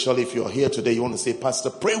you, especially if you're here today. You want to say, Pastor,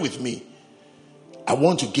 pray with me. I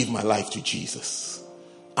want to give my life to Jesus.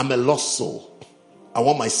 I'm a lost soul. I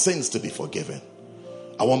want my sins to be forgiven.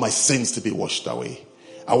 I want my sins to be washed away.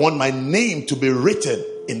 I want my name to be written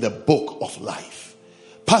in the book of life.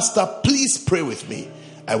 Pastor, please pray with me.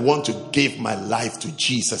 I want to give my life to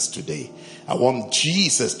Jesus today. I want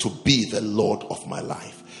Jesus to be the Lord of my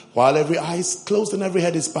life. While every eye is closed and every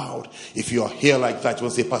head is bowed, if you are here like that, you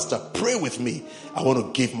want to say, Pastor, pray with me. I want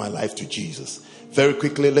to give my life to Jesus. Very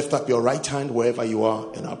quickly, lift up your right hand wherever you are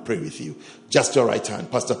and I'll pray with you. Just your right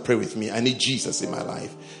hand. Pastor, pray with me. I need Jesus in my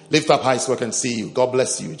life. Lift up high so I can see you. God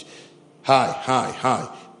bless you. Hi.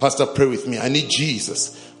 Pastor, pray with me. I need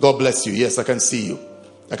Jesus. God bless you. Yes, I can see you.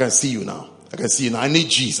 I can see you now. I need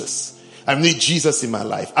Jesus. I need Jesus in my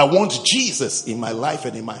life. I want Jesus in my life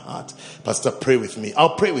and in my heart. Pastor, pray with me.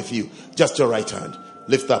 I'll pray with you. Just your right hand.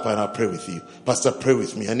 Lift up and I'll pray with you. Pastor, pray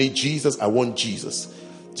with me. I need Jesus. I want Jesus.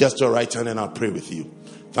 Just your right hand and I'll pray with you.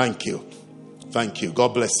 Thank you. Thank you.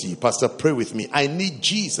 God bless you. Pastor, pray with me. I need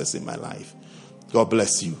Jesus in my life. God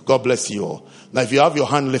bless you. God bless you all. Now, if you have your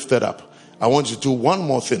hand lifted up, I want you to do one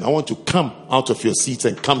more thing. I want you to come out of your seats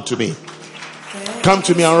and come to me. Come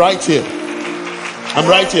to me. I'm right here. I'm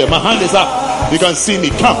right here. My hand is up. You can see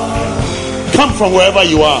me. Come from wherever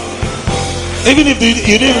you are. Even if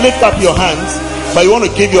you didn't lift up your hands, but you want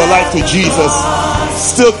to give your life to Jesus,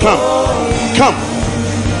 still come.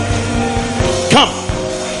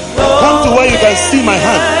 Come to where you can see my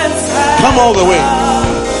hand. Come all the way.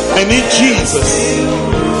 I need Jesus.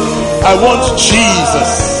 I want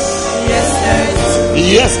Jesus.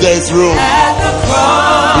 Yes, there is room.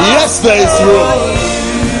 Yes, there is room.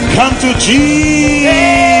 Come to Jesus.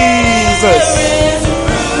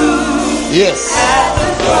 Yes.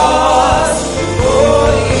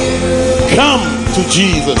 Come to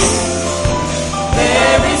Jesus.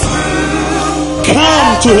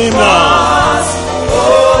 Come to him now.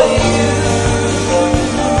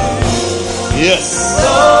 Yes.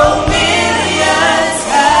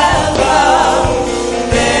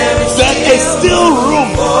 There is still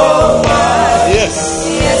room. Yes.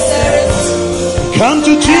 Come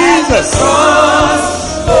to Jesus.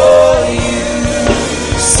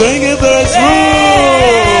 Sing it, there is room.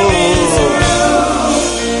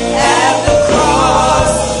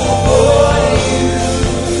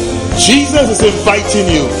 Jesus is inviting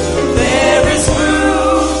you.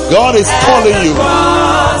 God is calling you.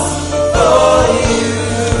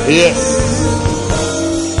 Yes.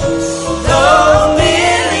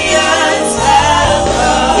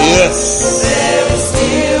 Yes.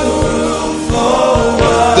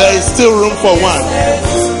 There is still room for one.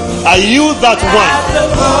 Are you that one?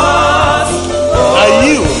 Are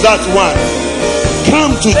you that one?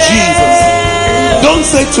 Come to Jesus. Don't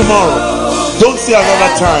say tomorrow. Don't say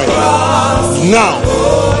another time. Now.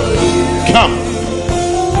 Come.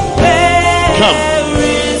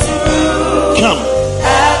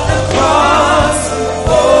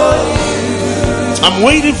 I'm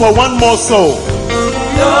waiting for one more soul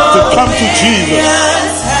to come to Jesus.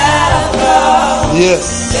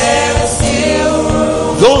 Yes.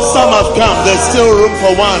 Though some have come, there's still room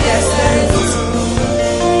for one.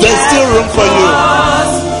 There's still room for you.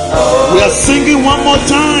 We are singing one more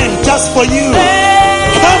time just for you.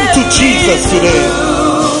 Come to Jesus today.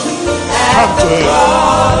 Come to him.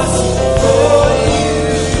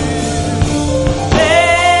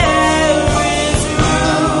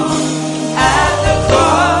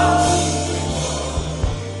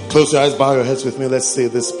 Close your eyes, bow your heads with me. Let's say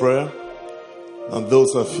this prayer. And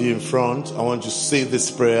those of you in front, I want you to say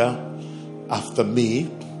this prayer after me.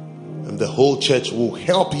 And the whole church will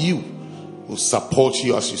help you, will support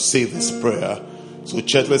you as you say this prayer. So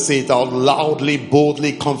church, let's say it out loudly,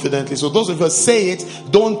 boldly, confidently. So those of you who say it,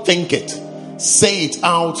 don't think it. Say it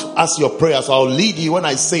out as your prayer. So I'll lead you when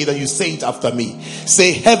I say that, you say it after me.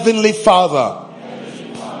 Say, Heavenly Father.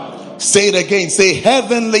 Heavenly Father. Say it again. Say,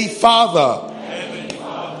 Heavenly Father.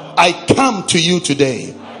 I come to you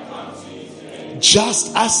today.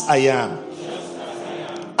 Just as I am.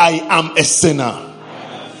 I am a sinner.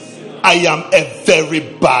 I am a very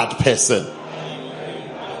bad person.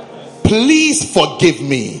 Please forgive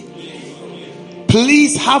me.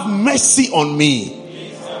 Please have mercy on me.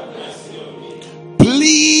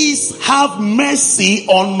 Please have mercy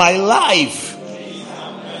on my life.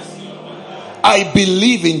 I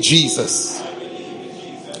believe in Jesus.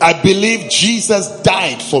 I believe Jesus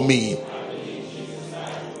died for me.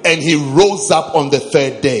 And he rose up on the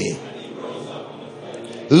third day.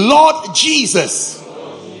 Lord Jesus,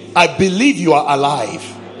 I believe you are alive.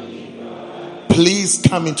 Please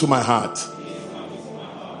come into my heart.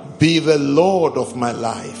 Be the Lord of my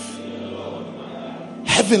life.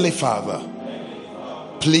 Heavenly Father,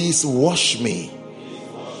 please wash me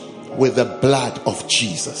with the blood of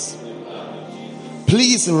Jesus.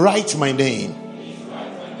 Please write my name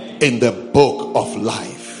in the book of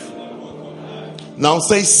life. Now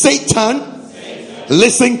say, Satan,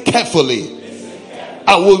 listen carefully.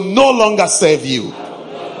 I will no longer serve you.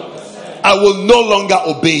 I will no longer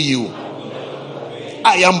obey you.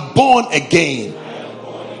 I am born again.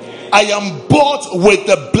 I am bought with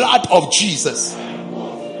the blood of Jesus.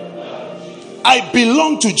 I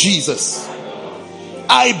belong to Jesus.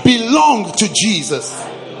 I belong to Jesus.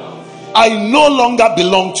 I no longer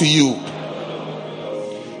belong to you.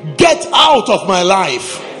 Get out of my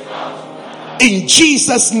life. In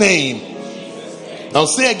Jesus' name. Now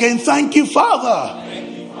say again, thank you,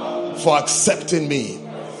 Father, for accepting me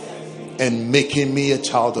and making me a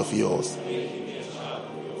child of yours.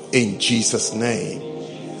 In Jesus' name.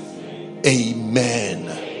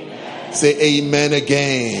 Amen. Say amen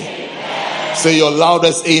again. Say your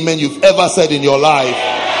loudest amen you've ever said in your life.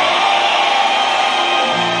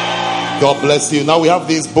 God bless you. Now we have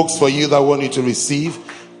these books for you that I want you to receive.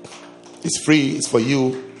 It's free. It's for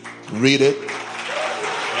you. Read it.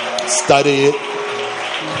 Study it.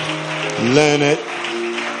 Learn it.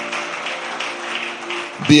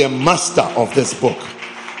 Be a master of this book.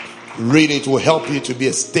 Read it. Will help you to be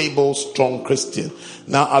a stable, strong Christian.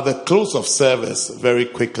 Now at the close of service, very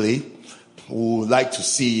quickly, we would like to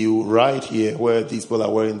see you right here where these people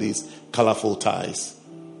are wearing these colorful ties.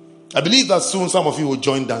 I believe that soon some of you will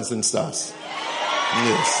join Dancing Stars.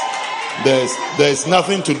 Yes. There's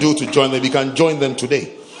nothing to do to join them. You can join them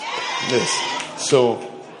today. Yes. So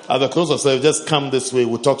at the close of service, just come this way.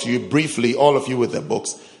 We'll talk to you briefly. All of you with the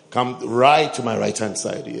books, come right to my right hand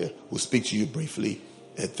side here. We'll speak to you briefly,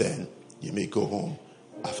 and then you may go home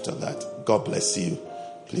after that. God bless you.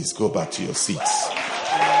 Please go back to your seats.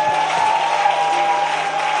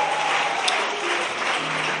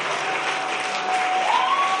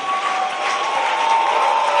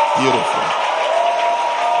 Beautiful.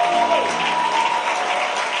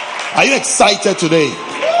 Are you excited today?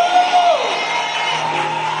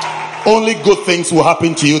 Only good things will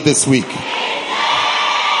happen to you this week.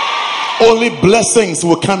 Only blessings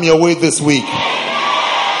will come your way this week.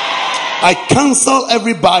 I cancel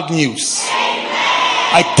every bad news.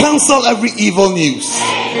 I cancel every evil news.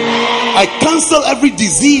 I cancel every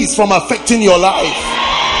disease from affecting your life.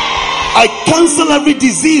 I cancel every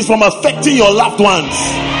disease from affecting your loved ones.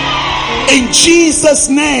 In Jesus'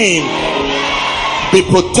 name, be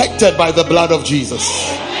protected by the blood of Jesus.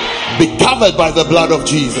 Be covered by the blood of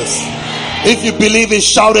Jesus. If you believe it,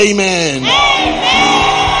 shout amen.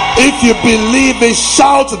 If you believe it,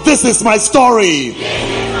 shout, this is my story.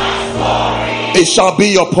 It shall be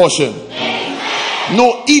your portion.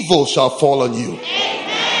 No evil shall fall on you.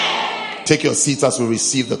 Take your seats as we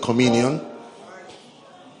receive the communion.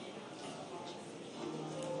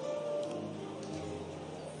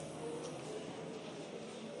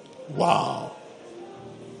 Wow.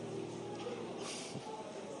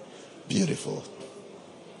 Beautiful.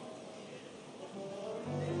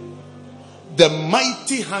 The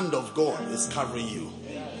mighty hand of God is covering you.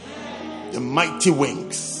 The mighty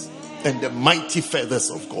wings and the mighty feathers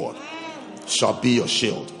of God shall be your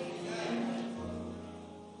shield.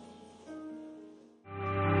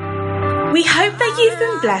 We hope that you've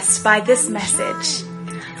been blessed by this message.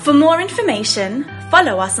 For more information,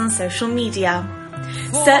 follow us on social media.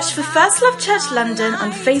 Search for First Love Church London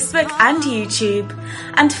on Facebook and YouTube,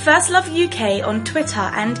 and First Love UK on Twitter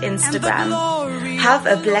and Instagram. Have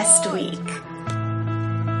a blessed week.